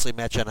have a wrestling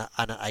match on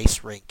an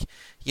ice rink,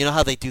 you know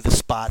how they do the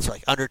spots,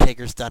 like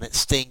Undertaker's done it,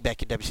 Sting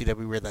back in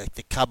WCW, where they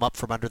come up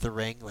from under the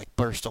ring, like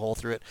burst a hole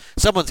through it.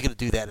 Someone's going to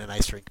do that in an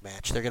ice rink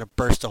match. They're going to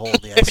burst a hole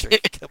in the ice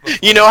rink.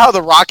 You know how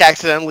The Rock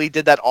accidentally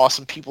did that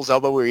awesome people's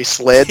elbow where he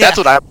slid? Yeah. That's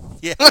what I...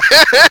 Yeah.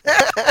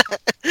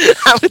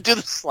 I would do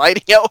the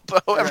sliding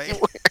elbow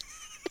everywhere.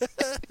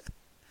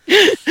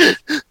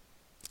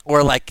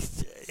 Or, like,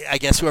 I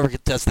guess whoever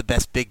does the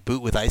best big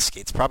boot with ice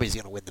skates probably is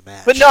going to win the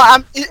match. But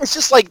no, it's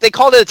just like they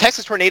called it a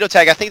Texas tornado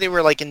tag. I think they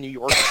were, like, in New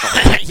York or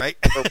something. Right?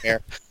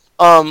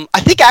 I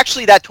think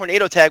actually that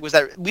tornado tag was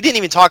that... We didn't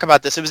even talk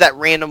about this. It was that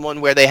random one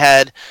where they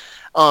had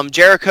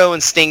Jericho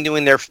and Sting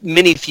doing their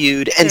mini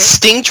feud, and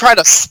Sting tried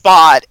a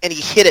spot, and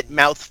he hit it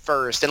mouth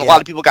first, and a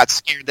lot of people got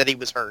scared that he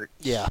was hurt.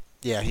 Yeah,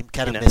 he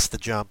kind of missed the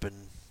jump and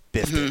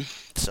biffed it.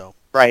 So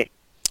Right.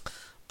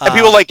 And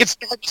people are like, it's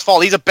Darby's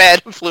fault. He's a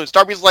bad influence.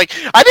 Darby's like,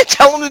 I didn't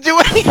tell him to do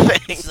anything.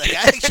 He's like,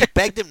 I actually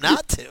begged him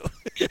not to.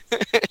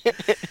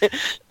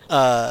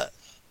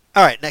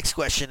 All right, next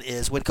question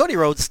is, when Cody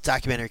Rhodes'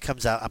 documentary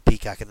comes out on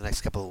Peacock in the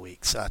next couple of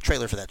weeks,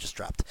 trailer for that just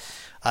dropped.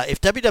 If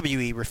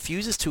WWE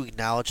refuses to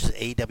acknowledge his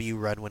AEW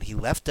run when he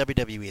left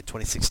WWE in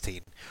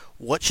 2016,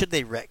 what should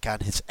they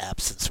retcon his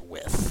absence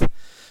with?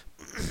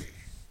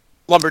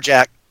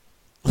 Lumberjack.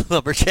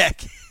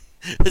 Lumberjack?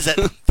 Is that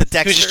the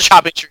Dexter? Who's just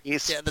chopping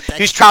trees. Yeah, the Dexter.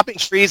 Who's chopping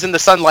trees in the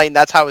sunlight, and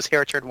that's how his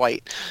hair turned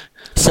white.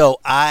 So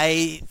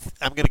I'm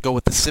going to go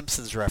with the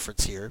Simpsons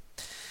reference here.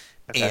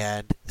 Okay.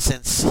 And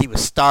since he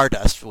was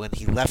Stardust when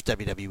he left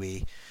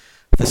WWE,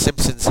 the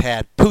Simpsons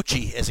had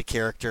Poochie as a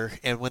character,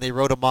 and when they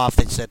wrote him off,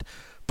 they said,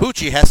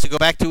 Poochie has to go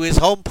back to his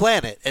home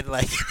planet, and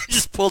like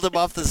just pulled him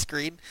off the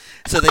screen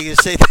so they could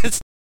say that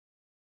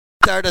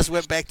Stardust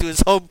went back to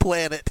his home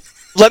planet.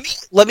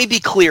 Let me be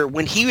clear.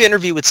 When he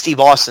interviewed with Steve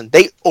Austin,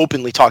 they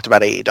openly talked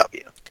about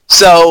AEW.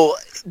 So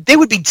they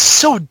would be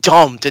so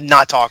dumb to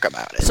not talk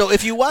about it. So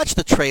if you watch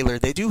the trailer,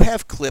 they do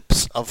have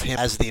clips of him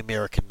as the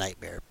American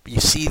Nightmare. You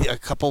see a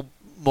couple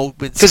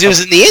moments because he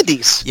was in the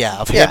Indies. Yeah,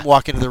 of him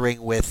walking to the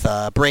ring with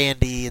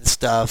Brandy and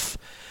stuff.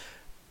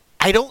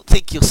 I don't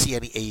think you'll see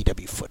any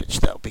AEW footage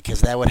though, because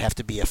that would have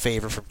to be a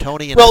favor from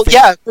Tony. And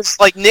because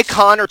like Nick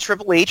Khan or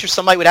Triple H or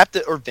somebody would have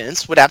to, or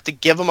Vince would have to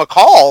give him a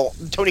call,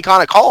 Tony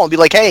Khan a call, and be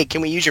like, "Hey, can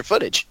we use your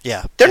footage?"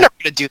 Yeah, they're never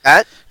going to do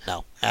that.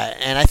 No,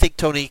 and I think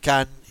Tony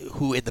Khan,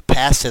 who in the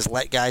past has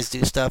let guys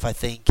do stuff, I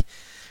think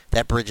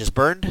that bridge is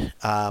burned.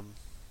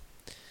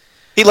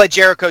 He let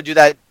Jericho do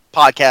that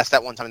podcast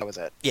that one time. That was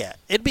it. Yeah,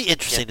 it'd be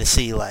interesting to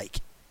see like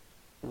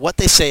what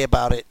they say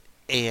about it,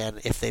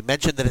 and if they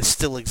mention that it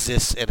still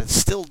exists and it's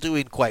still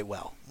doing quite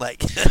well.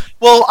 Like,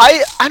 well,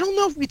 I don't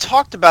know if we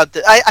talked about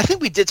this. I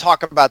think we did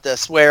talk about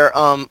this where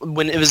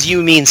when it was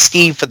you, me, and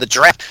Steve for the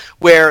draft,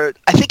 where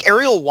I think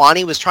Ariel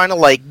Wani was trying to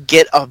like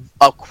get a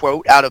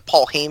quote out of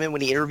Paul Heyman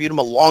when he interviewed him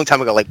a long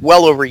time ago, like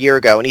well over a year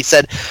ago, and he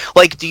said,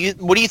 like,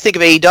 what do you think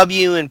of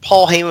AEW? And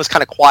Paul Heyman was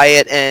kind of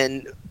quiet,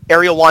 and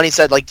Ariel Wani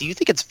said, like, do you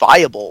think it's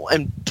viable?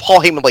 And Paul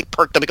Heyman like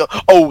perked up and go,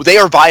 oh, they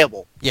are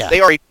viable. Yeah, they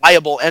are a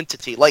viable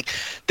entity. Like,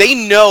 they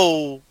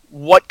know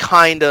what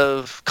kind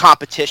of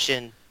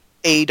competition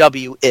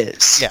AEW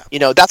is. Yeah. You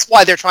know, that's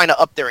why they're trying to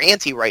up their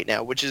ante right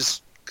now, which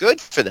is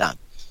good for them.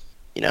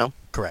 You know?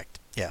 Correct.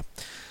 Yeah.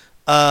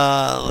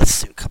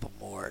 Let's do a couple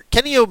more.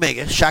 Kenny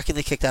Omega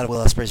shockingly kicked out of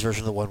Will Ospreay's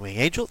version of the One Wing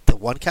Angel, the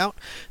one count.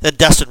 Then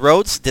Dustin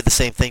Rhodes did the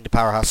same thing to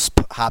Powerhouse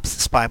Hobbs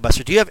the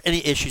Spinebuster. Do you have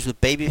any issues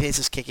with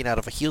babyfaces kicking out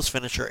of a heel's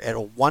finisher at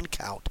a one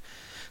count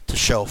to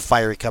show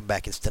fiery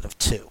comeback instead of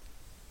two?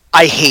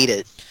 I hate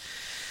it.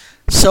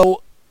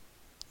 So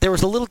there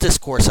was a little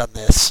discourse on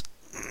this.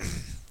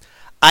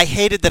 I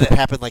hated that it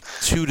happened like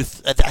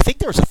I think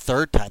there was a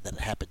third time that it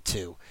happened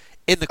too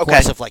in the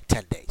course of like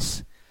 10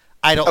 days.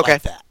 I don't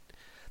like that.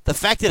 The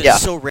fact that it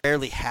so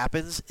rarely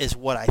happens is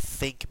what I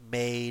think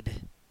made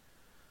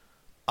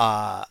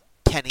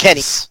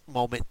Kenny's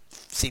moment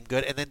seem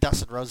good. And then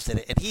Dustin Rhodes did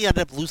it, and he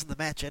ended up losing the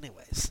match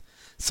anyways.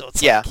 So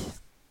it's like...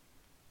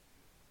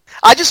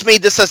 I just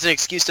made this as an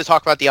excuse to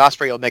talk about the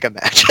Ospreay Omega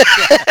match.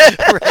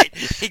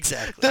 Right,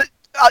 exactly.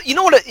 You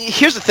know what?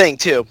 Here's the thing,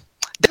 too.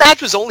 The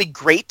match was only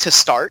great to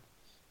start,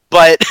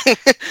 but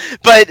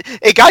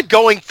it got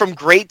going from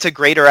great to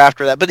greater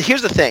after that. But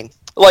here's the thing.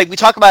 Like, we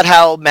talk about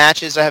how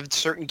matches have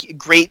certain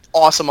great,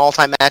 awesome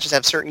all-time matches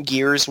have certain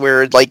gears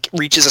where it, like,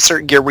 reaches a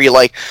certain gear where you're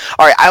like,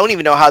 all right, I don't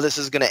even know how this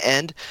is going to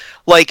end.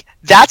 Like,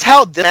 that's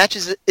how the match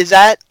is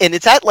at, and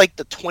it's at, like,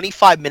 the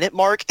 25-minute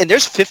mark, and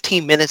there's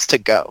 15 minutes to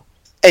go.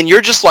 And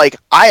you're just like,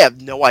 I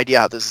have no idea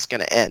how this is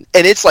going to end.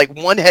 And it's like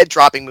one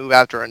head-dropping move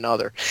after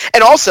another.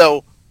 And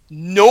also,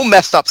 no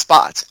messed up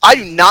spots. I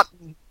do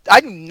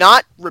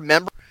not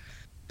remember.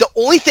 The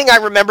only thing I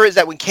remember is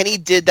that when Kenny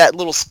did that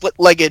little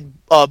split-legged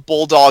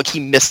bulldog, he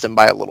missed him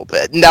by a little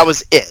bit. And that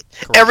was it.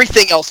 Correct.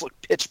 Everything else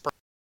looked pitch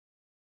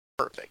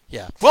perfect.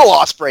 Yeah. Will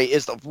Ospreay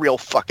is the real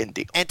fucking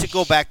deal. And to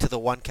go back to the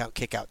one count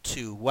kick out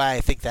too, why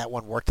I think that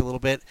one worked a little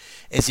bit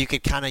is you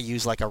could kind of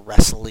use like a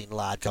wrestling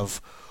logic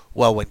of,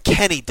 well, when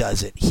Kenny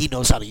does it, he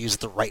knows how to use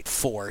the right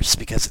force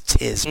because it's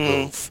his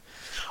move.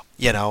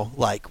 You know,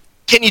 like...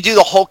 Can you do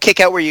the whole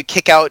kick out where you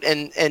kick out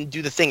and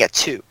do the thing at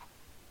 2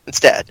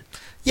 instead?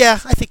 Yeah,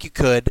 I think you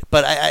could,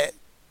 but I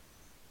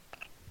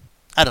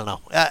don't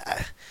know.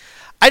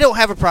 I don't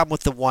have a problem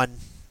with the one.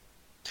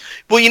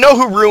 Well, you know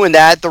who ruined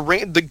that?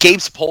 The Gabe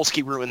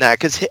Sapolsky ruined that,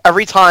 because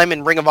every time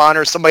in Ring of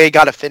Honor somebody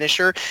got a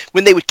finisher,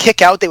 when they would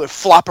kick out, they would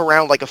flop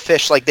around like a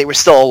fish, like they were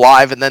still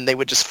alive, and then they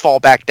would just fall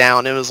back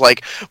down. It was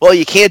like, well,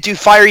 you can't do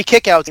fiery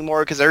kickouts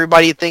anymore because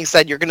everybody thinks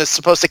that you're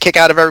supposed to kick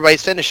out of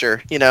everybody's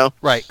finisher, you know?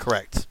 Right,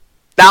 correct.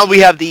 Now we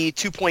have the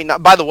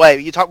 2.9. By the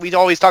way, we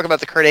always talk about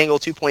the Kurt Angle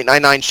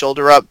 2.99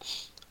 shoulder up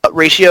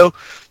ratio.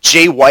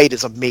 Jay White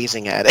is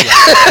amazing at it.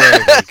 Yeah,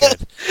 very, very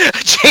good.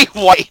 Jay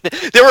White.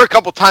 There were a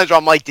couple times where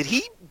I'm like, did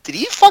he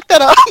fuck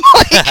that up?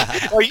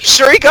 Like, are you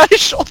sure he got his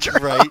shoulder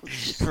right, up?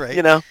 Right.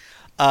 You know.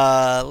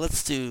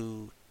 Let's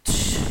do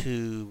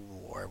 2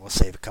 more. We'll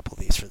save a couple of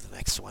these for the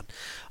next one.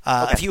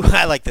 Okay.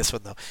 I like this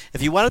one though.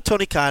 If you wanted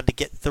Tony Khan to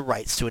get the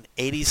rights to an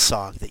 '80s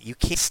song that you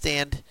can't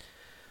stand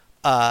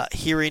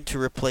hearing to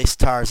replace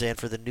Tarzan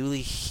for the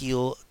newly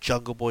heel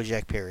Jungle Boy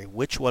Jack Perry,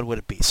 which one would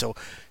it be? So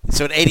an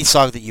 '80s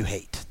song that you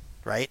hate,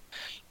 right?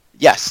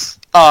 Yes.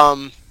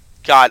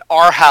 God,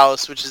 Our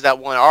House, which is that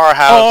one, Our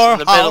House in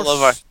the middle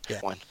of our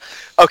one.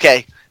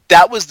 Okay,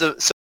 that was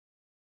so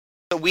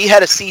we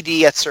had a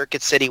CD at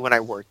Circuit City when I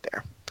worked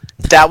there.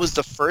 That was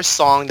the first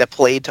song that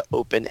played to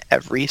open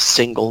every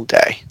single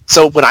day.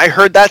 So when I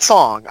heard that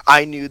song,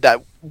 I knew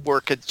that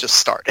work had just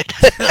started.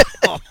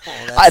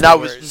 And I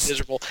was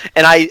miserable.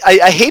 And I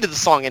hated the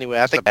song anyway.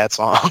 I think it's a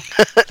bad song.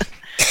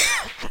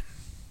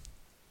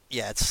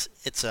 Yeah, it's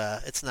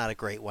not a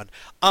great one.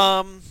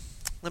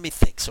 Let me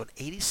think. So an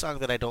 '80s song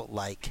that I don't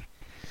like.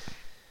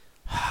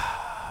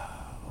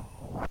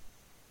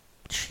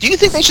 Do you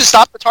think they should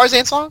stop the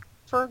Tarzan song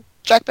for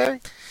Jack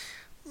Berry?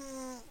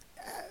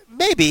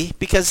 Maybe,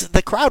 because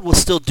the crowd will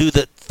still do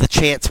the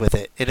chants with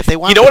it, and if they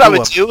want, you know what I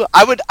would do?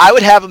 I would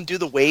have them do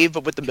the wave,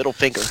 but with the middle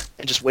finger,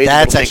 and just wave.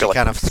 That's the actually finger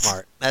kind of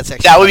smart.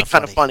 That would be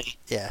kind of funny.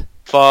 Yeah.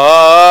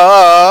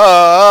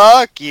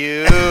 Fuck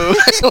you,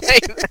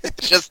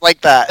 just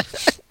like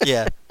that.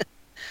 Yeah.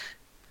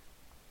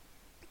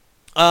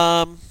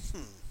 I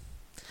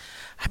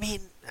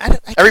mean,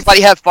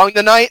 everybody have fun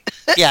tonight.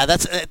 Yeah,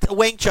 that's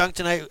Wang Chung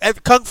tonight.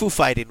 Kung Fu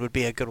fighting would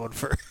be a good one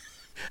for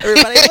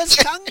everybody. Was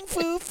Kung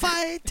Fu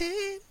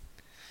fighting?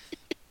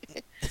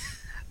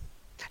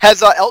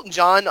 Has Elton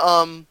John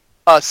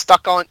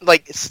stuck on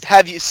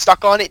have you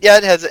stuck on it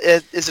yet?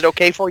 Is it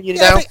okay for you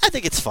now? I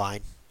think it's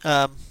fine.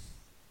 I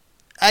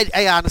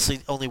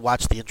honestly only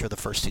watched the intro the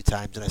first 2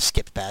 times and I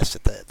skipped past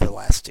it the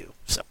last 2.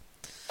 So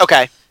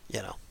okay,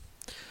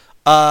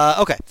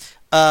 okay.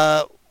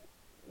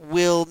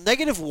 Will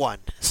 -1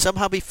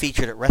 somehow be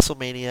featured at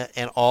WrestleMania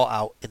and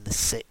All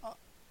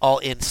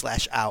In/Out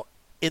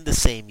in the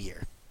same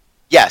year?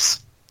 Yes.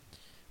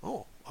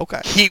 Oh,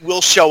 okay. He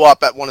will show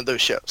up at one of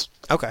those shows.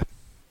 Okay.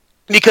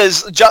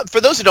 Because for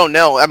those who don't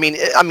know, I mean,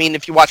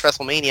 if you watch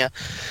WrestleMania,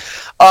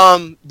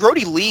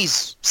 Brody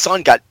Lee's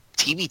son got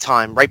TV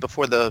time right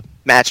before the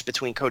match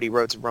between Cody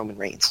Rhodes and Roman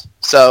Reigns.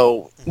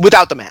 So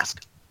without the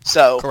mask.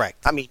 So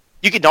correct. I mean,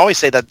 you can always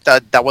say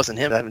that wasn't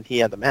him. I mean, he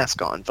had the mask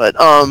on. But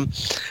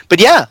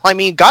yeah, I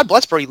mean, God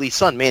bless Brody Lee's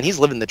son, man. He's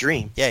living the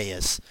dream. Yeah, he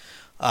is.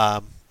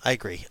 I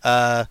agree.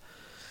 I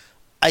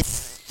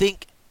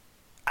think.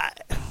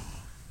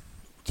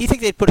 Do you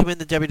think they'd put him in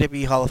the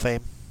WWE Hall of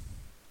Fame?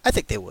 I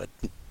think they would.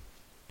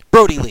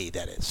 Brody Lee,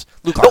 that is.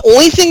 Luke Harper. The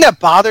only thing that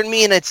bothered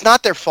me, and it's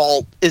not their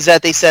fault, is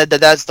that they said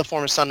that's the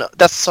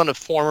son of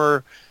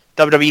former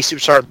WWE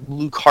superstar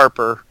Luke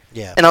Harper.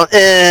 Yeah. And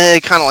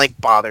it kind of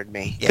bothered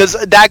me because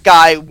that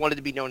guy wanted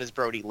to be known as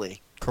Brody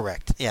Lee.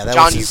 Correct. Yeah. That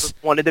John was Huber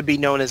wanted to be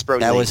known as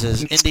Brody Lee. That was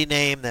his indie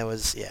name. That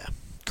was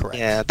correct.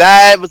 Yeah,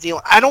 that was the.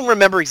 I don't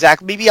remember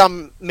exactly. Maybe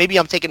I'm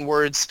taking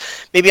words.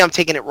 Maybe I'm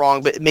taking it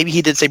wrong. But maybe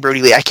he did say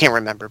Brody Lee. I can't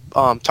remember.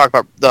 Talk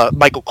about the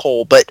Michael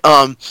Cole, but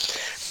I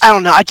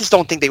don't know. I just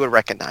don't think they would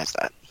recognize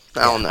that.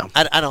 I don't know.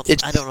 I don't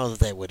know that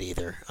they would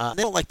either.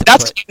 They don't like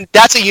to.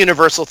 That's a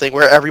universal thing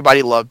where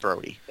everybody loved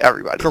Brody.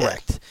 Everybody.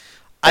 Correct. Did.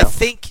 I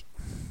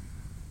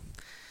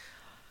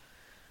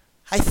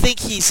think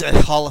he's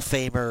a Hall of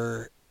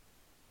Famer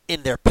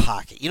in their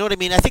pocket. You know what I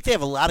mean? I think they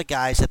have a lot of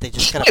guys that they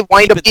just kind of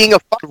wind up being a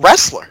fucking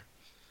wrestler.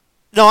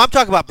 No, I'm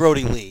talking about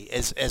Brody Lee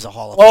as a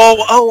Hall of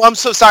Famer. Oh, I'm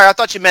so sorry. I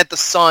thought you meant the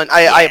son.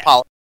 I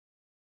apologize.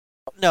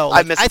 No,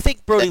 I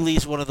think Brody Lee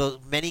is one of those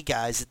many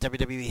guys that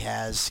WWE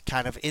has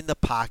kind of in the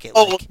pocket.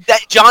 Oh,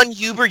 that John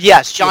Huber?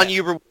 Yes, John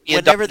Huber.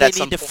 Whenever they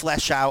need to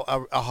flesh out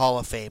a Hall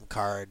of Fame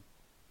card,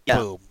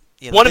 boom.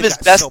 One of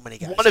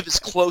his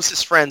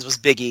closest friends was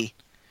Big E.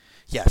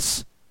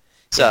 Yes.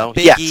 So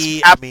Big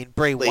E. I mean,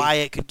 Bray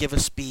Wyatt could give a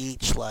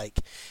speech.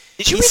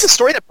 Did you read the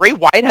story that Bray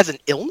Wyatt has an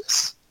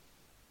illness?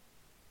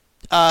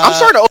 I'm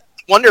starting to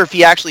wonder if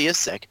he actually is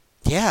sick.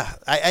 Yeah,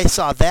 I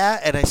saw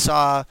that, and I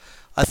saw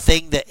a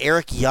thing that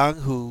Eric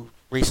Young, who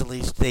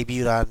recently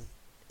debuted on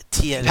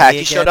TNA, Impact.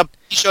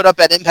 He showed up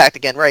at Impact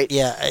again, right?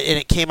 Yeah, and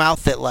it came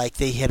out that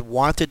they had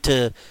wanted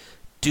to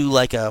do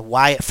a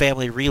Wyatt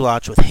family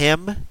relaunch with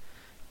him,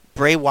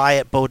 Bray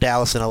Wyatt, Bo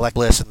Dallas, and Alexa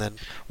Bliss, and then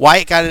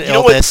Wyatt got an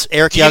illness.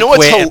 Eric Young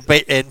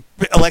quit, and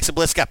Alexa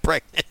Bliss got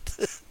pregnant.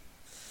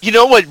 You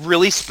know what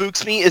really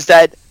spooks me is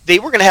that they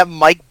were going to have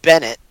Mike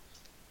Bennett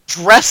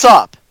dress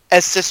up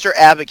as Sister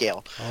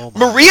Abigail. Oh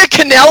Maria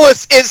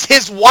Kanellis is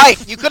his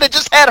wife. You could have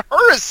just had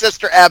her as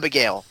Sister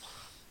Abigail.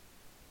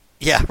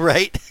 Yeah,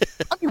 right?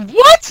 I mean,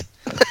 what?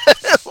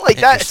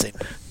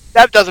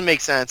 That doesn't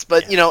make sense.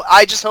 But,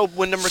 I just hope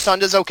Wyndham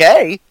Rotunda's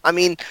okay. I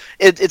mean,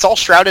 it's all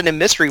shrouded in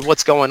mystery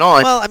what's going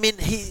on. Well, I mean,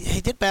 he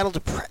did battle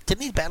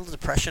didn't he battle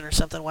depression or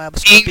something?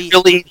 He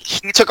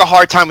took a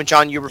hard time when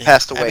John Huber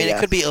passed away. I mean, it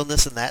could be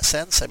illness in that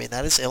sense. I mean,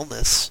 that is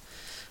illness.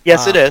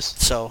 Yes, it is.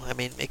 So, I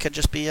mean, it could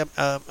just be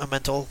a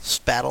mental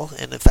battle,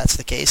 and if that's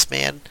the case,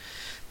 man,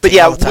 but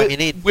yeah, all the time you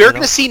need, we're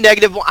going to see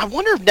 -1. I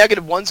wonder if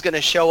 -1's going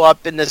to show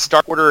up in this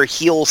Dark Order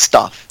heel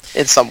stuff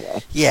in some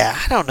way. Yeah,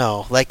 I don't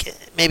know.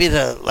 Maybe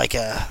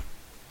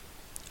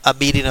a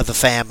meeting of the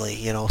family,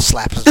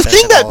 slaps and The fist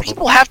thing at all that of them.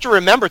 people have to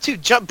remember too,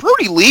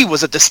 Brody Lee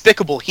was a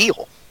despicable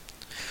heel.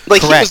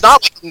 Like, Correct. he was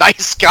not like a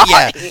nice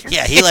guy.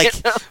 Yeah, he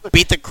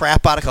beat the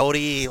crap out of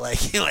Cody.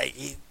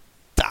 He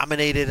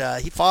dominated.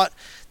 He fought.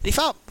 Did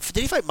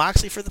he fight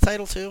Moxley for the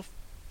title too?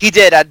 He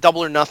did at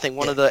Double or Nothing,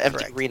 one of the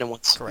correct. empty arena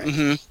ones. Correct.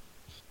 Mm-hmm.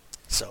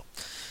 So,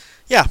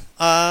 yeah,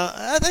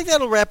 I think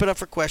that'll wrap it up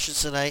for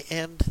questions tonight.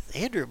 And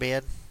Andrew,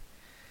 man,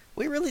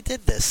 we really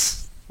did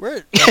this. We're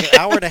at like an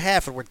hour and a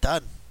half, and we're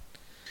done.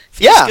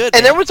 Feels Yeah, good,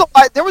 and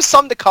man. there was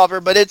some to cover,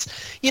 but it's,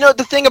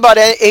 the thing about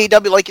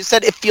AEW, like you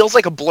said, it feels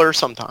like a blur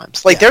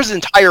sometimes. Like, there's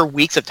entire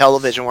weeks of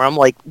television where I'm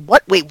like,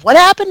 what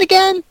happened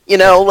again?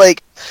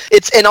 Like,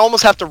 and I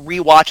almost have to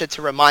rewatch it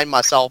to remind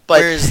myself. But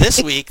whereas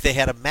this week they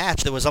had a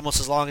match that was almost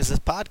as long as this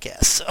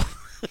podcast. So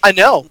I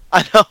know.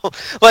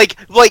 Like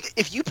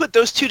if you put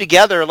those two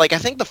together, like, I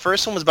think the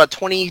first one was about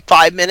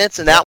 25 minutes,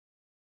 and that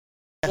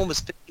one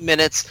was 50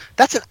 minutes.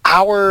 That's an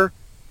hour.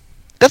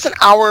 That's an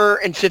hour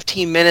and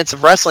 15 minutes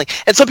of wrestling.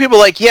 And some people are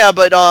like, yeah,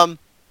 but, I'd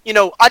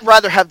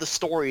rather have the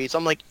stories.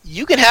 I'm like,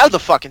 you can have the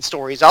fucking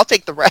stories. I'll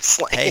take the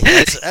wrestling. hey,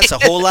 that's a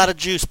whole lot of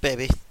juice,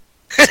 baby.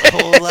 That's a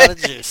whole lot of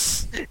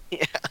juice.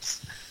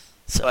 Yes.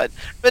 So.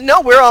 But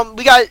no,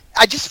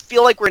 I just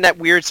feel like we're in that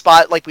weird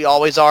spot like we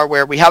always are,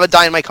 where we have a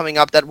Dynamite coming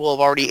up that will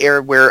have already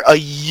aired, where a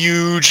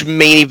huge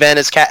main event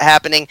is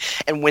happening,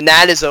 and when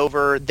that is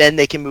over, then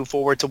they can move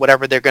forward to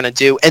whatever they're going to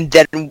do, and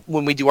then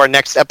when we do our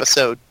next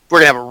episode, we're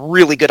going to have a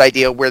really good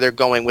idea where they're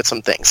going with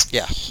some things.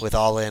 Yeah, with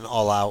All In,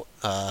 All Out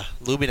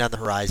looming on the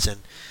horizon.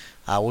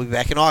 We'll be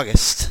back in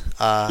August.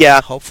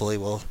 Hopefully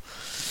we'll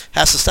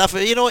have some stuff.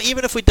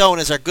 Even if we don't,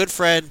 as our good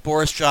friend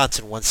Boris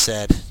Johnson once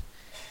said,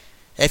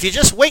 if you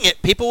just wing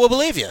it, people will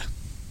believe you.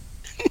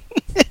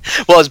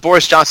 Well, as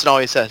Boris Johnson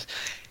always says,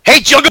 hey,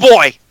 Jungle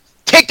Boy,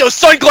 take those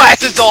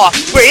sunglasses off.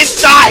 We're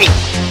inside.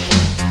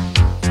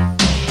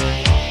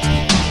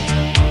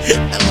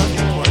 I love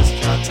you,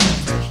 Boris Johnson.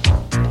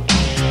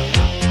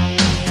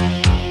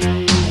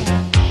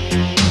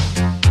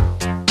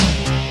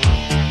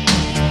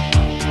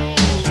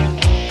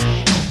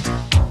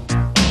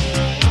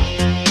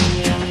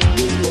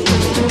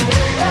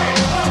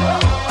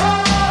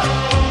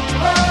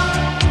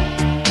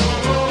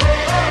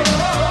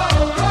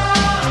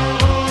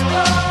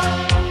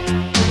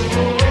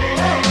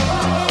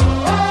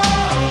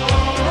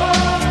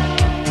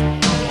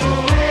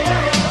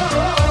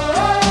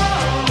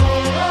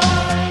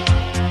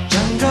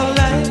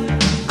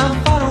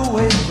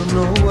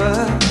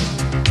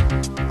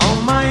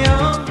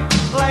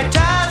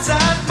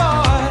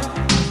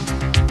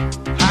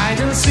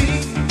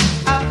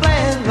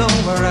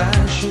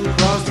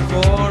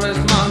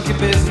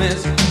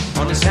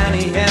 On a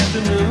sunny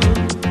afternoon,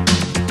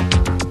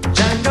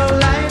 jungle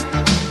life,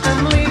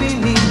 I'm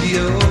living in the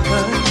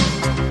open.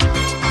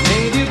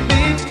 Native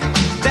beat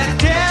that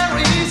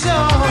carries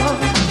on,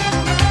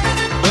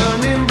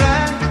 burning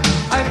bright.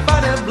 I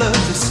fight a blood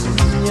to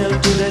signal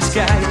to the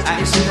sky.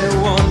 I sit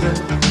and wonder,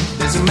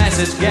 there's a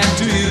message get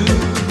to you.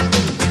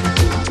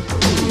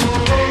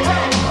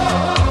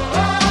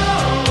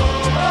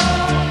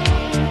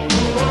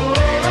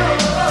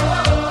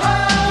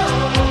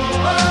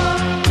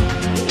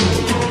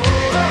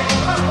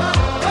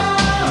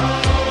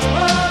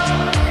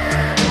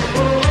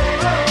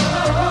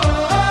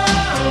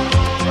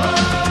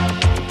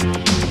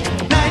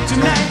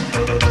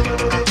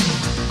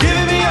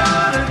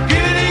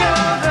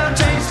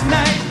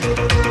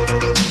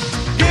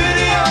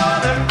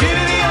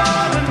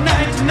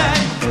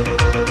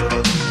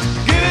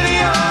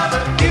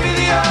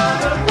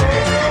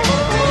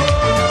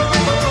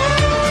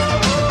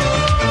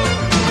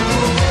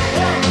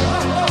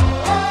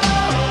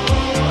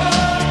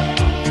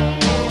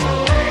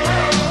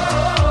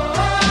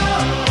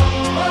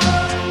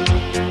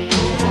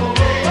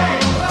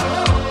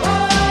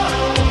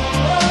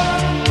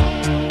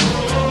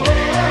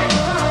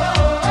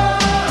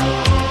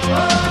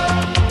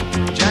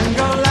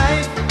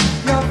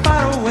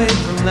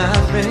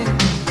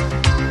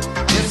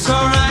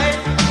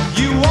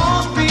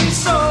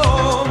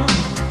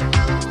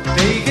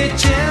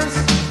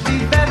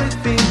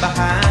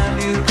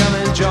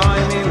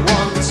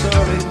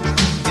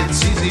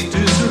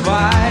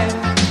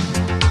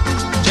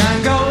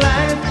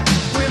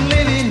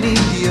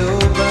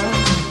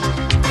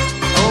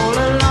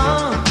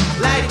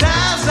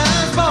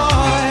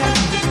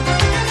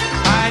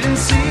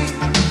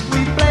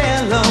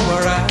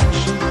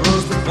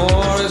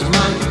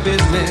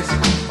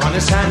 On a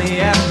sunny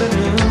afternoon.